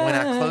 when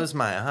I close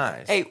my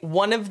eyes. Hey,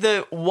 one of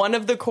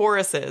the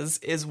choruses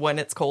is when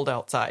it's cold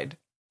outside.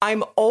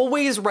 I'm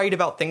always right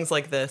about things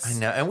like this. I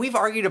know, and we've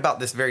argued about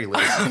this very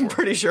little. I'm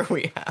pretty sure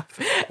we have.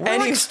 We're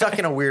like stuck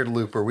in a weird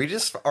loop where we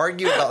just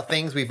argue about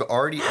things we've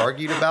already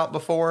argued about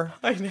before.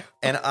 I know.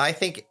 And I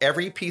think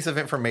every piece of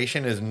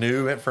information is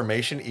new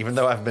information, even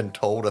though I've been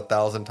told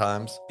 1,000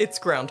 times. It's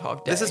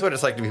Groundhog Day. This is what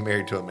it's like to be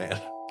married to a man.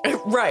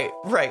 Right.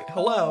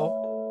 Hello.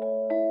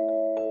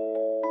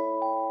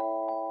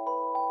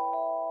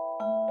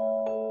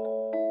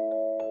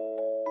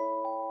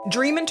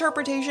 Dream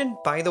interpretation,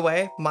 by the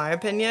way, my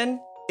opinion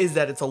is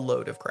that it's a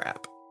load of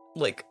crap.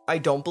 Like, I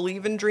don't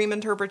believe in dream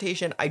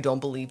interpretation. I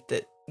don't believe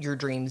that your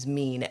dreams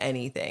mean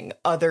anything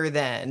other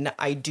than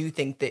I do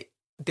think that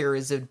there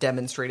is a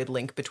demonstrated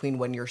link between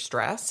when you're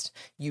stressed,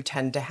 you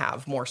tend to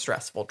have more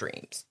stressful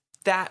dreams.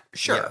 That,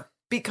 sure, Yeah.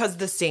 because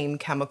the same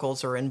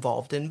chemicals are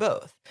involved in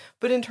both.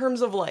 But in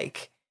terms of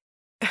like,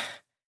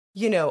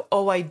 you know,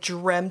 oh, I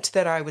dreamt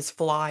that I was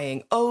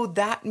flying. Oh,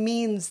 that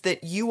means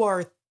that you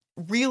are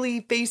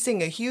really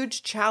facing a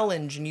huge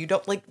challenge and you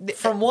don't like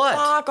From what?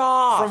 Fuck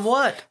off. From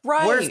what?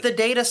 Right. Where's the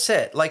data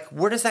set? Like,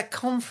 where does that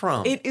come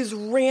from? It is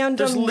random.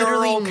 There's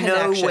literally neural no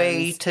connections.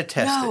 way to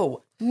test it.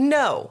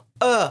 No.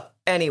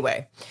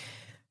 Anyway,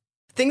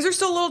 things are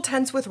still a little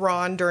tense with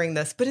Ron during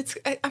this, but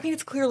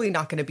it's clearly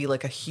not going to be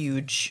like a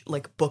huge,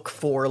 like book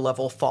 4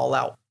 level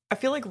fallout. I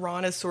feel like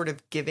Ron is sort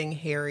of giving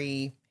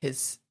Harry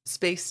his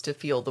space to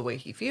feel the way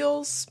he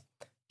feels.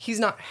 He's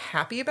not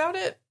happy about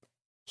it.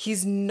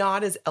 He's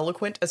not as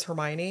eloquent as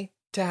Hermione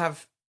to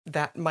have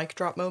that mic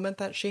drop moment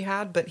that she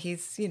had, but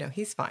he's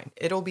fine.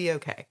 It'll be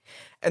okay.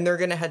 And they're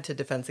going to head to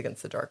Defense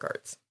Against the Dark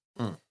Arts.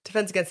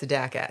 Defense Against the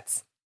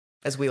DACATs,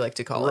 as we like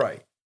to call it.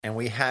 Right. And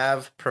we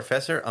have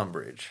Professor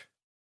Umbridge.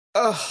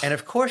 Ugh. And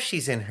of course,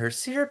 she's in her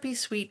syrupy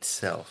sweet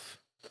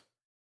self.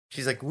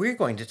 She's like, we're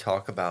going to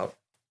talk about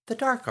the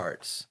dark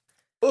arts.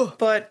 Ugh.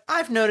 But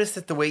I've noticed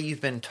that the way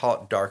you've been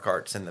taught dark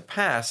arts in the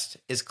past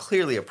is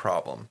clearly a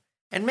problem.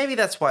 And maybe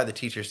that's why the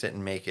teachers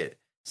didn't make it.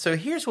 So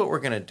here's what we're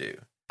going to do.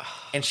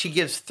 And she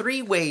gives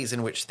 3 ways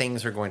in which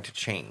things are going to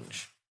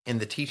change in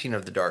the teaching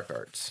of the dark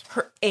arts.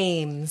 Her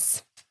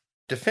aims.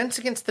 Defense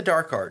Against the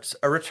Dark Arts,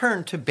 a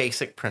return to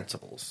basic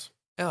principles.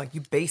 Oh,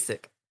 you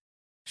basic.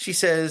 She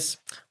says,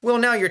 well,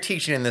 now your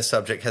teaching in this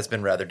subject has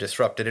been rather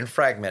disrupted and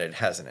fragmented,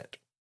 hasn't it?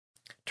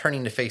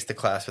 Turning to face the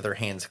class with her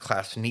hands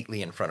clasped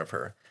neatly in front of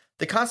her.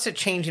 The constant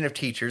changing of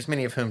teachers,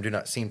 many of whom do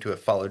not seem to have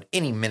followed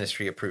any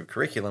ministry-approved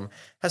curriculum,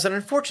 has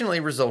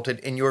unfortunately resulted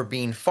in your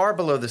being far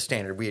below the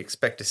standard we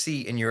expect to see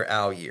in your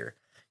OWL year.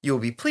 You will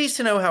be pleased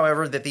to know,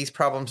 however, that these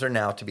problems are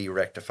now to be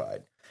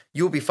rectified.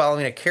 You will be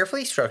following a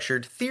carefully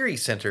structured,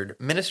 theory-centered,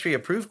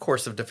 ministry-approved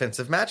course of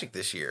defensive magic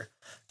this year.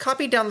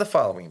 Copy down the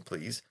following,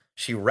 please.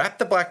 She wrapped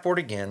the blackboard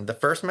again, the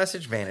first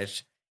message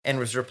vanished, and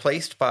was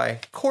replaced by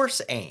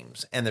course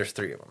aims, and there's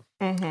 3 of them.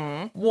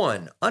 Mm-hmm.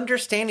 1,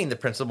 understanding the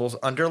principles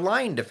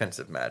underlying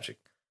defensive magic.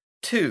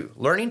 2,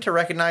 learning to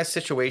recognize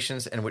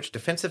situations in which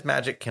defensive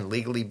magic can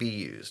legally be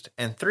used.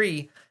 And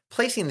 3,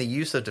 placing the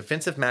use of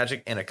defensive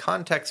magic in a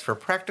context for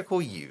practical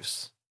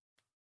use.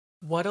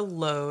 What a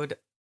load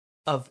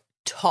of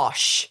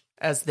tosh,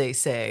 as they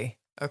say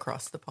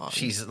across the pond.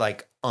 She's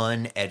like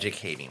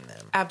uneducating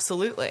them.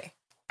 Absolutely.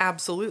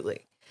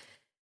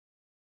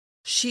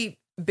 she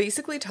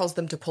basically tells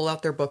them to pull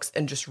out their books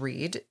and just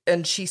read.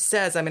 And she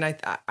says, I mean,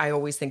 I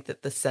always think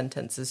that the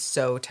sentence is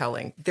so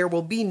telling. There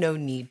will be no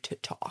need to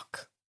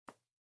talk.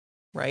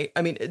 Right?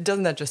 I mean,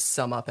 doesn't that just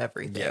sum up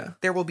everything? Yeah.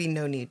 There will be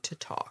no need to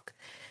talk.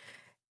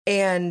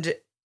 And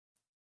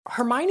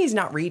Hermione's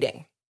not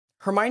reading.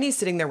 Hermione's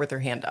sitting there with her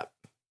hand up.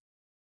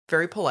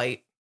 Very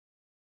polite.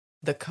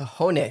 The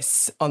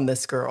cojones on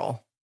this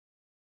girl.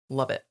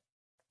 Love it.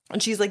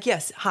 And she's like,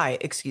 yes, hi,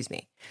 excuse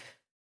me.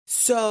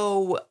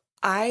 So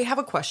I have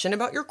a question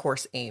about your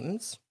course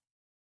aims.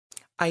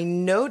 I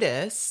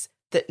notice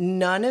that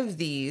none of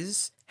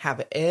these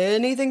have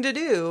anything to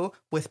do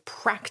with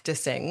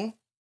practicing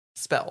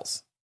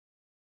spells.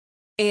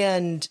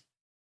 And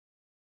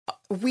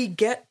we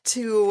get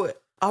to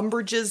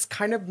Umbridge's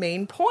kind of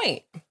main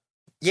point.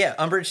 Yeah,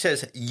 Umbridge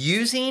says,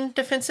 using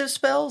defensive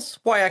spells?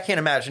 Why, I can't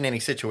imagine any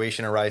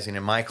situation arising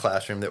in my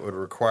classroom that would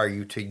require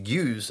you to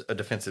use a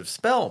defensive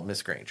spell,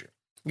 Miss Granger.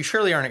 You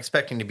surely aren't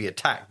expecting to be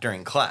attacked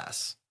during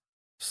class.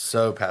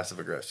 So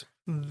passive-aggressive.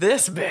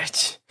 This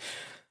bitch.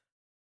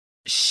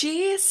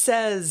 She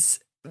says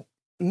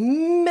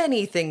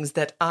many things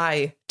that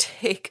I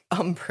take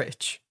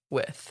umbrage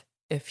with,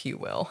 if you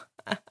will.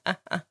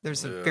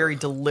 There's a very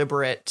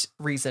deliberate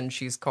reason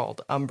she's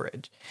called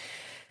Umbridge.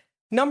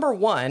 Number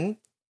one,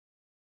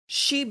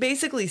 she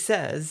basically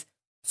says,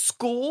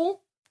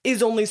 school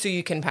is only so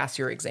you can pass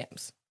your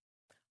exams.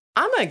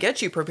 I'm going to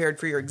get you prepared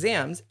for your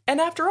exams. And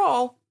after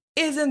all,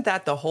 isn't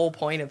that the whole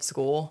point of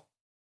school?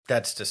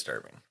 That's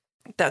disturbing.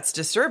 That's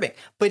disturbing.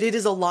 But it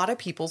is a lot of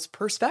people's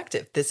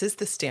perspective. This is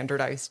the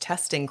standardized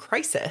testing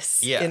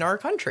crisis in our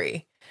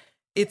country.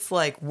 It's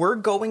like, we're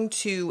going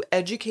to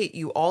educate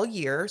you all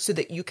year so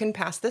that you can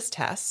pass this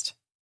test,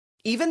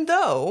 even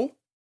though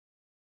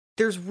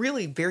there's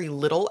really very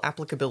little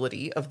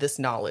applicability of this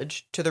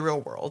knowledge to the real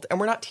world. And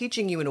we're not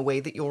teaching you in a way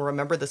that you'll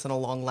remember this in a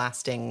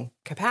long-lasting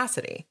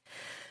capacity.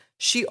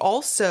 She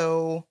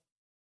also,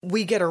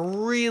 we get a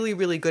really,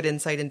 really good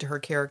insight into her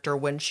character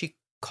when she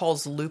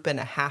calls Lupin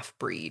a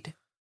half-breed.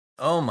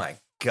 Oh my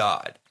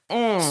God.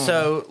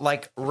 So,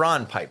 like,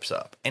 Ron pipes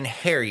up, and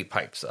Harry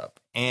pipes up,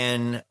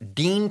 and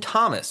Dean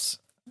Thomas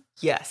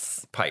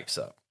pipes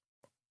up.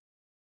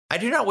 I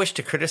do not wish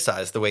to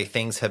criticize the way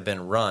things have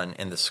been run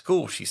in the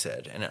school, she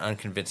said, an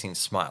unconvincing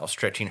smile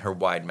stretching her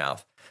wide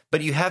mouth.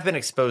 But you have been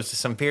exposed to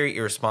some very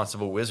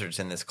irresponsible wizards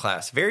in this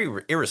class.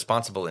 Very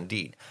irresponsible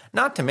indeed.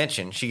 Not to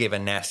mention, she gave a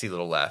nasty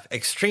little laugh,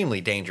 extremely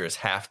dangerous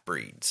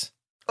half-breeds.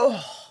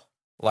 Oh.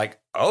 Like,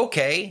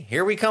 okay,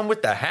 here we come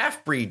with the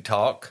half-breed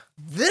talk.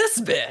 This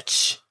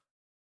bitch.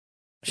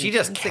 She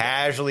just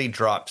casually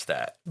drops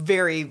that.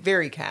 Very,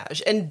 very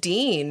cash. And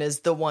Dean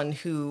is the one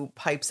who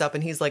pipes up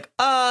and he's like,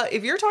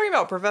 if you're talking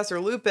about Professor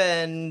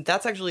Lupin,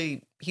 that's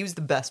actually, he was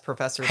the best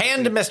professor.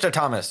 Hand to Mr.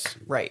 Thomas.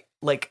 Right.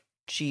 Like,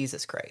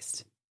 Jesus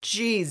Christ.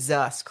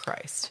 Jesus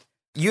Christ.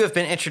 You have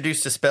been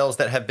introduced to spells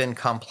that have been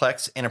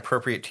complex,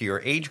 inappropriate to your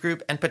age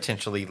group, and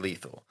potentially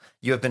lethal.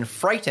 You have been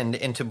frightened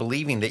into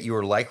believing that you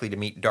are likely to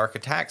meet dark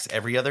attacks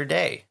every other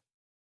day.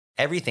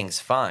 Everything's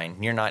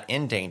fine. You're not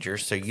in danger,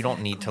 so you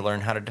don't need to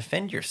learn how to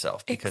defend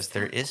yourself because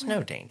there is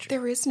no danger.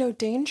 There is no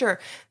danger.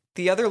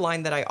 The other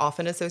line that I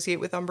often associate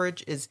with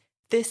Umbridge is,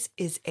 this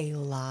is a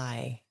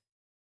lie.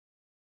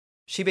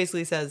 She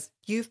basically says,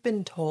 you've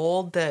been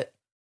told that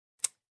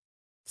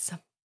some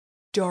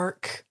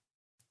dark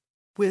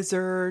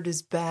wizard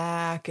is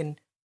back, and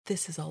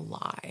this is a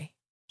lie.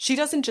 She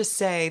doesn't just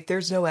say,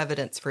 there's no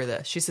evidence for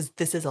this. She says,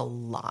 this is a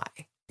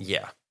lie.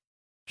 Yeah.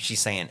 She's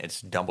saying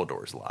it's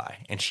Dumbledore's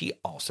lie. And she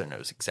also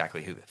knows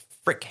exactly who the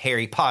frick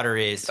Harry Potter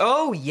is.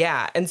 Oh,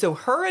 yeah. And so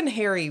her and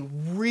Harry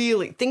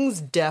really, things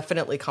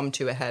definitely come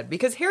to a head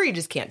because Harry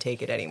just can't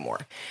take it anymore.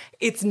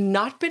 It's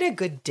not been a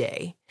good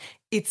day.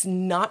 It's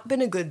not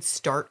been a good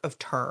start of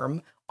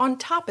term. On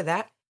top of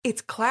that,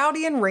 it's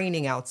cloudy and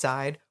raining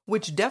outside,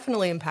 which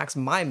definitely impacts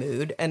my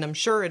mood. And I'm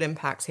sure it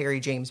impacts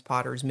Harry James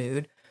Potter's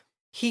mood.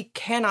 He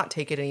cannot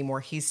take it anymore.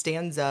 He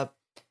stands up.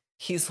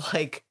 He's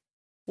like,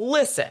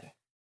 listen.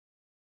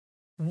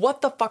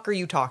 What the fuck are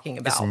you talking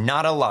about? It's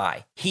not a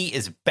lie. He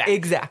is back.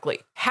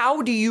 Exactly.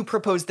 How do you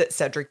propose that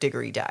Cedric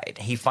Diggory died?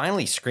 He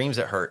finally screams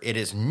at her, it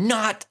is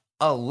not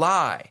a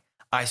lie.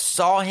 I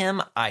saw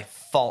him. I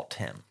fought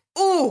him.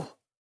 Ooh.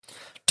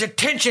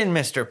 Detention,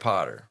 Mr.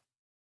 Potter.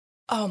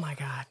 Oh, my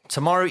God.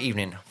 Tomorrow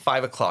evening,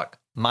 5 o'clock,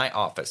 my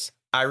office.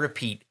 I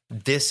repeat,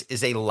 this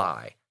is a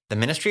lie. The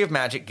Ministry of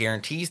Magic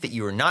guarantees that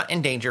you are not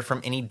in danger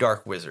from any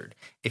dark wizard.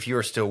 If you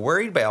are still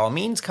worried, by all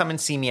means, come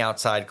and see me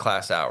outside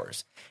class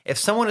hours. If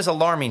someone is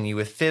alarming you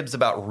with fibs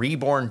about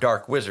reborn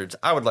dark wizards,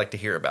 I would like to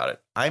hear about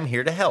it. I'm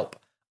here to help.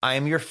 I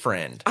am your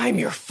friend. I'm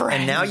your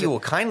friend. And now you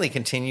will kindly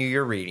continue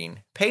your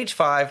reading. Page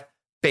 5,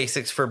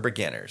 Basics for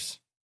Beginners.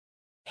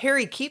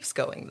 Harry keeps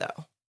going,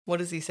 though. What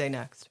does he say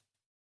next?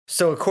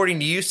 So according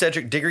to you,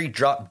 Cedric Diggory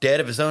dropped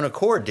dead of his own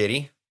accord, did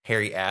he?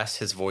 Harry asked,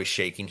 his voice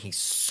shaking. He's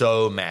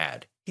so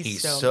mad.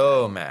 He's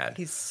so mad.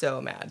 He's so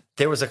mad.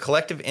 There was a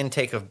collective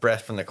intake of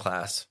breath from the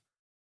class.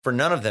 For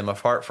none of them,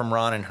 apart from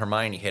Ron and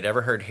Hermione, had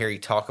ever heard Harry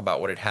talk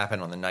about what had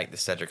happened on the night that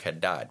Cedric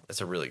had died.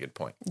 That's a really good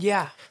point.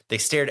 Yeah. They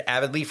stared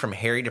avidly from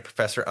Harry to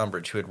Professor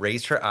Umbridge, who had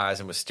raised her eyes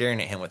and was staring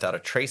at him without a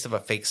trace of a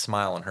fake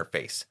smile on her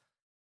face.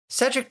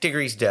 Cedric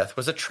Diggory's death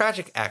was a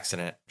tragic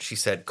accident, she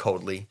said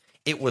coldly.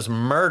 It was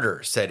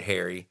murder, said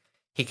Harry.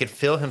 He could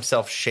feel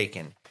himself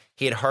shaken.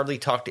 He had hardly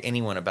talked to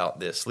anyone about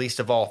this, least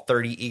of all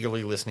 30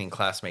 eagerly listening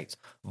classmates.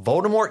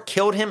 Voldemort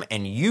killed him,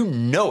 and you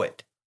know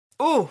it.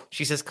 Ooh.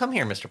 She says, come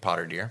here, Mr.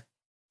 Potter, dear.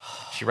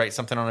 She writes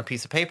something on a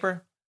piece of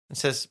paper and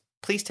says,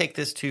 please take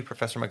this to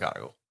Professor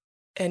McGonagall.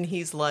 And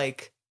he's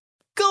like,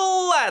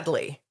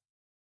 gladly.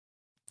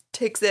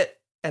 Takes it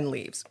and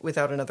leaves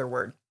without another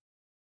word.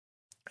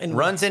 And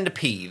Runs into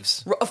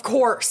Peeves. Of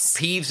course.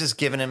 Peeves is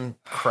giving him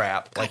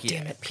crap. God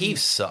damn it, Peeves Peeves.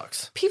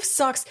 sucks. Peeves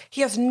sucks.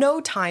 He has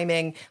no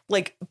timing.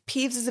 Like,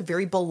 Peeves is a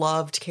very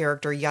beloved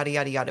character, yada,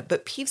 yada, yada.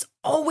 But Peeves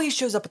always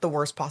shows up at the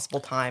worst possible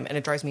time, and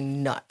it drives me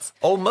nuts.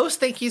 Oh, most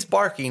think he's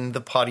barking,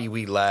 the potty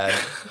wee lad.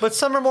 But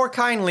some are more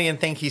kindly and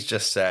think he's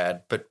just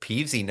sad. But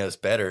Peevesy knows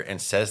better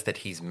and says that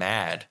he's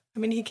mad. I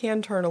mean, he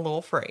can turn a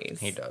little phrase.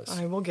 He does.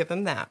 I will give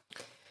him that.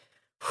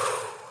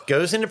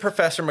 Goes into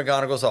Professor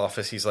McGonagall's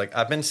office. He's like,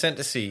 I've been sent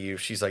to see you.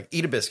 She's like,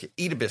 eat a biscuit,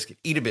 eat a biscuit,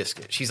 eat a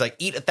biscuit. She's like,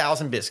 eat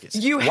 1,000 biscuits.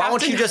 Why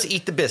don't you just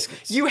eat the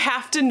biscuits? You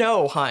have to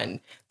know, hun,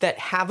 that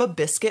have a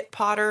biscuit,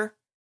 Potter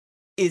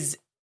is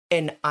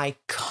an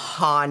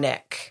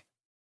iconic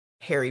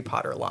Harry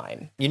Potter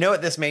line. You know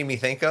what this made me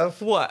think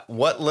of? What?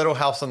 What Little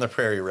House on the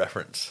Prairie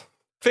reference?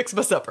 Fix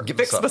my supper.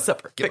 Fix my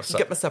supper. Get my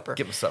supper.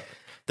 Get my supper.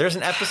 There's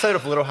an episode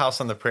of Little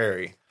House on the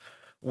Prairie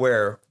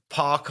where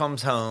Pa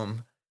comes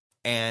home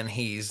and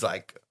he's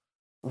like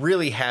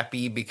really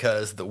happy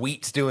because the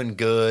wheat's doing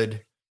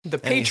good. The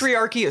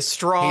patriarchy is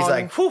strong. He's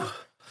like, whew.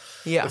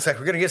 Yeah. Looks like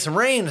we're going to get some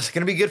rain. It's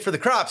going to be good for the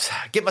crops.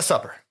 Get my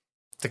supper.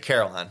 To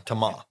Caroline, to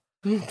Ma.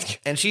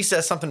 And she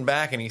says something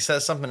back and he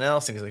says something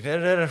else. And he's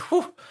like,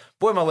 whew.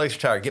 Boy, my legs are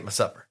tired. Get my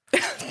supper.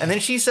 And then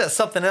she says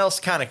something else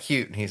kind of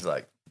cute. And he's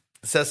like,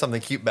 says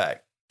something cute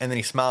back. And then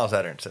he smiles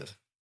at her and says,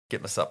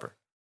 get my supper.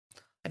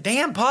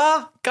 Damn,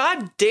 Pa.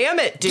 God damn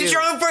it, dude. Get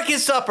your own freaking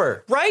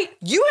supper. Right?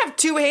 You have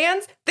two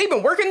hands. They've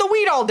been working the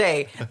wheat all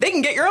day. They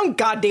can get your own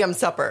goddamn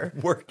supper.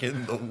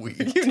 Working the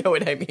wheat. You know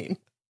what I mean.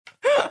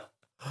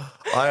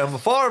 I am a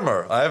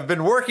farmer. I have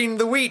been working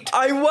the wheat.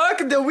 I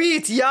work the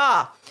wheat,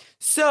 yeah.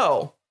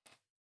 So,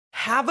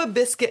 have a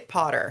biscuit,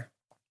 Potter.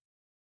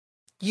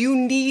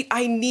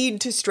 I need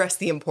to stress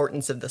the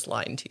importance of this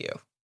line to you.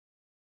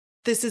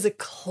 This is a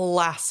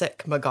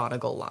classic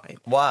McGonagall line.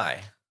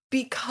 Why?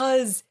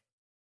 Because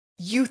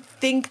you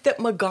think that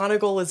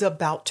McGonagall is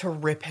about to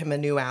rip him a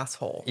new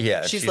asshole.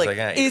 Yeah, she's like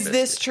is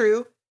this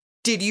true?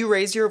 Did you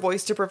raise your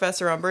voice to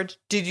Professor Umbridge?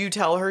 Did you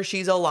tell her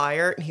she's a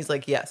liar? And he's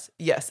like, yes.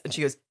 And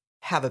she goes,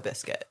 have a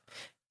biscuit.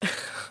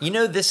 You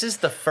know, this is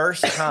the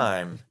first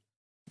time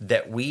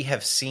that we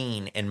have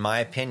seen, in my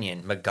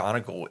opinion,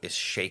 McGonagall is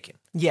shaken.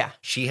 Yeah.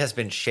 She has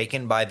been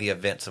shaken by the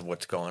events of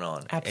what's going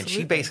on. Absolutely. And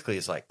she basically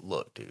is like,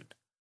 look, dude,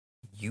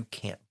 you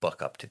can't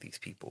buck up to these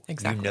people.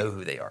 Exactly. You know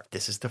who they are.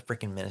 This is the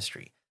freaking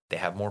ministry. They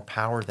have more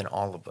power than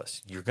all of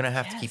us. You're going to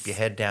have to keep your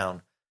head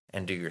down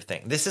and do your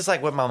thing. This is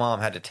like what my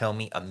mom had to tell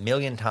me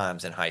 1,000,000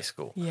 times in high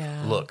school.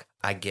 Yeah. Look,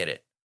 I get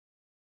it.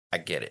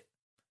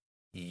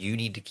 You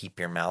need to keep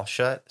your mouth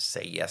shut,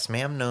 say yes,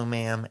 ma'am, no,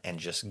 ma'am, and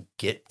just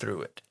get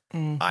through it.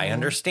 Mm-hmm. I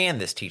understand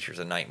this teacher's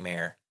a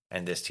nightmare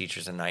and this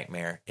teacher's a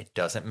nightmare. It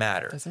doesn't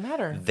matter. Doesn't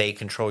matter. They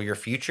control your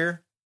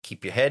future.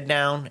 Keep your head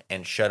down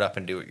and shut up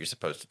and do what you're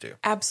supposed to do.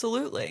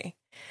 Absolutely.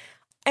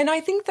 And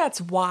I think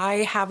that's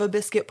why Have a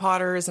Biscuit,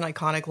 Potter is an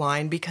iconic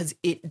line, because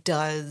it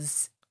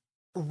does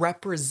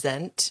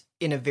represent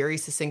in a very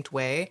succinct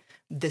way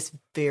this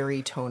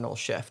very tonal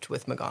shift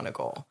with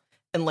McGonagall.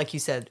 And like you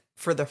said,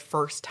 for the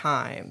first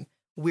time,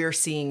 we're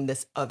seeing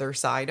this other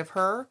side of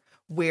her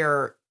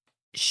where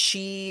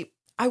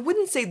I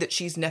wouldn't say that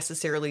she's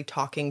necessarily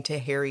talking to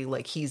Harry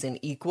like he's an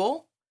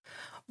equal,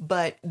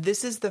 but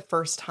this is the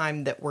first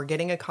time that we're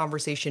getting a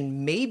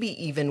conversation,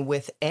 maybe even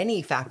with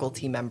any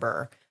faculty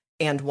member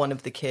and one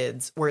of the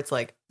kids, where it's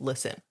like,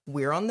 listen,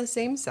 we're on the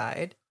same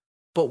side,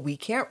 but we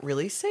can't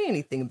really say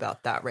anything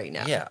about that right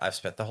now. Yeah, I've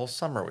spent the whole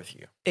summer with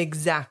you.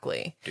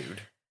 Exactly.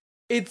 Dude.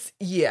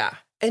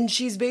 And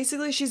she's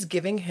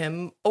giving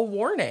him a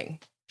warning.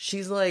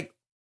 She's like,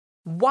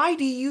 why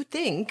do you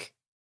think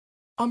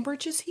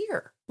Umbridge is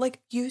here?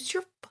 Like, use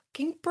your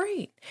fucking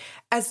brain.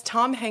 As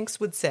Tom Hanks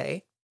would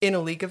say in A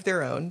League of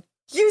Their Own,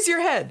 use your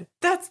head.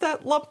 That's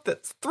that lump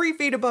that's 3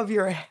 feet above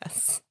your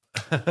ass.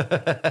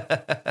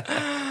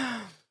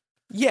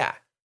 Yeah.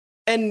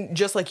 And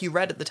just like you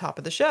read at the top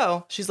of the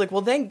show, she's like,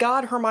 well, thank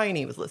God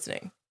Hermione was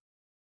listening.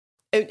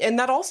 And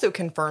that also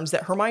confirms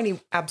that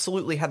Hermione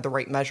absolutely had the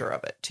right measure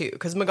of it, too.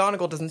 Because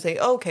McGonagall doesn't say,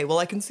 okay, well,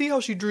 I can see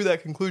how she drew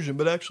that conclusion,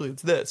 but actually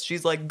it's this.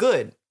 She's like,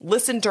 good.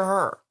 Listen to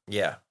her.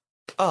 Yeah.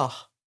 Ugh.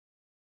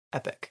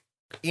 Epic.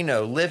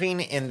 living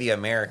in the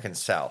American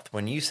South,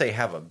 when you say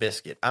have a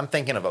biscuit, I'm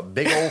thinking of a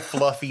big old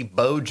fluffy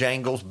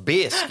Bojangles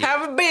biscuit.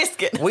 Have a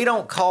biscuit. We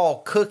don't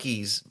call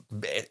cookies.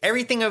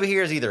 Everything over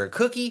here is either a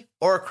cookie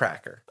or a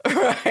cracker.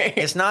 Right.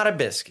 It's not a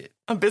biscuit.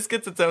 A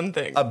biscuit's its own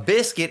thing. A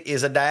biscuit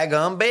is a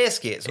daggum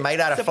biscuit. It's made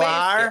out It's of a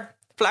flour, biscuit.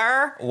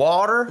 Flour,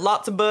 water,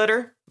 lots of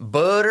butter.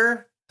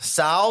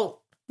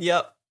 salt,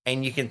 Yep.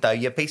 and you can throw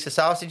you a piece of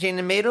sausage in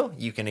the middle.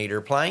 You can eat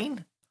her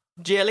plain.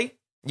 Jelly.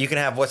 You can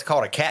have what's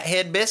called a cat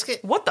head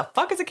biscuit. What the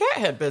fuck is a cat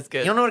head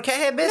biscuit? You don't know what a cat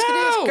head biscuit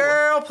No. is?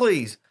 Girl,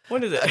 please.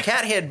 What is it? A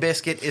cat head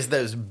biscuit is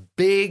those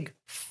big,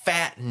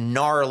 fat,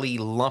 gnarly,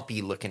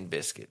 lumpy looking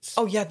biscuits.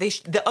 Oh yeah, the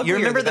uglier You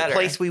remember the better.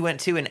 place we went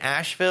to in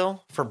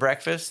Asheville for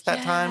breakfast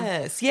that time?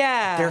 Yes,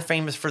 yeah. They're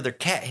famous for their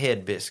cat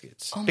head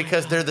biscuits Oh my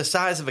because God. they're the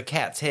size of a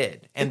cat's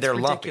head and It's they're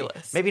ridiculous.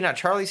 lumpy. Maybe not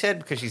Charlie's head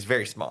because she's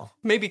very small.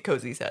 Maybe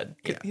Cozy's head.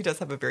 'Cause Yeah. He does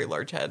have a very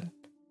large head.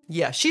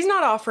 Yeah, she's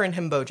not offering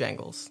him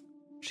Bojangles.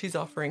 She's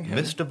offering him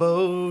Mr.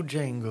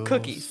 Bojangles.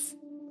 Cookies.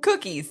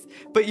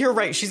 But you're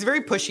right. She's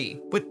very pushy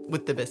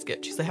with the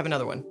biscuit. She's like, have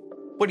another one.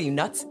 What are you,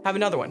 nuts? Have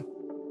another one.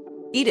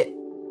 Eat it.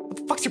 What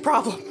the fuck's your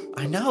problem?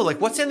 I know.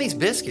 Like, what's in these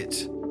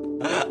biscuits?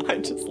 I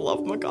just love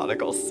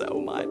McGonagall so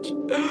much.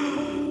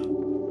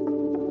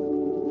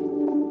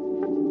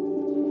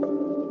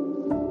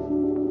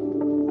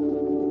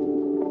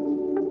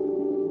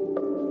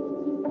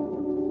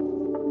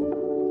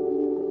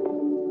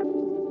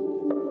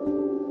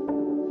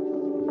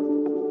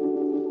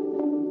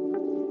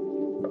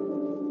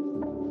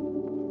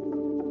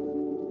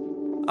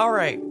 All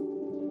right.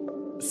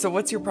 So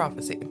what's your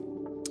prophecy?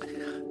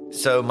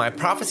 So, my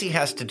prophecy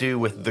has to do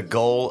with the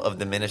goal of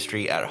the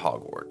ministry at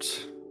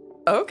Hogwarts.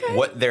 Okay.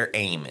 What their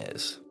aim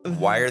is.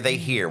 Why are they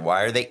here?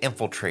 Why are they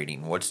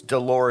infiltrating? What's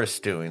Dolores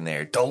doing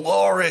there?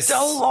 Dolores!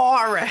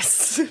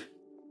 Dolores.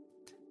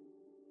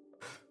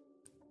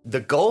 The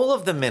goal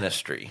of the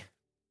ministry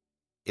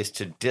is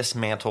to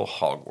dismantle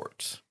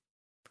Hogwarts.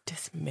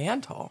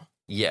 Dismantle.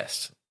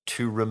 Yes,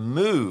 to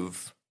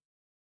remove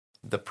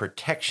the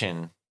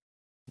protection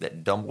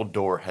that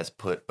Dumbledore has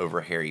put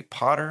over Harry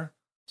Potter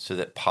so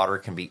that Potter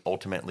can be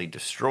ultimately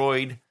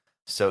destroyed,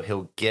 so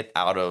he'll get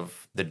out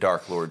of the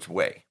Dark Lord's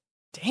way.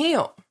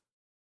 Damn.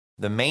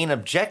 The main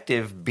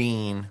objective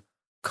being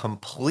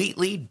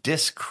completely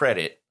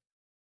discredit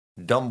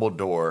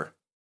Dumbledore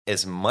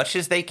as much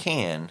as they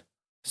can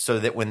so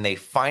that when they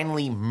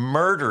finally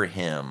murder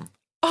him,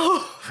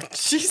 Oh,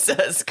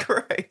 Jesus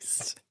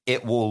Christ.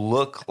 it will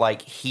look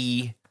like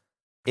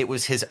it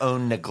was his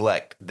own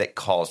neglect that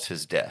caused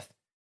his death.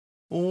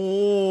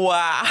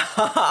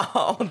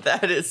 Wow.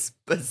 That is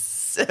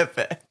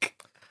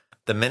specific.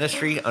 The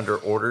ministry, under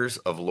orders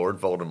of Lord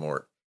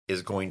Voldemort,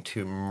 is going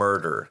to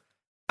murder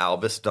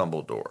Albus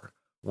Dumbledore.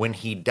 When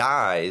he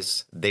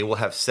dies, they will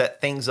have set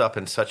things up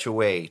in such a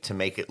way to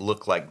make it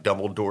look like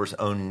Dumbledore's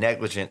own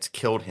negligence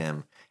killed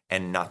him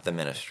and not the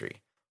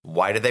ministry.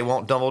 Why do they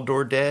want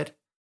Dumbledore dead?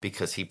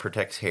 Because he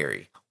protects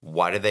Harry.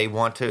 Why do they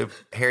want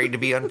Harry to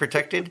be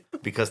unprotected?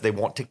 Because they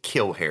want to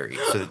kill Harry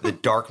so that the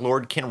Dark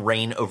Lord can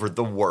reign over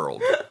the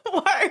world.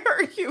 Why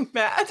are you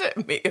mad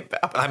at me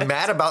about it? I'm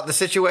mad about the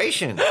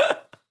situation.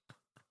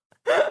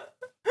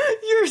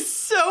 You're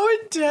so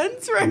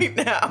intense right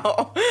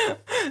now.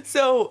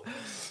 So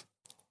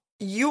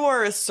you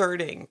are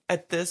asserting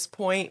at this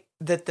point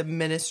that the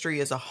ministry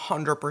is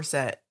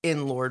 100%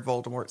 in Lord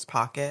Voldemort's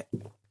pocket.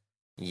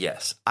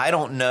 Yes. I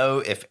don't know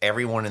if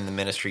everyone in the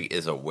ministry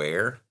is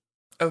aware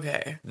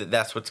Okay. that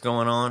that's what's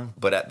going on,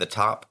 but at the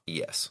top,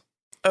 yes.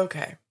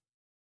 Okay.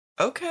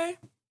 Okay.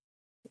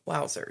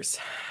 Wowzers.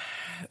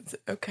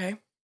 Okay.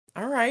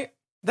 All right.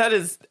 That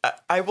is,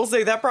 I will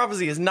say that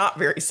prophecy is not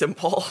very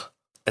simple.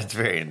 It's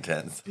very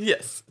intense.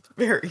 Yes,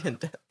 very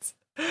intense.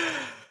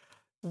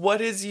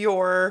 What is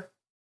your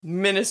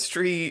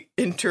ministry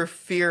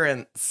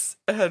interference,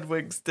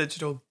 Hedwig's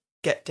digital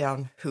get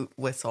down hoot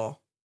whistle?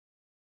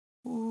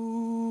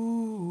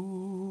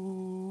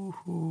 Ooh,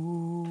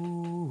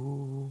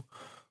 ooh,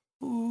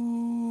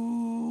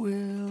 ooh,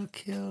 will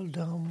kill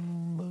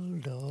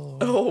Dumbledore.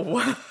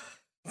 Oh,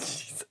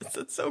 Jesus,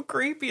 it's so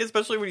creepy,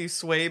 especially when you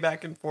sway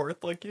back and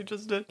forth like you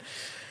just did.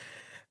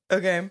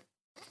 Okay.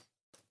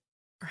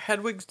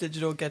 Hedwig's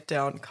digital get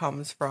down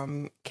comes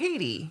from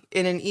Katie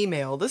in an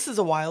email. This is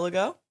a while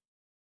ago.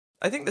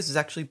 I think this is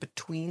actually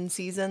between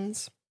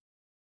seasons.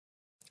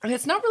 And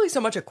it's not really so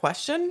much a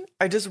question.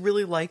 I just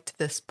really liked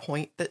this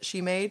point that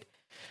she made.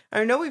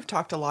 I know we've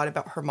talked a lot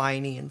about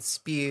Hermione and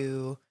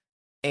Spew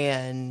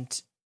and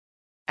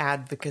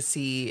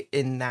advocacy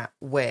in that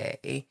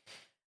way,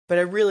 but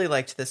I really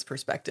liked this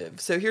perspective.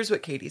 So here's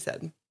what Katie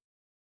said.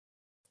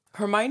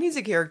 Hermione's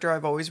a character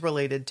I've always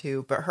related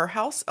to, but her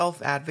house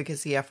elf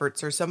advocacy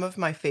efforts are some of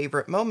my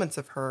favorite moments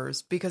of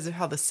hers because of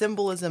how the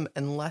symbolism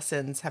and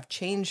lessons have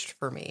changed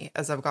for me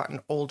as I've gotten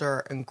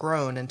older and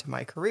grown into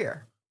my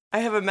career. I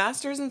have a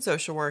master's in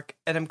social work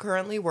and I'm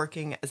currently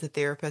working as a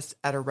therapist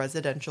at a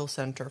residential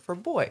center for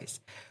boys.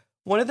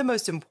 One of the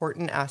most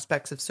important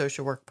aspects of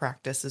social work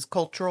practice is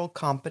cultural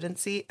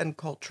competency and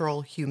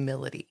cultural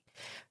humility.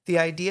 The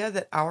idea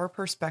that our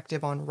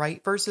perspective on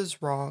right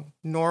versus wrong,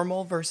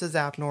 normal versus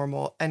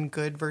abnormal, and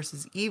good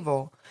versus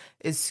evil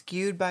is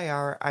skewed by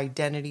our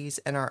identities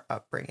and our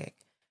upbringing.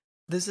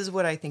 This is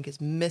what I think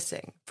is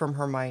missing from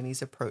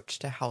Hermione's approach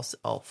to house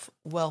elf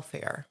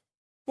welfare.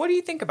 What do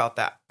you think about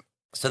that?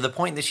 So the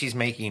point that she's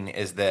making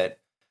is that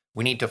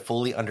we need to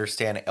fully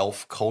understand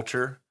elf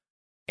culture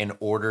in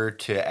order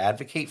to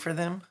advocate for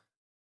them?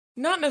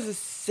 Not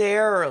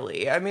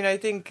necessarily. I mean, I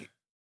think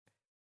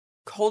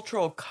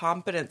cultural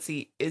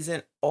competency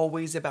isn't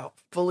always about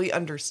fully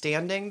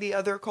understanding the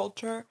other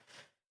culture,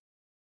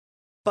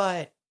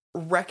 but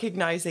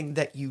recognizing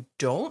that you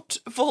don't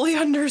fully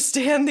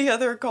understand the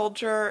other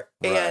culture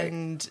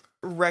and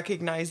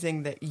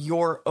recognizing that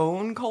your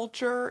own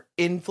culture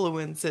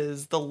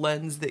influences the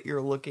lens that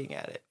you're looking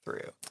at it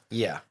through.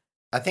 Yeah.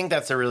 I think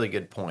that's a really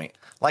good point.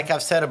 Like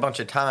I've said a bunch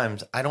of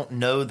times, I don't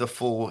know the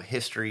full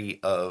history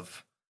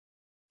of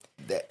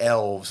the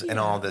elves and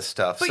all this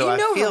stuff. But so you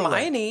know I feel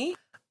Hermione. like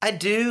I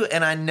do,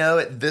 and I know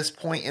at this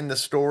point in the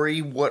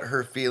story what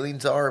her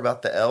feelings are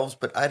about the elves,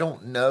 but I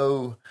don't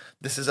know.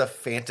 This is a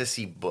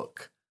fantasy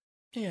book.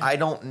 Yeah. I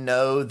don't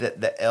know that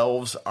the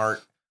elves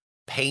aren't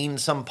paying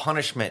some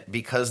punishment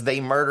because they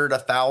murdered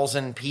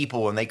 1,000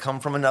 people and they come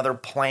from another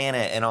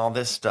planet and all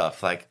this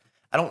stuff. Like,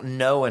 I don't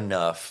know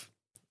enough.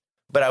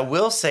 But I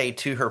will say,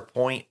 to her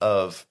point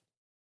of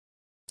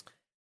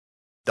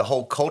the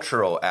whole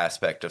cultural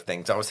aspect of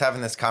things, I was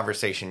having this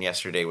conversation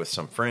yesterday with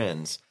some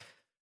friends.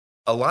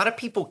 A lot of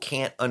people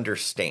can't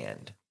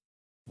understand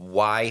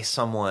why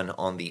someone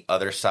on the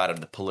other side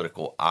of the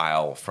political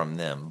aisle from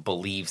them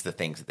believes the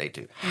things that they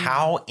do.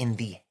 How in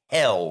the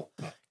hell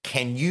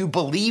can you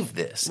believe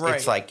this? Right.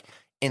 It's like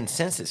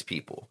incenses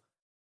people.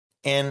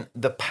 And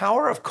the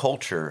power of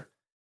culture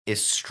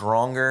is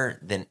stronger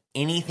than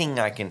anything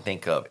I can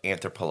think of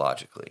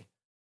anthropologically.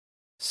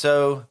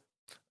 So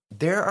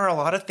there are a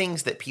lot of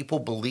things that people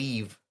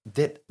believe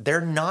that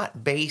they're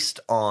not based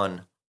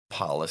on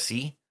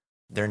policy.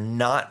 They're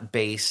not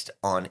based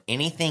on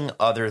anything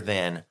other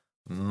than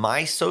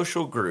my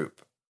social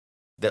group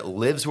that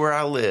lives where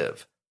I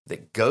live,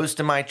 that goes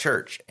to my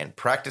church and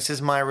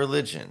practices my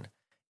religion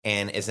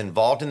and is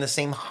involved in the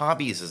same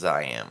hobbies as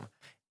I am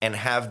and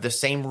have the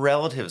same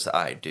relatives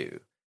I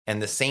do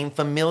and the same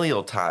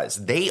familial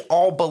ties. They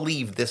all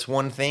believe this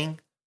one thing.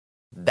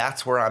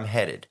 That's where I'm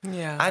headed.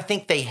 Yeah. I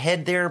think they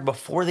head there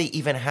before they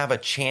even have a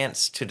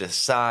chance to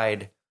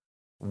decide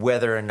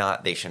whether or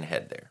not they should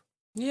head there.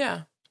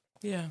 Yeah.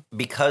 Yeah.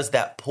 Because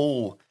that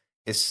pull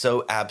is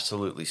so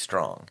absolutely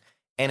strong.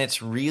 And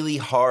it's really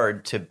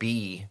hard to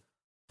be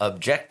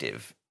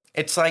objective.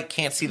 It's like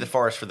can't see the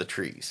forest for the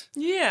trees.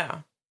 Yeah.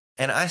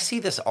 And I see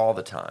this all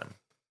the time.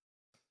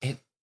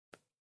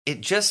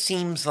 It just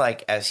seems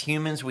like as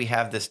humans, we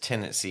have this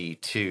tendency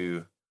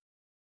to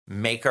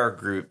make our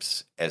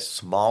groups as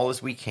small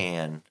as we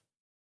can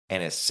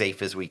and as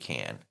safe as we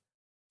can.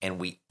 And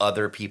we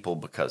other people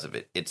because of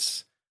it.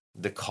 It's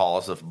the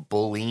cause of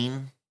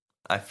bullying.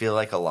 I feel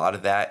like a lot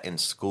of that in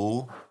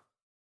school.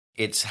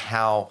 It's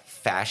how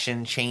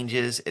fashion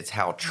changes. It's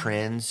how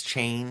trends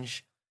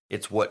change.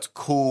 It's what's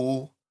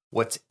cool,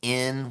 what's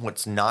in,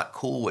 what's not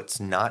cool, what's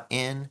not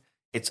in.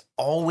 It's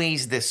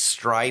always this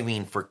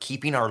striving for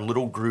keeping our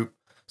little group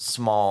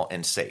small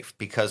and safe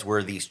because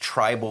we're these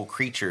tribal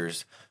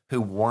creatures who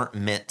weren't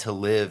meant to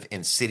live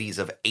in cities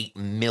of 8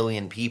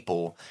 million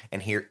people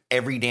and hear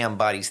every damn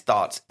body's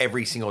thoughts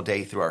every single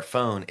day through our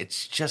phone.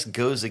 It just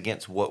goes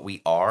against what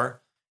we are.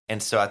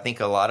 And so I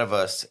think a lot of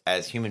us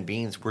as human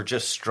beings, we're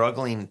just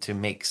struggling to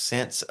make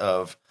sense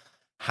of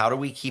how do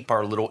we keep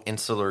our little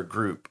insular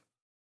group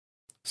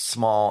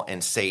small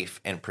and safe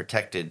and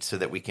protected so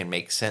that we can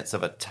make sense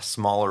of a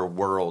smaller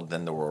world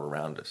than the world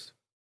around us.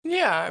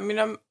 Yeah, I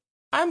mean,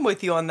 I'm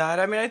with you on that.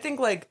 I mean, I think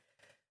like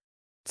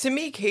to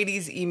me,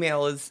 Katie's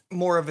email is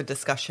more of a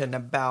discussion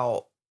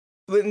about,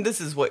 and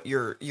this is what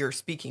you're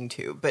speaking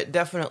to, but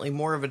definitely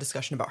more of a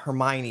discussion about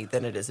Hermione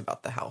than it is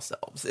about the house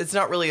elves. It's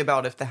not really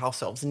about if the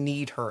house elves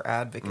need her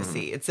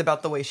advocacy. It's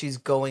about the way she's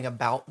going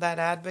about that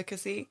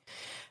advocacy.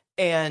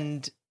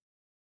 And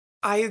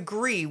I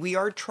agree. We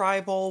are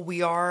tribal.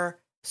 We are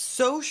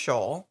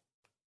social.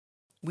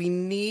 We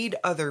need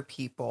other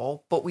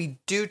people, but we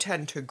do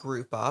tend to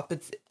group up.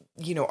 It's,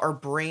 you know, our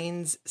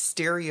brains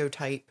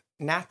stereotype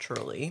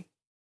naturally.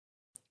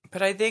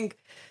 But I think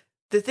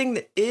the thing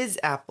that is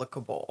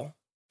applicable,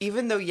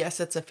 even though, yes,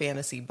 it's a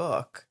fantasy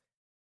book,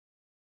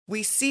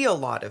 we see a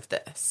lot of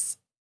this.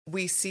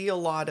 We see a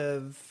lot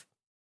of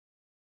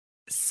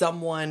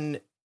someone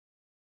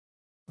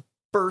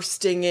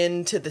bursting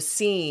into the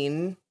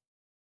scene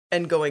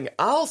and going,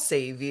 I'll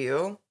save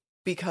you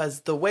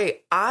because the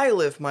way I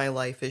live my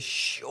life is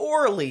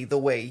surely the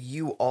way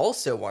you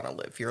also want to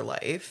live your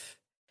life.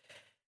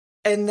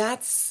 And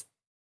that's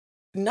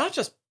not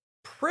just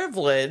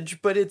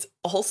privilege, but it's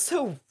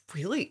also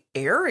really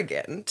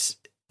arrogant,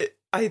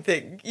 I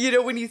think. You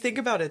know, when you think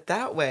about it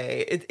that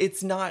way,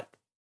 it's not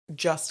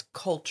just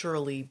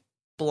culturally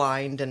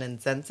blind and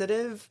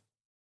insensitive.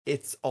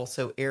 It's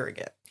also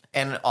arrogant.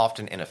 And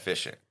often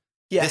inefficient.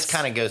 Yes. This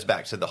kind of goes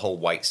back to the whole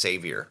white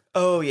savior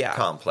Oh, yeah.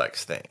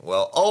 complex thing.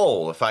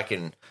 Well, if I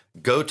can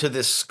go to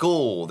this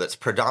school that's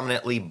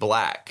predominantly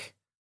black,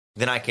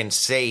 then I can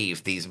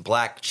save these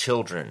black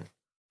children.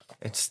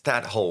 It's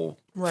that whole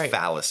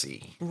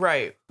fallacy.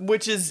 Right.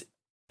 Which is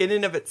in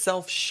and of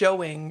itself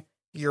showing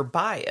your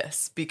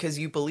bias because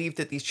you believe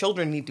that these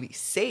children need to be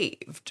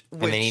saved.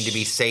 And they need to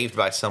be saved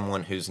by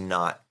someone who's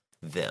not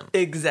them.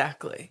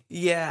 Exactly.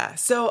 Yeah.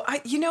 So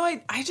I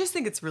just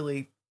think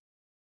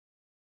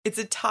it's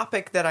a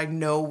topic that I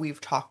know we've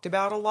talked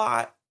about a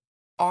lot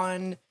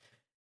on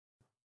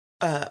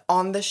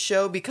the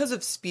show because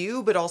of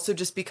Spew, but also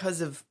just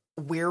because of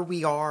where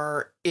we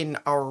are in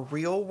our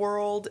real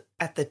world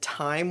at the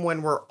time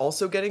when we're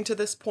also getting to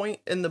this point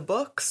in the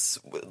books.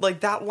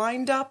 Like that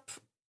lined up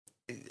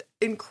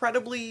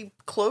incredibly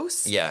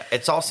close. Yeah.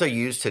 It's also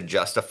used to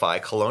justify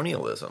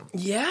colonialism.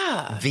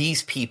 Yeah.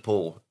 These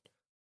people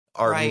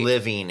are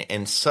living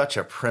in such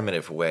a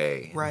primitive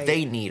way. Right.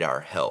 They need our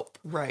help.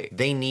 Right.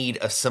 They need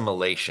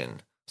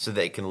assimilation so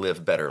they can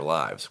live better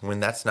lives. When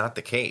that's not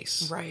the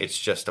case. Right. It's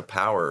just a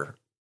power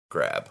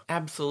grab.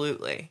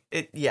 Absolutely.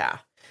 Yeah.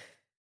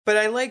 But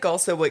I like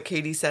also what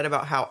Katie said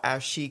about how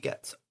as she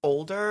gets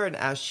older and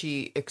as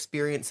she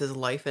experiences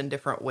life in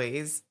different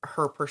ways,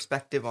 her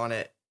perspective on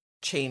it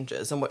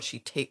changes and what she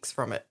takes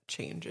from it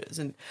changes.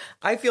 And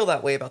I feel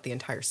that way about the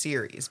entire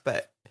series,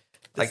 but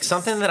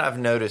something that I've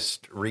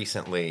noticed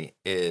recently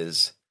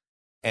is,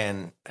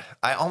 and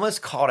I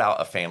almost called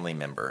out a family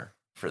member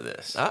for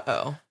this.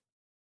 Uh-oh.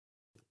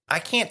 I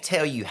can't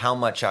tell you how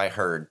much I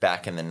heard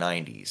back in the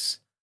 90s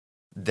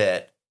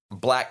that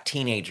black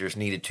teenagers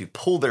needed to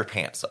pull their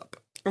pants up.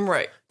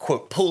 Right.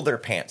 Quote, pull their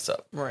pants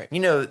up. Right.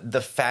 You know,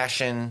 the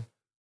fashion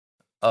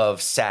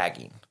of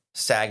sagging.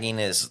 Sagging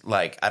is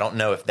like, I don't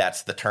know if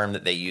that's the term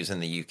that they use in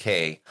the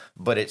UK,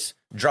 but it's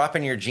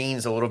dropping your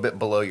jeans a little bit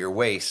below your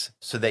waist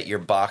so that your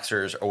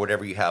boxers or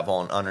whatever you have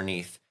on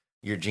underneath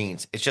your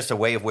jeans, it's just a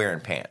way of wearing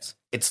pants.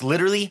 It's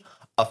literally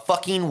a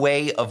fucking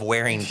way of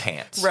wearing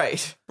pants.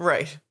 Right.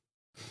 Right.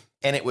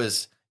 And it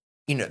was,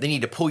 they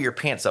need to pull your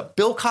pants up.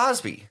 Bill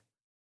Cosby.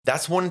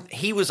 That's when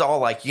he was all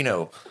like,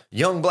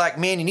 young black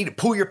man, you need to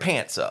pull your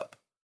pants up.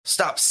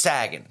 Stop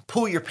sagging.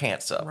 Pull your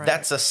pants up. Right.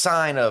 That's a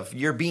sign of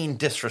you're being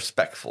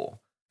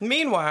disrespectful.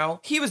 Meanwhile,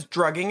 he was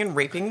drugging and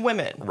raping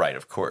women. Right,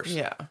 of course.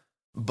 Yeah.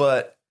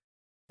 But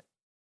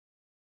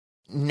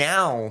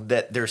now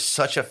that there's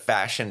such a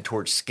fashion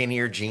towards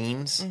skinnier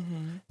jeans,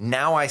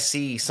 now I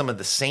see some of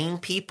the same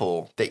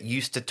people that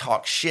used to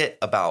talk shit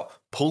about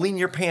pulling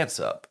your pants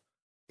up.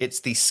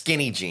 It's the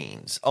skinny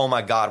jeans. Oh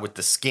my God, with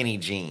the skinny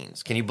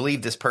jeans. Can you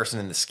believe this person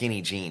in the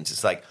skinny jeans?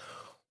 It's like,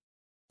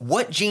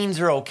 what jeans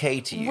are okay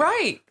to you?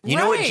 Right. You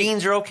know what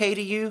jeans are okay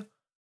to you?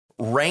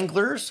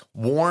 Wranglers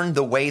worn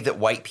the way that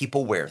white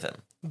people wear them.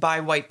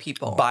 By white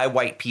people. By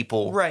white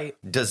people. Right.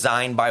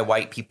 Designed by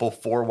white people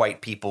for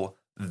white people.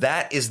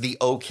 That is the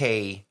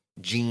okay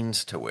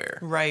jeans to wear.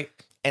 Right.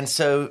 And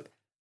so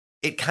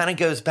it kind of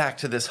goes back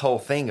to this whole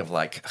thing of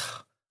like,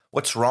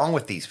 what's wrong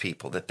with these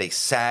people? That they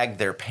sag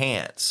their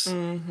pants,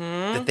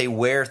 that they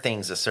wear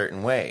things a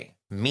certain way.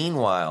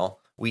 Meanwhile,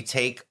 we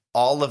take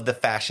all of the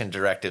fashion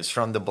directives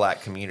from the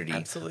black community,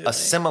 Absolutely.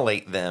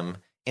 assimilate them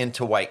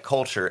into white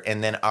culture,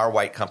 and then our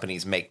white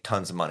companies make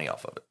tons of money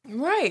off of it.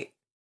 Right.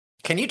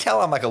 Can you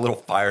tell I'm like a little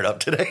fired up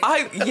today?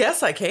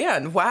 Yes, I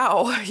can.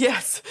 Wow.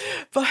 Yes.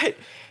 But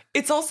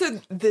it's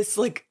also this,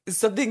 like,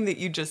 something that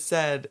you just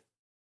said.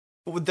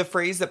 The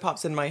phrase that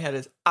pops in my head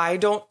is, I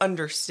don't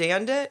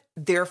understand it,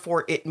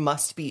 therefore it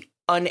must be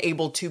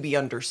unable to be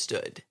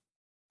understood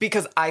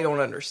because I don't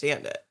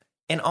understand it.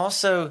 And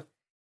also,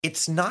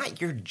 it's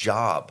not your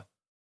job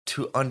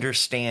to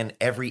understand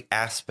every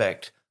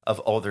aspect of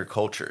other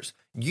cultures.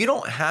 You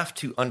don't have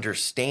to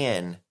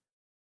understand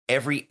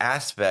every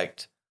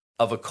aspect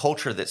of a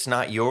culture that's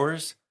not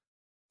yours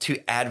to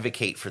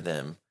advocate for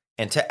them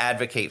and to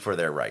advocate for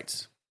their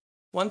rights.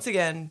 Once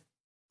again,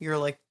 you're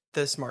like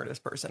the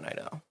smartest person I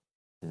know.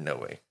 No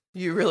way.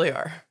 You really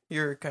are.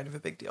 You're kind of a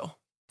big deal.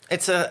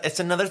 It's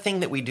another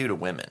thing that we do to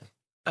women.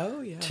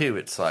 Oh, yeah. Too.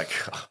 It's like,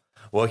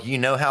 well, you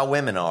know how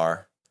women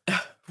are.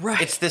 Right.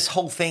 It's this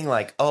whole thing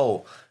like,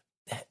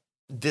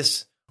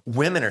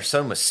 women are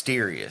so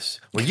mysterious.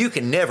 Well, you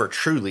can never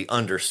truly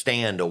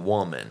understand a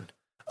woman.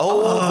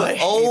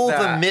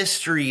 The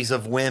mysteries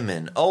of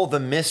women. Oh, the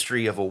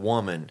mystery of a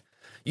woman.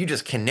 You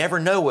just can never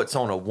know what's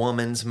on a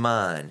woman's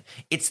mind.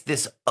 It's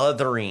this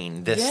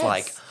othering,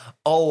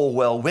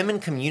 women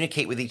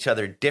communicate with each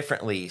other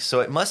differently,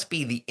 so it must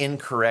be the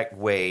incorrect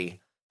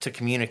way to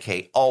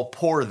communicate. Oh,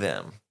 poor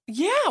them.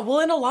 Yeah, well,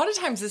 and a lot of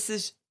times this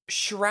is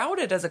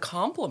shrouded as a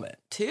compliment,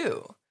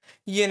 too.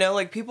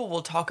 Like people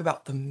will talk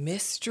about the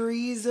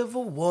mysteries of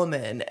a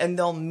woman, and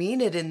they'll mean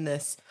it in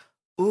this,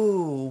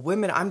 ooh,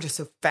 women, I'm just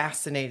so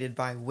fascinated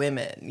by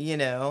women,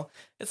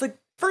 It's like,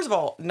 first of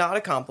all, not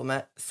a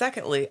compliment.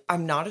 Secondly,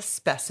 I'm not a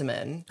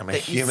specimen. I'm a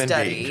human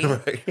being.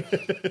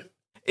 Right?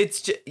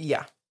 It's just,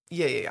 yeah.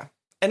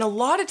 And a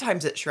lot of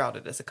times it's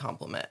shrouded as a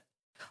compliment.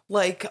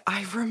 Like,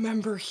 I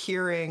remember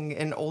hearing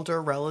an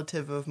older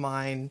relative of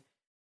mine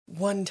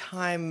one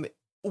time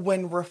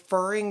when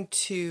referring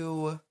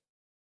to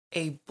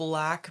a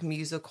Black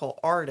musical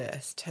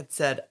artist, had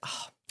said,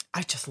 oh,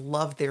 I just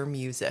love their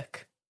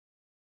music.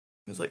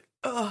 I was like,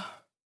 oh,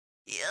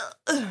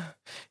 yeah.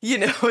 You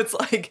know, it's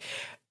like,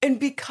 and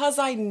because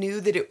I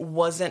knew that it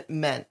wasn't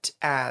meant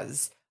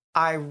as,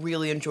 I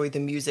really enjoy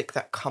the music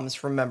that comes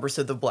from members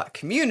of the Black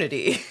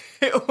community.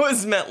 It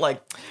was meant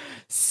like,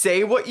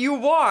 say what you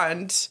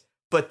want,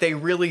 but they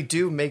really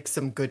do make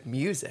some good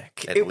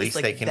music. At least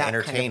like they can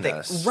entertain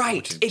us. Right,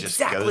 which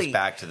exactly. Just goes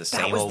back to the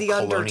same old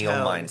colonial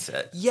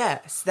mindset.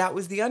 Yes, that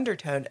was the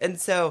undertone. And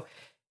so,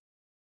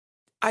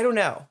 I don't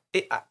know.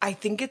 I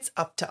think it's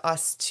up to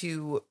us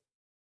to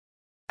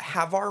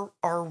have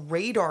our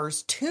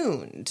radars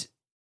tuned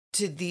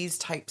to these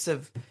types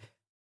of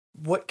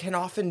what can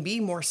often be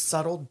more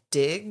subtle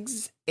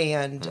digs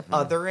and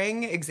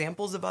othering,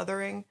 examples of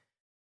othering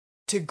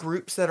to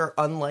groups that are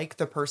unlike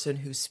the person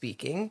who's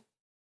speaking.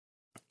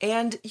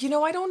 And, you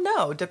know, I don't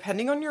know,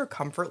 depending on your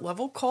comfort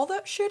level, call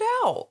that shit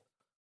out.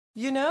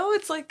 You know,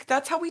 it's like,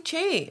 that's how we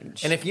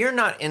change. And if you're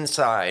not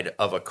inside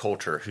of a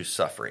culture who's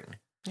suffering,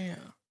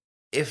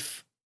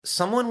 if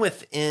someone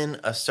within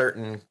a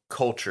certain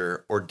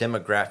culture or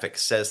demographic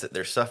says that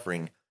they're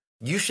suffering,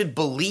 you should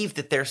believe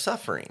that they're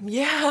suffering.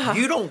 Yeah.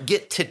 You don't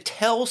get to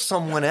tell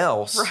someone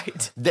else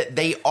that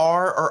they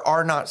are or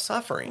are not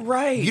suffering.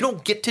 Right. You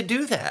don't get to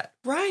do that.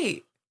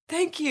 Right.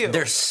 Thank you.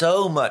 There's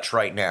so much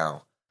right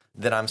now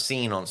that I'm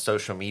seeing on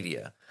social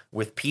media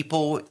with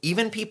people,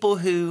 even people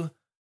who,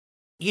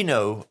 you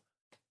know,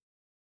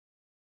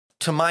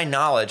 to my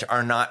knowledge,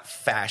 are not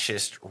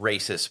fascist,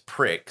 racist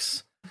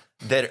pricks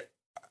that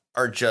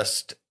are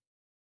just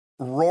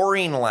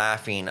roaring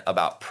laughing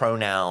about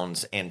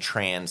pronouns and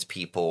trans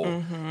people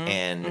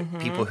and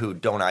people who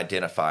don't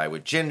identify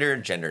with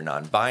gender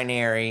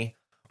non-binary.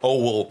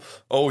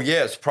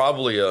 Yes,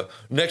 probably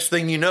next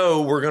thing you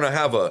know, we're going to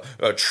have a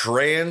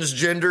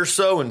transgender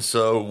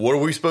so-and-so. What are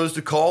we supposed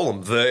to call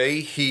them?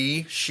 They,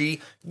 he,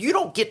 she. You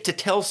don't get to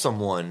tell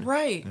someone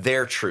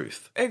their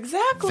truth.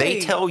 Exactly. They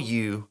tell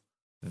you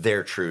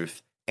their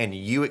truth and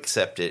you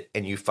accept it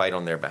and you fight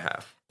on their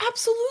behalf.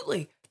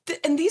 Absolutely.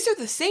 And these are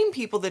the same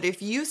people that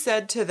if you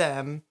said to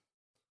them,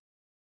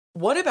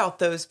 what about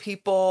those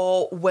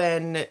people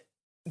when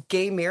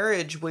gay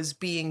marriage was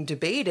being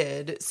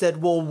debated,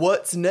 said, well,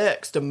 what's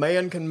next? A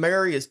man can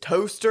marry his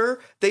toaster?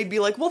 They'd be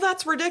like, well,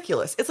 that's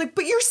ridiculous. It's like,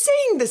 but you're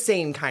saying the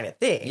same kind of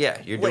thing. Yeah,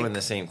 you're doing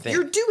the same thing.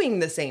 You're doing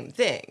the same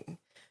thing.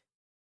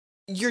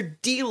 You're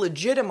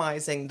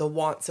delegitimizing the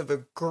wants of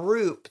a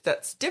group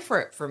that's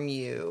different from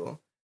you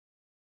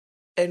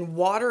and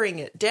watering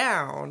it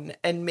down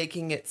and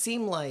making it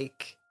seem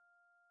like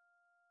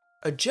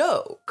a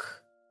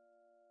joke.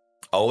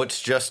 Oh,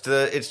 it's just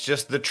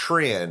the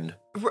trend.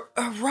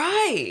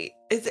 Right.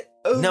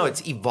 No,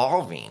 it's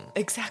evolving.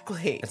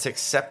 Exactly. It's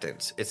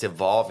acceptance. It's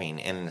evolving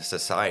in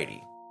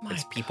society.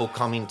 It's people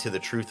coming to the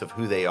truth of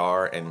who they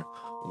are and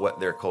what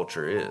their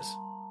culture is.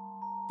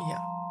 Yeah.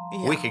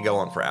 We could go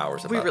on for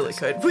hours about this. We really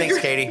could. Thanks,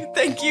 Katie.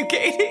 Thank you,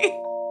 Katie.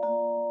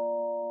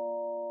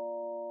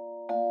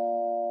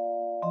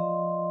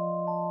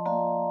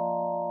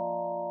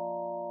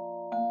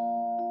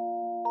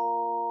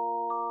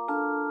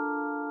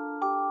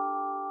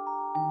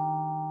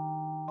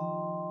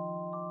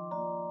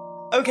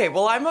 Okay,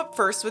 well, I'm up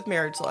first with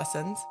marriage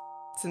lessons,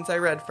 since I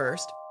read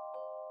first.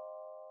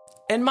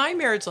 And my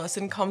marriage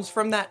lesson comes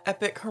from that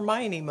epic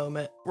Hermione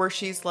moment where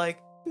she's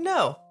like,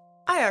 no,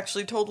 I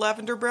actually told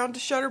Lavender Brown to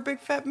shut her big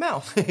fat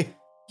mouth.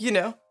 You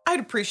know, I'd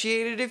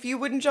appreciate it if you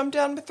wouldn't jump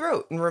down my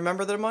throat and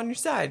remember that I'm on your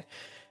side.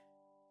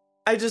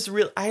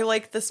 I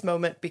like this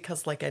moment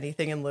because, like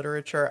anything in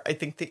literature, I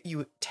think that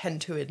you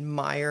tend to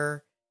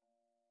admire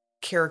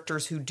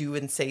characters who do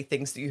and say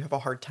things that you have a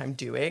hard time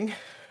doing.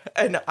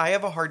 And I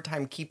have a hard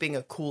time keeping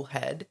a cool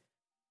head.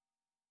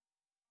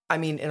 I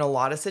mean, in a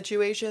lot of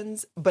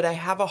situations, but I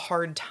have a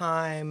hard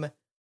time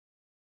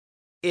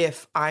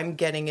if I'm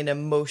getting an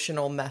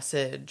emotional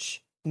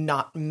message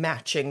not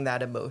matching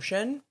that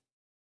emotion.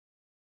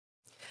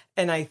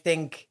 And I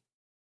think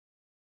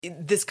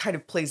this kind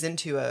of plays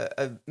into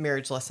a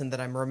marriage lesson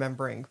that I'm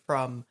remembering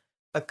from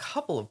a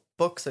couple of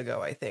books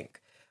ago, I think,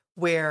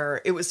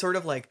 where it was sort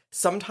of like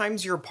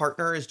sometimes your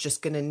partner is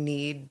just going to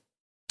need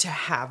to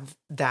have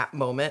that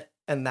moment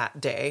and that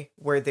day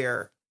where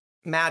they're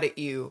mad at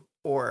you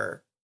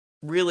or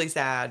really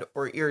sad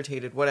or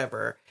irritated,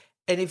 whatever.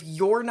 And if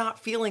you're not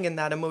feeling in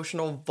that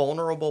emotional,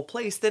 vulnerable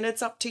place, then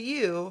it's up to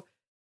you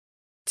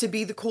to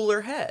be the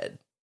cooler head.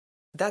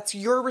 That's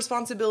your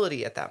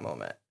responsibility at that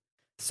moment.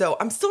 So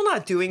I'm still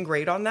not doing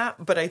great on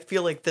that, but I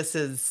feel like this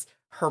is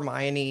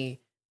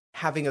Hermione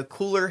having a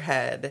cooler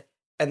head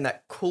and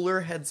that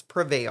cooler heads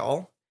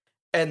prevail.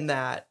 And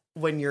that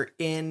when you're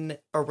in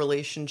a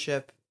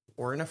relationship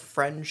or in a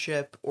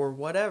friendship or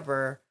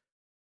whatever,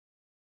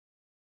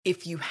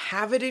 if you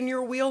have it in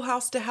your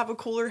wheelhouse to have a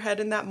cooler head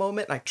in that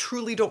moment, and I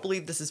truly don't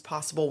believe this is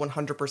possible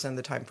 100% of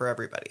the time for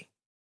everybody,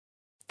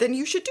 then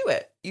you should do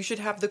it. You should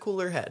have the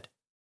cooler head.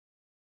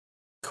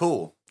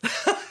 Cool.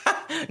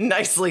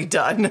 Nicely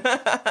done.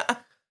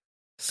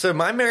 So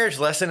my marriage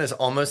lesson is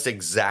almost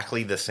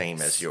exactly the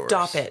same as yours.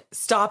 Stop it.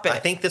 Stop it. I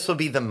think this will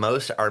be the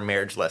most our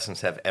marriage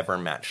lessons have ever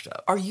matched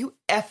up. Are you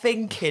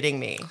effing kidding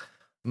me?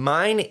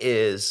 Mine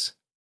is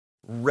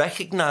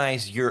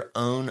recognize your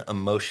own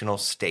emotional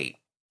state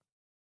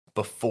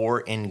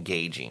before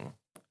engaging.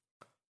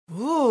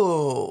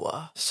 Ooh.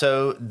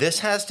 So this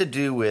has to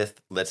do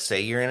with, let's say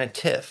you're in a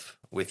tiff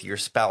with your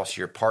spouse,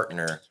 your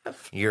partner,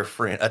 your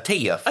friend, a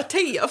tiff. A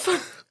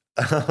tiff.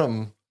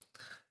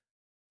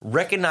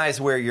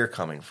 Recognize where you're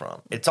coming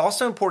from. It's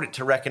also important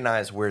to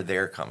recognize where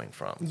they're coming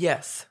from.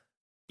 Yes.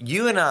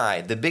 You and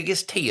I, the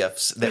biggest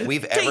tiffs that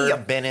we've ever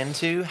been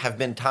into have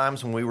been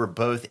times when we were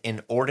both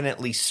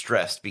inordinately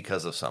stressed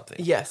because of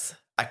something. Yes.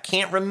 I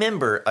can't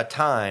remember a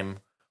time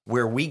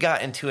where we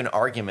got into an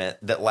argument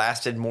that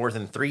lasted more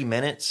than 3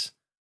 minutes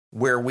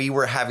where we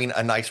were having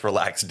a nice,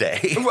 relaxed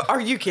day. Are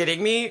you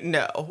kidding me?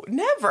 No,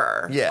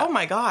 never. Yeah. Oh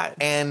my God.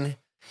 And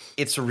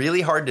it's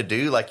really hard to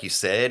do. Like you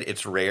said,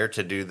 it's rare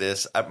to do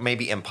this.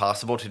 Maybe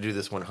impossible to do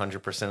this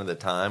 100% of the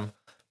time,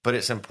 but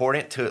it's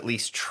important to at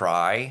least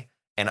try.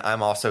 And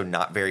I'm also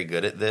not very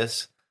good at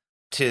this,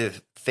 to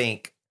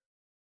think,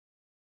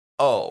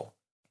 oh,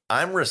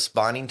 I'm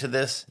responding to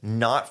this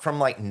not from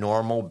like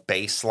normal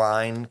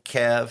baseline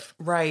Kev,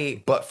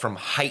 Right. but from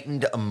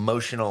heightened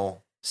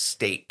emotional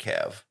state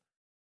Kev.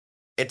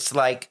 It's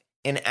like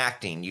in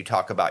acting, you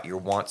talk about your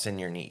wants and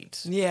your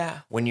needs. Yeah.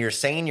 When you're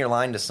saying your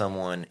line to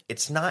someone,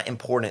 it's not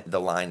important the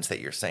lines that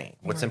you're saying.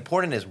 What's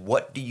important is,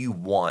 what do you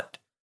want?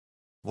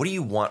 What do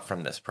you want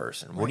from this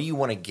person? What do you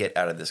want to get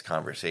out of this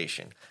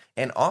conversation?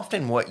 And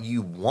often what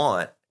you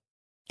want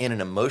in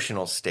an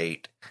emotional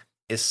state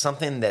is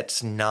something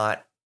that's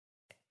not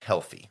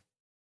healthy.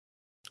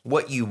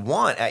 What you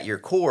want at your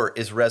core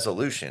is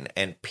resolution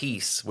and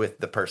peace with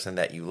the person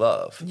that you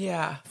love.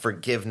 Yeah.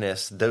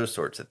 Forgiveness, those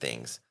sorts of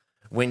things.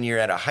 When you're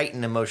at a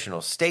heightened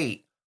emotional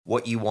state,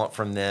 what you want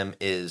from them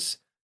is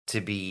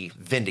to be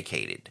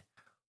vindicated,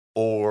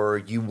 or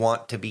you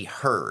want to be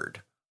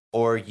heard,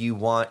 or you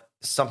want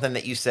something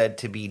that you said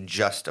to be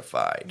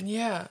justified.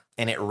 Yeah.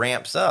 And it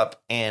ramps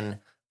up. And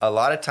a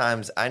lot of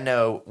times, I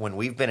know when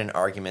we've been in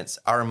arguments,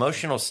 our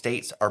emotional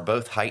states are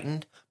both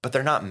heightened, but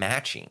they're not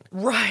matching.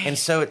 Right. And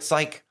so it's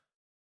like,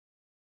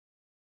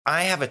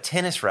 I have a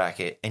tennis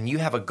racket and you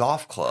have a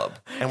golf club,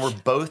 and we're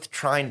both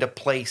trying to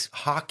play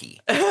hockey.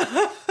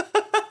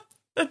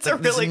 That's Like, a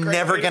really this is great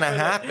never way to going to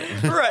put it.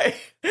 happen. Right.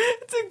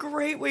 It's a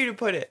great way to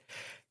put it.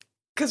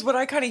 Because what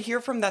I kind of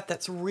hear from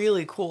that's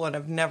really cool and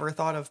I've never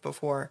thought of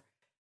before,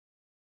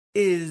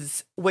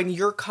 is when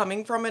you're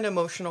coming from an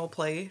emotional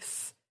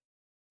place,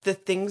 the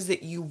things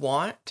that you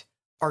want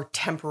are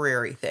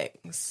temporary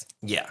things.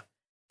 Yeah.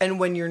 And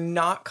when you're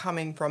not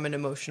coming from an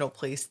emotional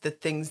place, the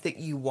things that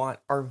you want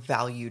are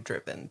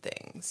value-driven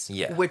things.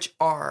 Yeah. Which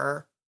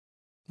are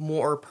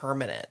more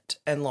permanent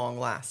and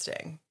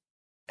long-lasting.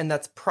 And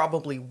that's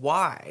probably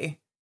why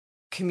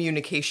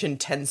communication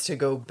tends to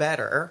go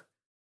better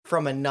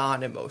from a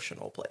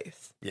non-emotional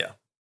place. Yeah.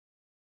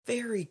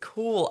 Very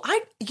cool.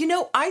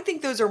 I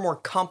think those are more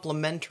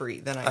complementary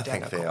than identical. I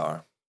think they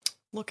are.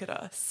 Look at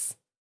us.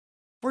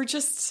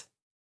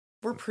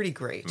 We're pretty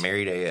great.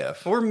 Married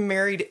AF. We're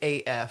married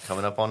AF.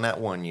 Coming up on that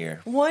 1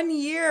 year. 1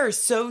 year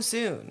so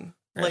soon.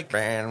 Like, it's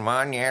been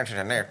 1 year since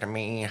I left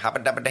me.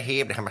 Hoppa dabba da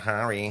hip,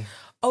 hurry.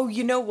 Oh,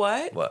 you know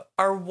what? What?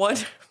 Our one...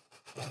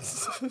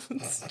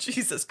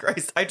 Jesus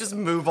Christ. I just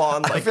move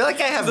on. I feel like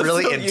I have I'm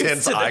really so used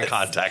intense to eye this.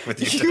 contact with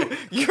you today.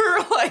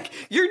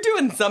 You're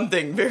doing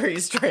something very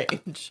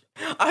strange.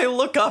 I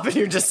look up and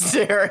you're just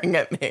staring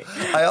at me.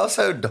 I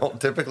also don't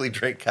typically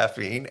drink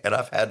caffeine, and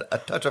I've had a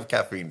touch of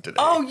caffeine today.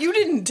 Oh, you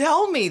didn't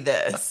tell me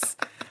this.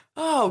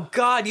 Oh,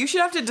 God. You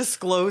should have to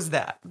disclose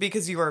that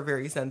because you are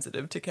very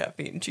sensitive to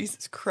caffeine.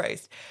 Jesus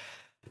Christ.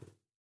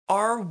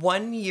 Our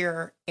 1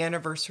 year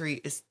anniversary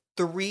is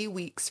 3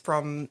 weeks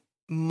from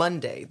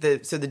Monday.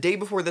 So the day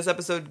before this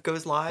episode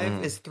goes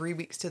live is 3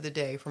 weeks to the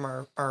day from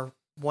our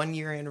 1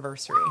 year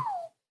anniversary.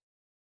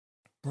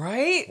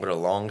 Right? What a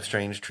long,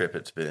 strange trip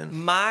it's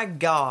been. My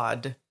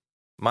God.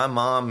 My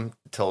mom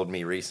told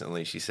me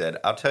recently, she said,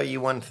 I'll tell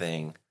you one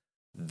thing.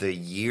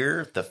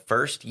 The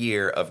first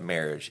year of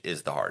marriage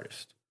is the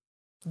hardest.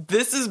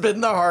 This has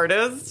been the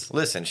hardest.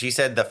 Listen, she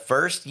said the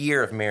first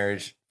year of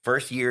marriage,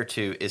 first year or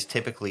two, is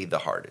typically the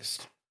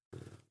hardest.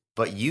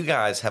 But you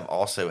guys have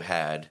also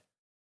had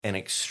an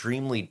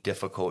extremely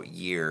difficult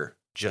year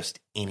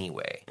just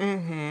anyway.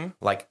 Mm-hmm.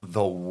 Like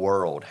the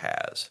world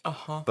has.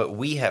 Uh-huh. But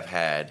we have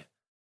had,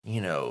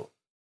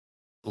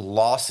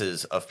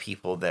 losses of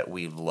people that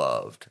we've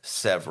loved,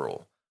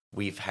 several.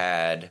 We've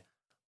had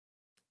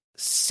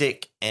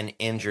sick and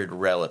injured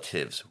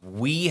relatives.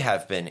 We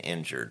have been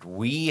injured.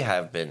 We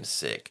have been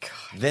sick.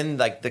 God. Then,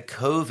 the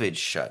COVID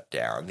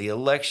shutdown, the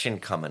election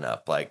coming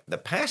up. The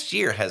past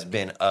year has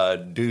been a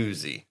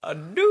doozy. A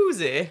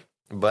doozy.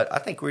 But I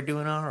think we're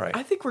doing all right.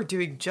 I think we're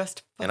doing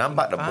just fine. And I'm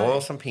about to boil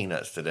some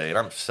peanuts today. And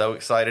I'm so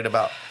excited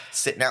about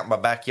sitting out in my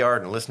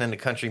backyard and listening to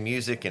country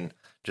music and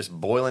just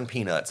boiling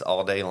peanuts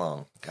all day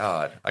long.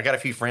 God, I got a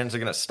few friends that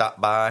are going to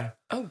stop by.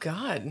 Oh,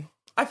 God.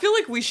 I feel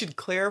like we should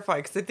clarify,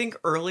 because I think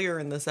earlier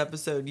in this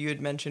episode you had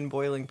mentioned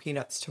boiling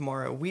peanuts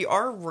tomorrow. We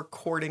are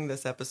recording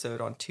this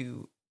episode on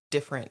 2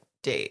 different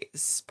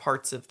days,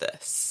 parts of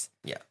this.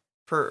 Yeah.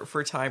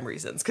 For time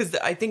reasons. Because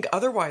I think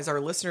otherwise our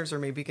listeners are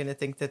maybe going to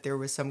think that there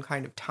was some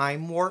kind of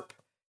time warp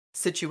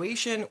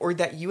situation, or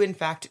that you in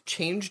fact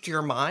changed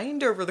your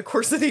mind over the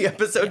course of the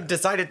episode and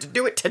decided to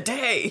do it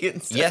today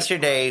instead.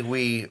 Yesterday,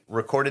 we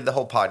recorded the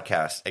whole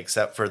podcast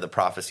except for the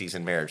prophecies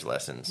and marriage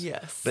lessons.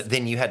 Yes. But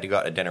then you had to go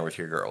out to dinner with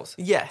your girls.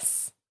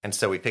 Yes. And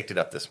so we picked it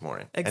up this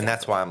morning. Exactly. And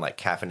that's why I'm like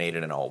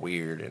caffeinated and all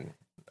weird and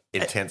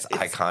intense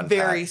eye It's contact.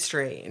 very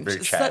strange. Very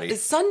chatty.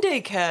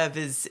 Sunday Kev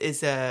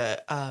is a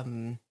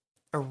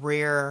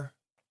rare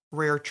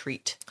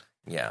treat.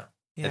 Yeah.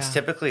 Yeah. It's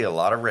typically a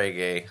lot of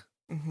reggae,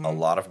 Mhm. a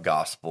lot of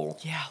gospel.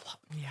 Yeah.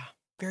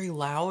 Very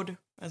loud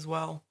as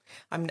well.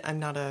 I'm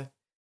not a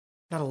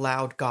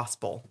loud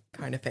gospel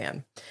kind of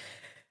fan.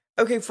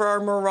 Okay, for our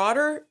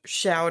Marauder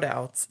shout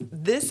outs,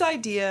 this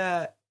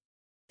idea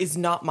is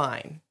not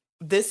mine.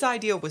 This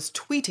idea was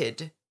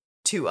tweeted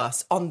to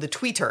us on the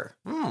Tweeter.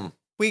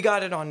 We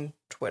got it on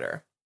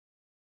Twitter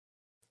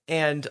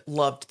and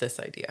loved this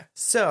idea.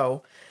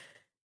 So,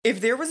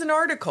 if there was an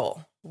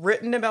article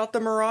written about the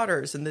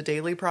Marauders in the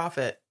Daily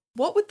Prophet,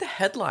 what would the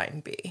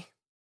headline be?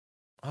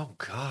 Oh,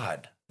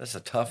 God. That's a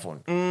tough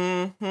one.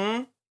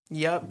 Mm-hmm.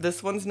 Yep,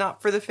 this one's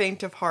not for the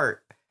faint of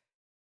heart.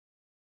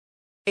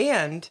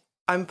 And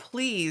I'm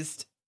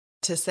pleased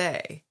to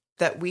say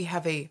that we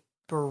have a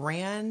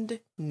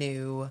brand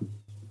new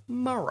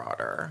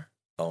Marauder.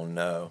 Oh,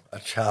 no. A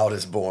child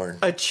is born.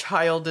 A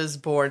child is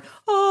born.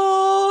 Oh!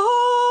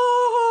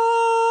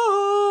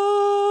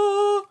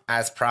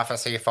 As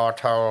prophecy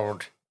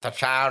foretold, the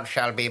child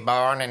shall be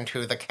born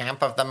into the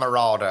camp of the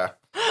marauder.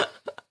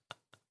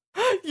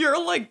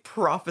 Your like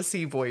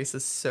prophecy voice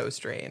is so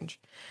strange.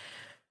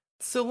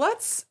 So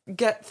let's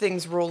get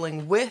things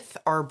rolling with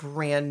our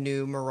brand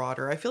new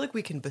Marauder. I feel like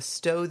we can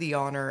bestow the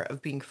honor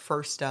of being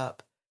first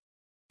up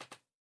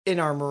in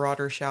our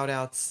Marauder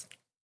shoutouts.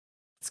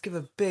 Let's give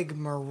a big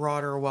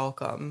Marauder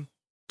welcome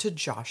to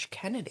Josh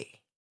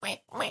Kennedy.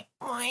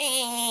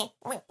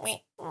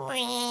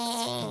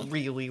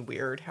 Really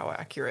weird how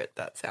accurate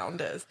that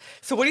sound is.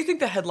 So what do you think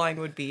the headline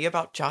would be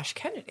about Josh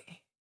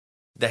Kennedy?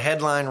 The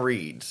headline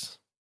reads,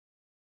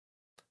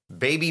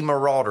 Baby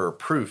Marauder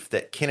proof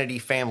that Kennedy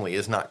family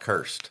is not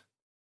cursed.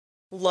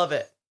 Love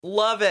it.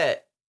 Love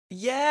it.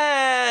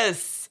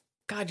 Yes.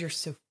 God, you're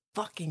so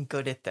fucking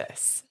good at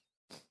this.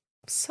 I'm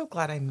so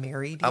glad I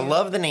married you. I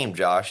love the name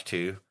Josh,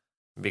 too,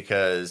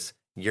 because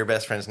your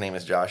best friend's name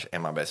is Josh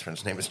and my best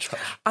friend's name is Josh.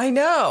 I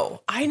know.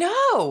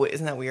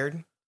 Isn't that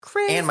weird?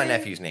 Crazy. And my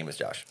nephew's name is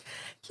Josh.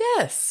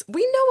 Yes.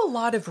 We know a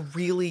lot of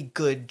really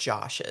good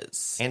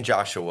Joshes. And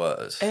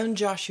Joshua's. And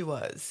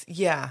Joshua's.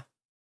 Yeah.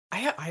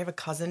 I have a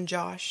cousin,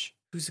 Josh,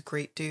 who's a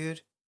great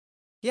dude.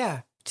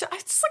 Yeah.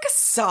 It's like a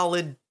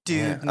solid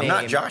dude name. I'm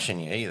not joshing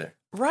you either.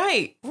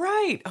 Right.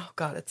 Oh,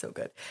 God, it's so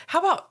good. How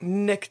about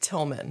Nick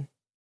Tillman?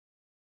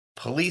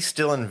 Police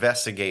still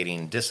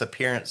investigating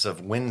disappearance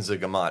of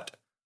Winzigamot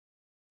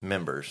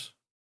members.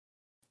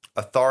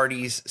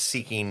 Authorities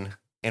seeking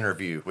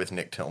interview with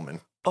Nick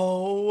Tillman.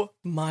 Oh,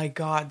 my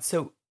God.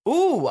 So,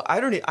 I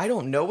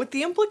don't know what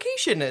the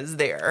implication is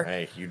there.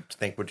 Hey, you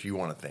think what you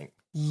want to think.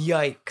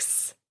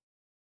 Yikes.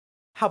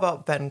 How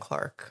about Ben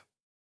Clark?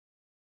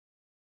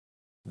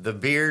 The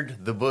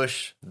beard, the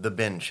bush, the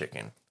bin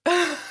chicken.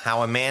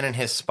 How a man and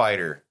his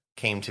spider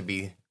came to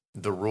be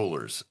the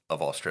rulers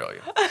of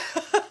Australia.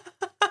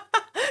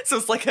 So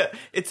it's like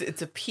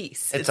it's a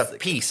piece. It's a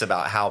piece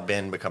about how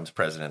Ben becomes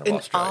president of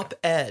Australia. An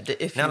op-ed,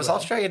 if Now, you does will.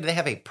 Australia, do they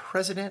have a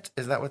president?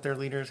 Is that what their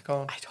leader is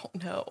called? I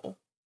don't know.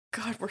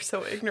 God, we're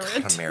so ignorant.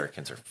 God,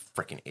 Americans are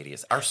freaking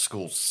idiots. Our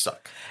schools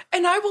suck.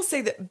 And I will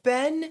say that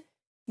Ben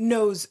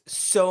knows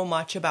so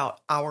much about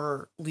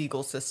our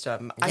legal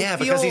system. Yeah,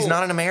 because he's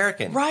not an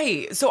American.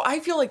 Right. So I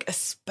feel like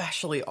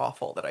especially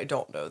awful that I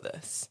don't know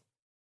this.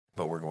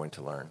 But we're going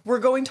to learn. We're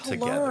going to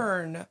Together.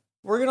 learn.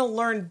 We're going to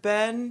learn.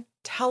 Ben,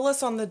 tell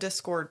us on the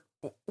Discord,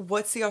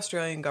 what's the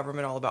Australian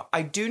government all about?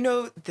 I do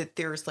know that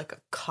there's like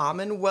a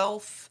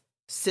Commonwealth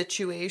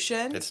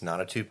situation. It's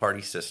not a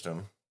two-party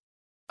system.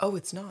 Oh,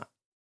 it's not.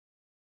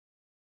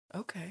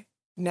 Okay.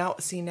 Now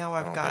I've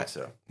I don't think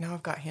so. Now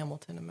I've got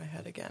Hamilton in my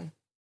head again.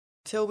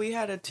 Till we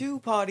had a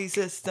two-party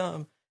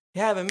system.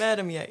 You haven't met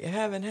him yet. You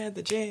haven't had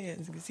the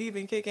chance because he's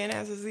been kicking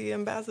ass as the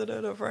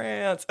ambassador to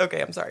France.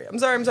 Okay, I'm sorry.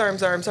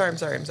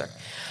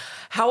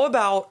 How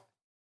about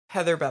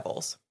Heather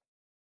Bevels?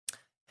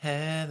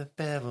 Heather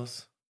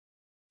Bevels.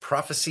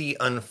 Prophecy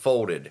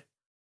unfolded.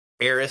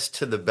 Heiress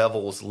to the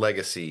Bevels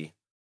legacy.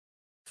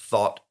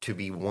 Thought to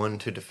be one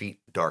to defeat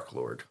Dark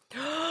Lord.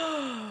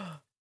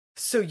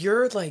 So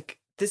you're like,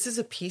 this is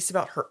a piece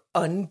about her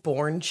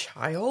unborn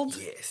child?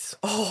 Yes.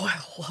 Oh, I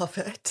love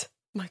it.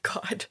 My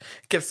God.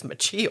 Gives me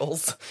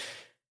chills.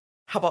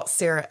 How about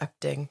Sarah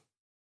Epting?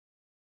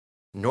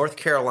 North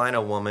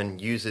Carolina woman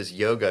uses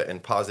yoga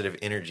and positive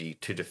energy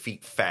to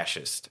defeat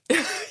fascist.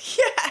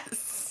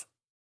 Yes.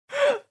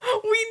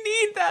 We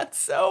need that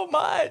so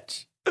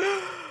much.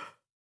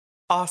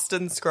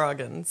 Austin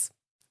Scroggins.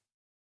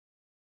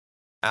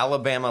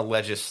 Alabama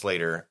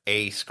legislator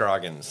A.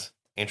 Scroggins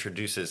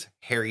introduces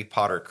Harry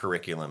Potter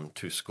curriculum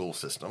to school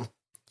system.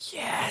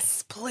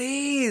 Yes,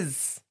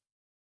 please.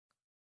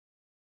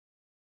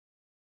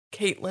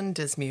 Caitlin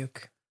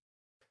Dismuke.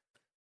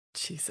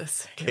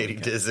 Jesus. Katie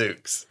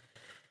Dizooks.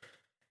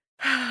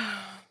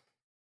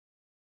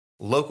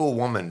 Local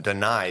woman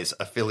denies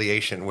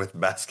affiliation with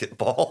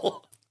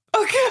basketball.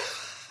 Okay.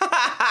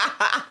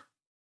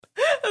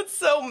 That's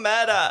so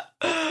meta.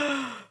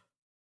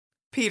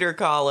 Peter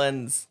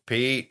Collins.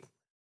 Pete.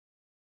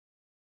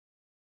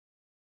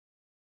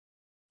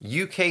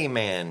 UK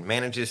man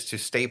manages to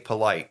stay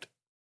polite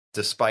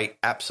despite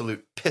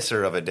absolute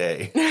pisser of a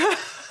day.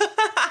 Yes.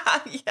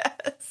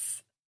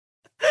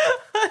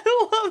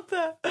 I love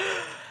that.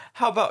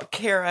 How about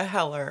Kara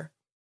Heller,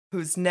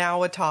 who's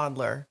now a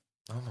toddler?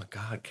 Oh my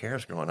God,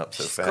 Kara's growing up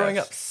so She's fast. growing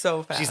up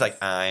so fast. She's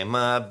like, I'm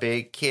a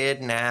big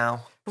kid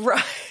now.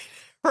 Right,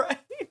 right.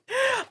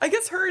 I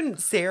guess her and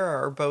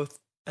Sarah are both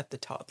at the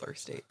toddler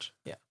stage.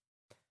 Yeah.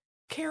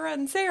 Kara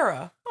and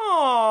Sarah.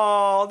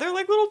 Oh, they're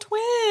like little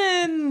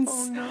twins.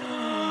 Oh,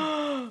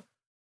 no.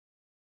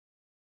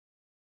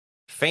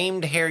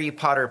 Famed Harry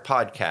Potter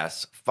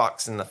podcast,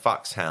 Fox and the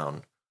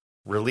Foxhound,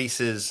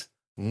 releases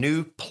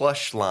new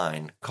plush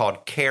line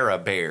called Cara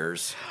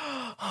Bears.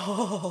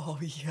 Oh,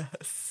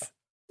 yes.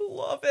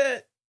 Love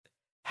it.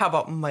 How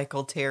about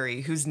Michael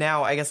Terry, who's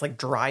now, I guess, like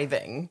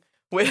driving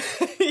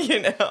with,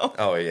 you know?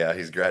 Oh, yeah.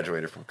 He's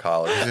graduated from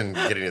college. He's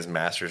getting his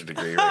master's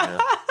degree right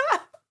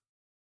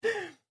now.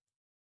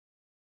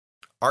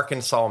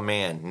 Arkansas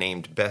man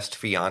named best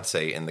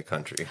fiance in the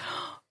country.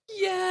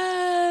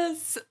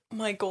 Yes.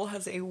 Michael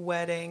has a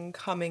wedding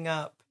coming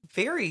up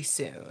very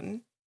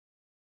soon.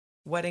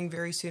 Wedding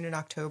very soon in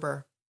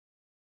October.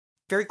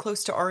 Very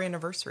close to our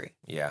anniversary.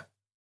 Yeah.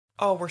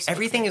 Oh, we're so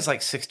Everything excited. is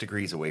like 6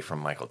 degrees away from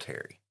Michael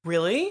Terry.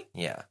 Really?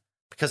 Yeah.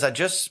 Because I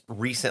just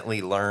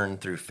recently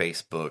learned through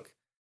Facebook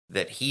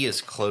that he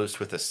is close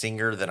with a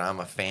singer that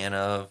I'm a fan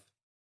of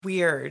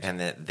Weird.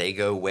 and that they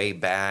go way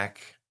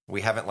back.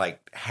 We haven't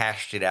like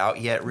hashed it out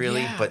yet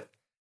really, Yeah. but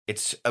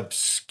it's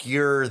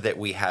obscure that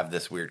we have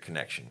this weird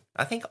connection.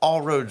 I think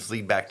all roads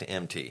lead back to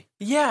MT.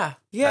 Yeah.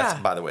 Yeah. That's,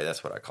 by the way,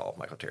 that's what I call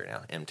Michael Terry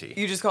now, MT.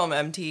 You just call him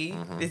MT?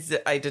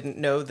 Mhm. I didn't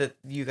know that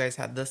you guys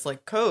had this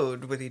like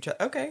code with each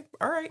other. Okay.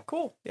 All right.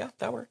 Cool. Yeah,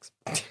 that works.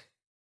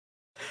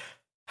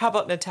 How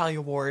about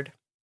Natalia Ward?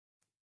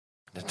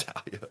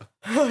 Natalia.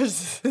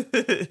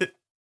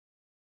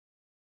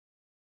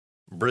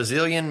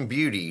 Brazilian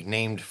beauty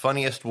named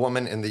funniest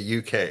woman in the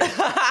UK.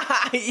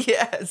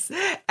 Yes.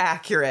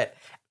 Accurate.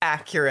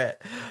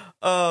 Accurate.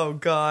 Oh,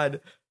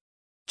 God.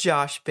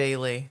 Josh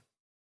Bailey.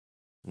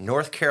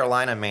 North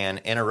Carolina man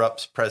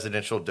interrupts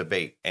presidential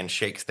debate and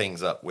shakes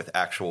things up with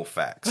actual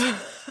facts.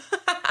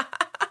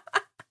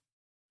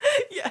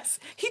 Yes,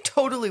 he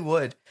totally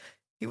would.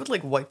 He would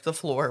like wipe the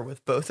floor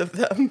with both of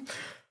them.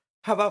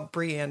 How about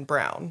Breanne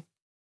Brown?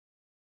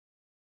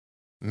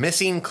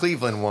 Missing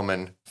Cleveland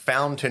woman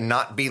found to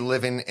not be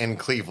living in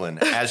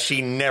Cleveland as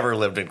she never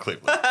lived in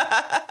Cleveland.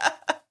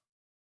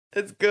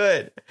 It's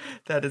good.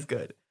 That is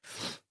good.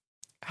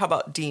 How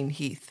about Dean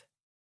Heath?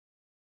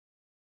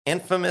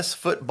 Infamous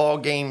football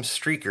game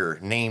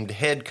streaker named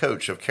head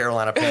coach of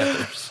Carolina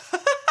Panthers.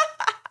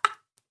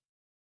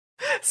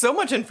 So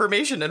much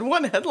information in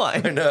one I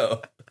headline.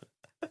 know.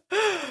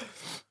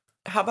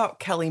 How about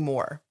Kelly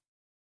Moore?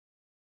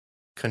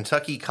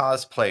 Kentucky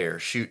cosplayer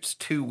shoots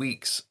 2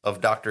 weeks of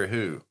Doctor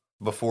Who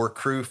before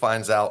crew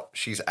finds out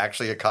she's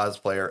actually a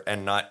cosplayer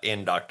and not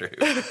in Doctor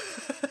Who.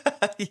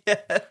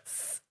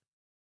 Yes.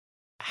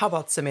 How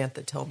about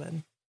Samantha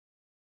Tillman?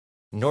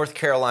 North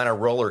Carolina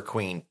roller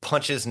queen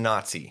punches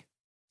Nazi.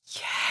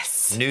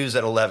 Yes. News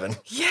at 11.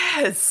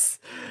 Yes.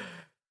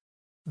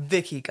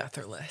 Vicky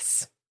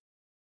Gutherless.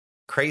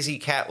 Crazy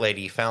cat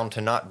lady found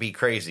to not be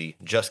crazy,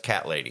 just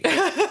cat lady.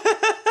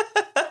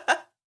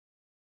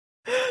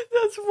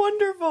 That's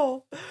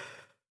wonderful.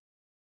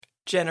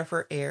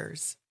 Jennifer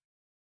Ayers.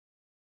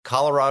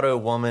 Colorado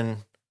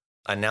woman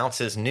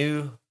announces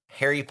new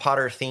Harry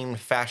Potter themed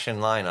fashion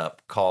lineup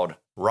called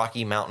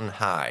Rocky Mountain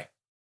High.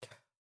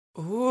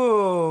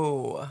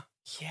 Ooh.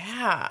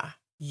 Yeah.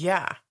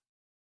 Yeah.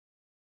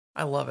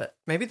 I love it.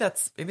 Maybe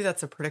that's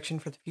a prediction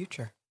for the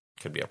future.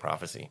 Could be a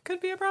prophecy.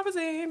 Could be a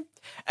prophecy.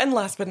 And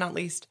last but not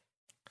least,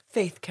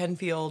 Faith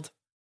Kenfield.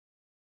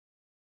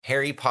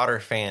 Harry Potter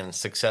fan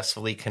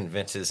successfully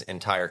convinces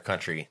entire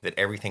country that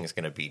everything is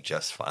going to be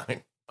just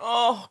fine.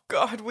 Oh,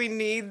 God, we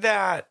need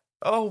that.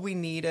 Oh, we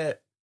need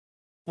it.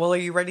 Well, are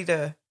you ready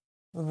to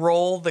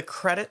roll the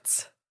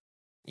credits?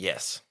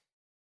 Yes.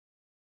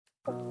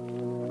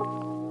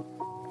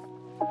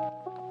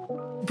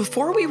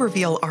 Before we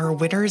reveal our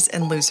winners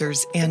and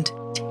losers and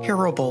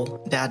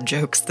terrible dad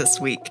jokes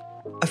this week,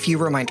 a few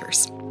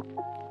reminders.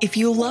 If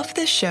you love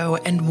this show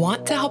and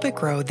want to help it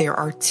grow, there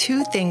are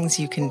 2 things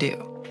you can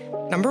do.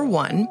 Number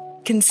 1,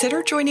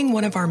 consider joining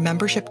one of our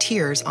membership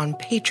tiers on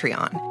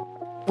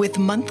Patreon. With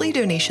monthly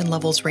donation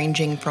levels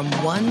ranging from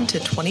 $1 to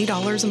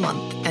 $20 a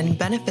month and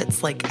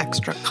benefits like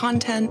extra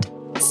content,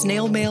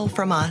 snail mail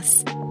from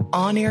us,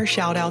 on-air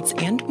shoutouts,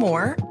 and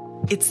more,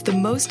 it's the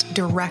most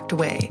direct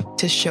way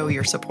to show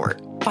your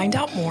support. Find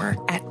out more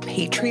at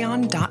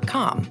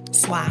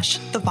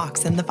patreon.com/The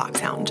Fox and the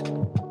Foxhound.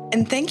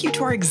 And thank you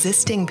to our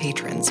existing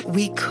patrons.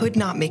 We could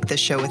not make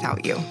this show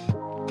without you.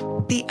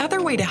 The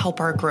other way to help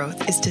our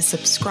growth is to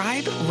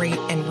subscribe, rate,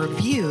 and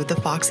review The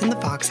Fox and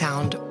the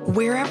Foxhound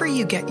wherever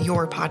you get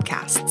your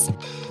podcasts.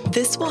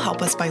 This will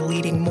help us by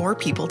leading more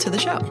people to the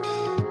show.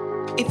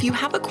 If you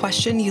have a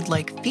question you'd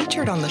like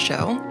featured on the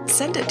show,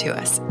 send it to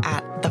us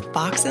at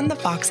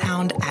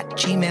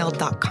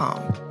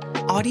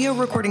thefoxandthefoxhound@gmail.com. Audio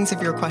recordings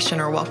of your question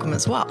are welcome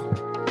as well.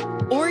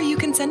 Or you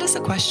can send us a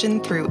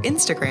question through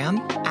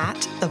Instagram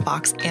at The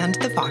Fox and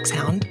the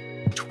Foxhound,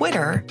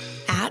 Twitter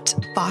at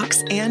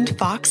Fox and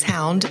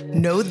Foxhound,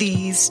 no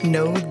these,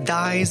 no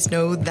thys,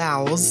 no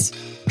thous,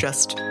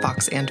 just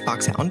Fox and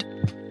Foxhound,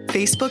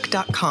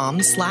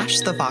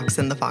 Facebook.com/The Fox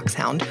and the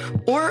Foxhound,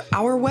 or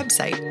our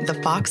website,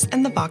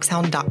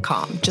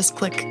 thefoxandthefoxhound.com. Just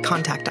click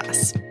Contact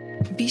Us.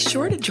 Be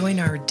sure to join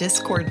our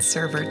Discord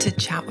server to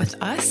chat with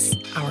us,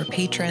 our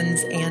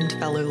patrons, and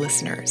fellow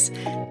listeners.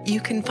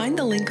 You can find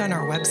the link on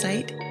our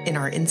website, in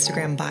our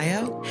Instagram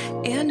bio,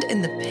 and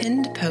in the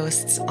pinned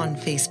posts on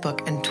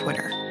Facebook and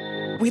Twitter.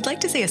 We'd like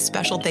to say a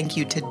special thank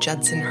you to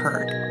Judson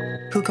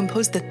Hurd, who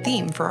composed the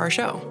theme for our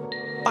show.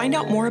 Find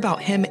out more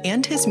about him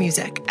and his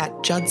music at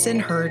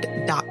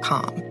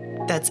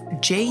judsonhurd.com. That's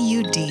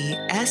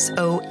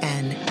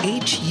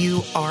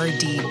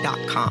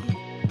JUDSONHURD.com.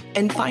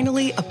 And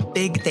finally, a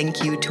big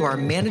thank you to our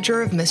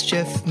Manager of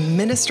Mischief,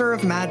 Minister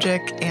of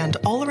Magic, and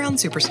all-around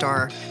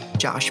superstar,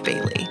 Josh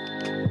Bailey.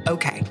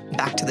 Okay,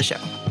 back to the show.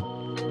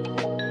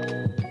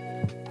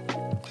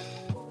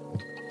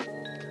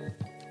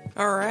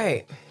 All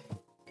right.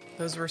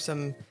 Those were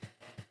some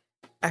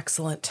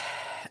excellent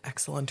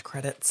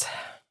credits.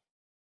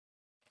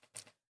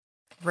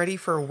 Ready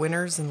for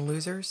winners and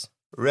losers?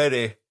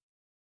 Ready.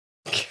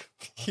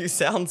 You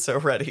sound so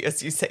ready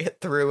as you say it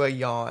through a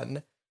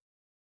yawn.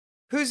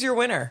 Who's your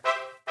winner?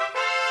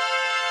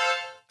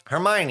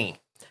 Hermione.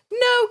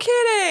 No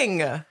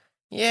kidding.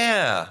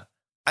 Yeah.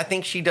 I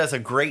think she does a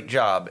great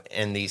job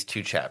in these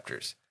 2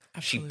 chapters.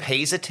 Absolutely. She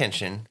pays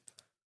attention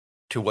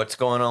to what's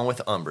going on with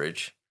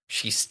Umbridge.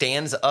 She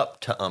stands up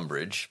to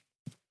Umbridge.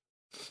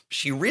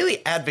 She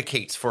really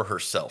advocates for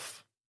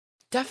herself.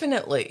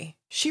 Definitely.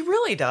 She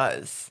really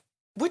does.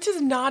 Which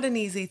is not an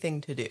easy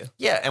thing to do.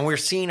 Yeah, and we're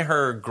seeing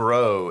her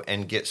grow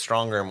and get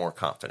stronger and more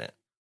confident.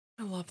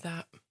 I love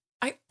that.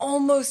 I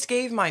almost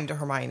gave mine to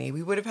Hermione.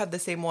 We would have had the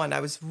same one.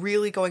 I was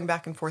really going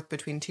back and forth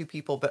between 2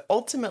 people, but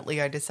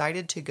ultimately I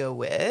decided to go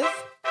with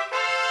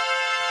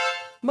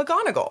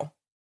McGonagall.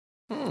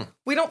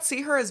 We don't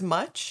see her as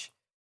much.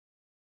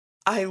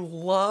 I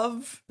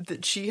love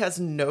that she has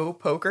no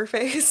poker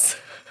face.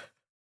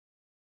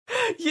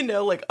 You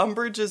know, like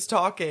Umbridge is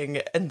talking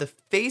and the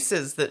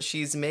faces that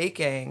she's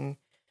making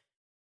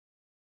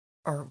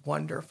are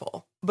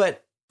wonderful.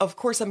 But of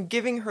course, I'm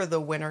giving her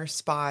the winner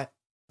spot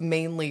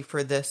mainly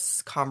for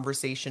this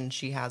conversation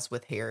she has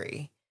with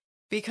Harry,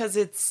 because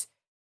it's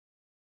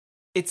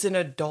an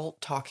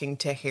adult talking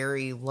to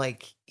Harry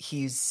like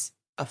he's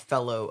a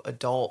fellow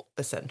adult,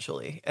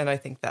 essentially. And I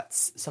think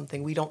that's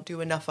something we don't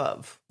do enough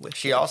of.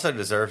 She also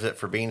deserves it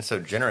for being so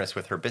generous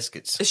with her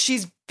biscuits.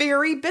 She's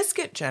very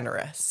biscuit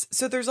generous.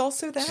 So there's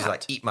also that. She's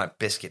like, eat my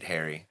biscuit,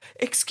 Harry.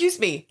 Excuse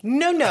me.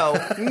 No.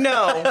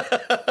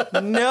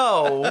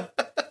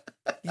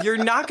 You're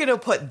not going to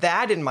put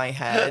that in my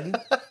head.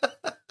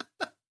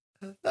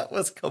 That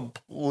was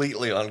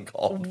completely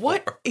uncalled for.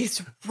 What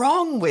is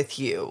wrong with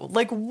you?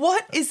 Like,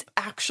 what is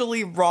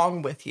actually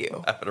wrong with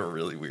you? I had a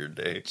really weird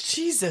day.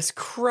 Jesus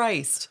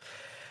Christ.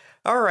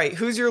 All right,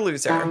 who's your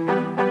loser?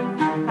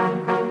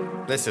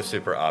 This is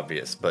super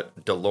obvious,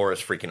 but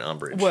Dolores freaking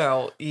Umbridge.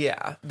 Well,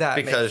 yeah, that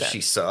because makes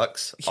she sense.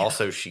 sucks. Yeah.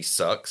 Also, she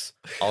sucks.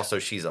 Also,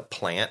 she's a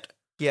plant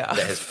Yeah.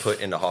 that has put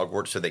into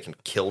Hogwarts so they can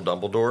kill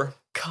Dumbledore.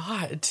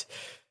 God.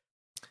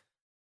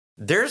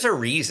 There's a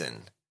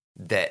reason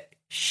that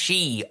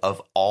she,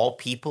 of all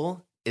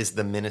people, is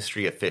the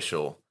ministry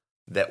official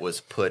that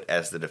was put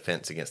as the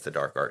defense against the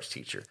dark arts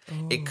teacher.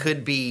 Ooh. It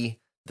could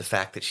be the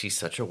fact that she's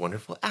such a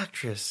wonderful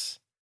actress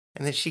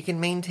and that she can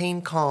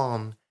maintain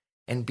calm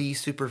and be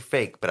super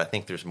fake. But I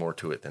think there's more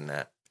to it than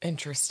that.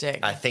 Interesting.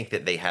 I think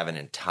that they have an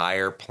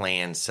entire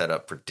plan set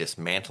up for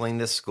dismantling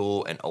this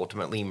school and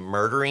ultimately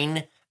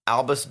murdering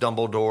Albus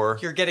Dumbledore.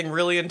 You're getting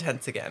really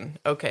intense again.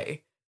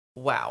 Okay.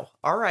 Wow.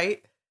 All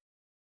right.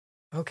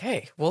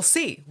 Okay, we'll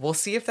see. We'll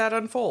see if that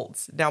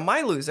unfolds. Now,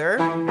 my loser,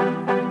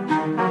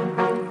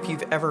 if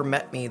you've ever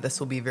met me, this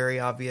will be very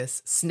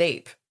obvious.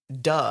 Snape.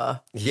 Duh.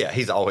 Yeah,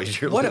 he's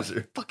always your What loser.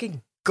 a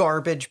fucking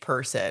garbage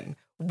person.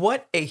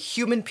 What a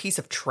human piece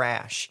of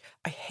trash.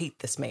 I hate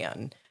this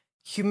man.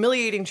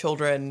 Humiliating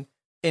children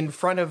in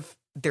front of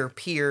their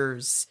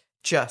peers.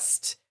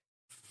 Just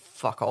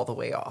fuck all the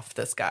way off,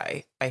 this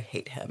guy. I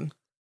hate him.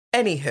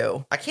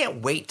 Anywho. I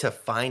can't wait to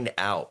find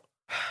out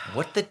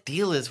what the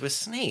deal is with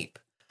Snape.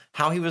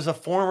 How he was a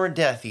former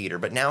Death Eater,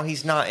 but now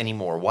he's not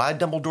anymore. Why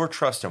Dumbledore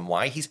trust him?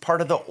 Why he's part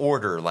of the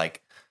Order?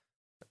 Like,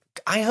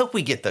 I hope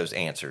we get those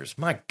answers.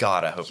 My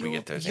God, I hope we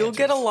get those You'll answers.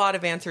 get a lot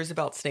of answers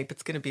about Snape.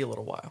 It's going to be a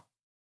little while.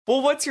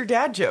 Well, what's your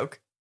dad joke?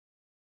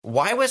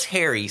 Why was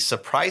Harry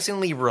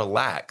surprisingly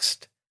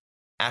relaxed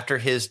after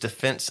his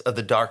Defense of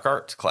the Dark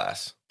Arts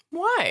class?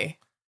 Why?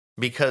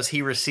 Because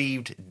he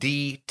received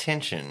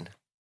detention.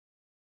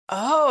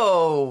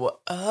 Oh.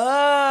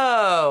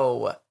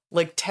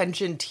 Like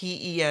tension,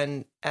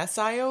 Tension?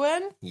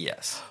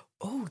 Yes.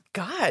 Oh,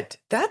 God.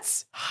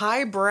 That's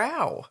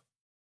highbrow,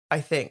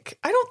 I think.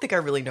 I don't think I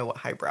really know what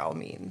highbrow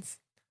means.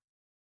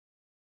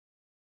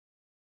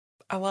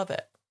 I love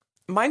it.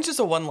 Mine's just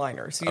a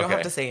one-liner, so you don't have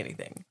Okay. to say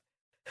anything.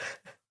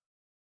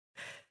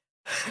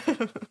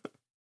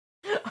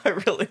 I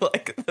really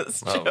like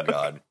this joke. Oh,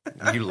 God.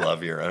 You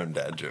love your own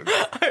dad joke.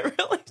 I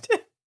really do.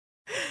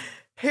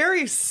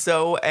 Harry's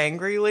so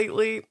angry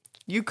lately.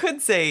 You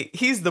could say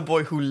he's the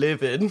boy who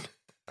livid.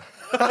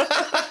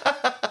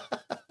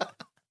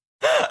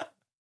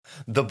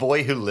 The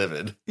boy who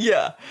livid.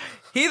 Yeah.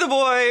 He the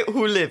boy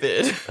who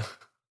livid.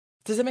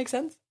 Does it make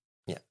sense?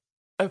 Yeah.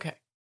 Okay.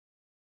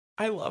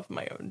 I love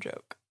my own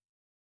joke.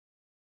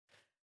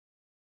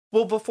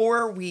 Well,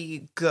 before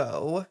we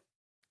go,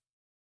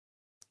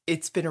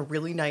 it's been a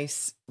really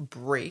nice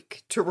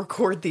break to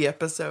record the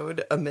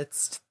episode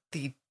amidst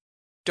the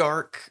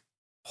dark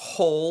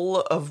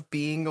hole of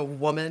being a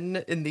woman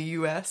in the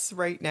US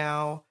right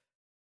now.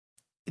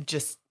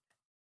 Just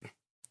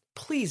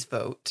please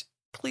vote.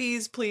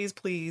 Please, please,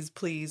 please,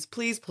 please,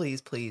 please,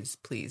 please, please,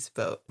 please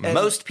vote. And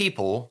Most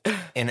people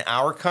in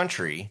our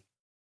country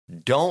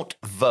don't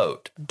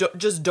vote.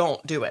 just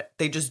don't do it.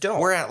 They just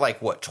don't. We're at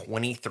like, what,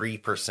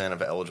 23%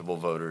 of eligible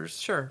voters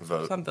Sure,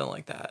 vote. something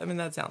like that. I mean,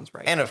 that sounds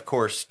right. And of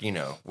course,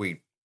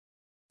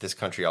 this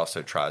country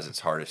also tries its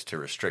hardest to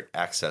restrict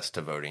access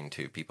to voting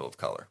to people of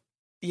color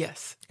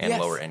yes. and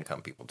Yes. lower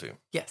income people too.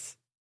 Yes.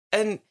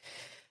 And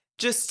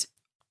just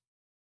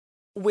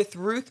with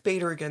Ruth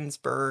Bader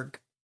Ginsburg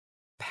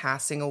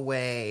passing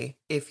away,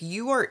 if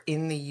you are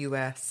in the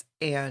US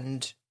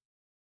and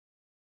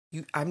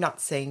I'm not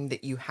saying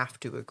that you have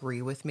to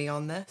agree with me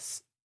on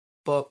this,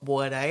 but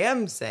what I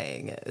am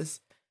saying is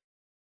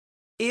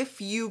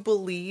if you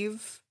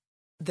believe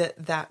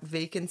that that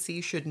vacancy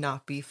should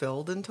not be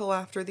filled until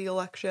after the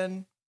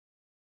election,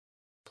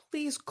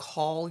 please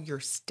call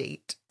your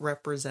state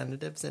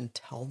representatives and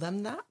tell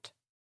them that.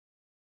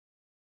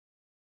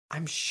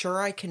 I'm sure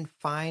I can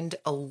find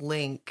a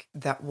link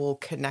that will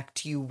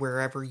connect you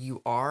wherever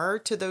you are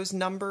to those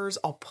numbers.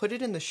 I'll put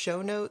it in the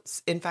show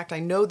notes. In fact, I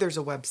know there's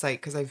a website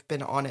because I've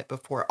been on it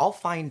before. I'll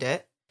find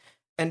it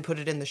and put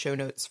it in the show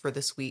notes for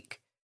this week.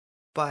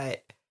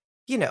 But,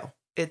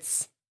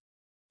 it's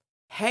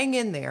hang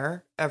in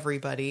there,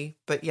 everybody.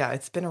 But yeah,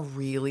 it's been a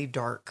really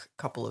dark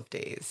couple of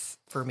days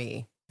for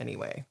me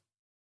anyway.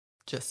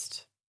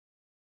 Just,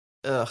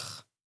 ugh.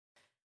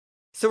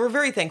 So we're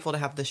very thankful to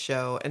have this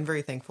show and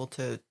very thankful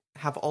to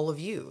have all of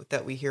you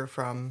that we hear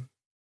from.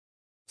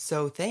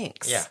 So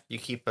thanks. Yeah, you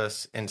keep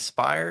us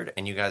inspired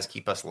and you guys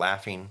keep us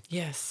laughing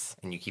Yes,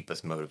 and you keep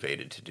us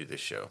motivated to do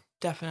this show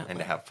definitely. and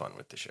to have fun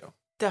with the show.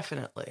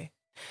 Definitely.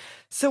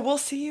 So we'll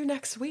see you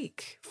next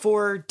week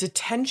for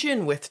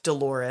Detention with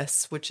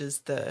Dolores, which is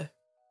the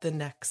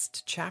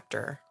next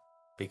chapter.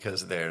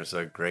 Because there's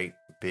a great,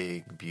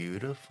 big,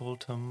 beautiful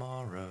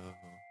tomorrow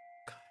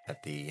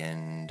at the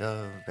end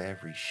of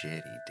every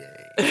shitty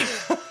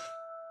day.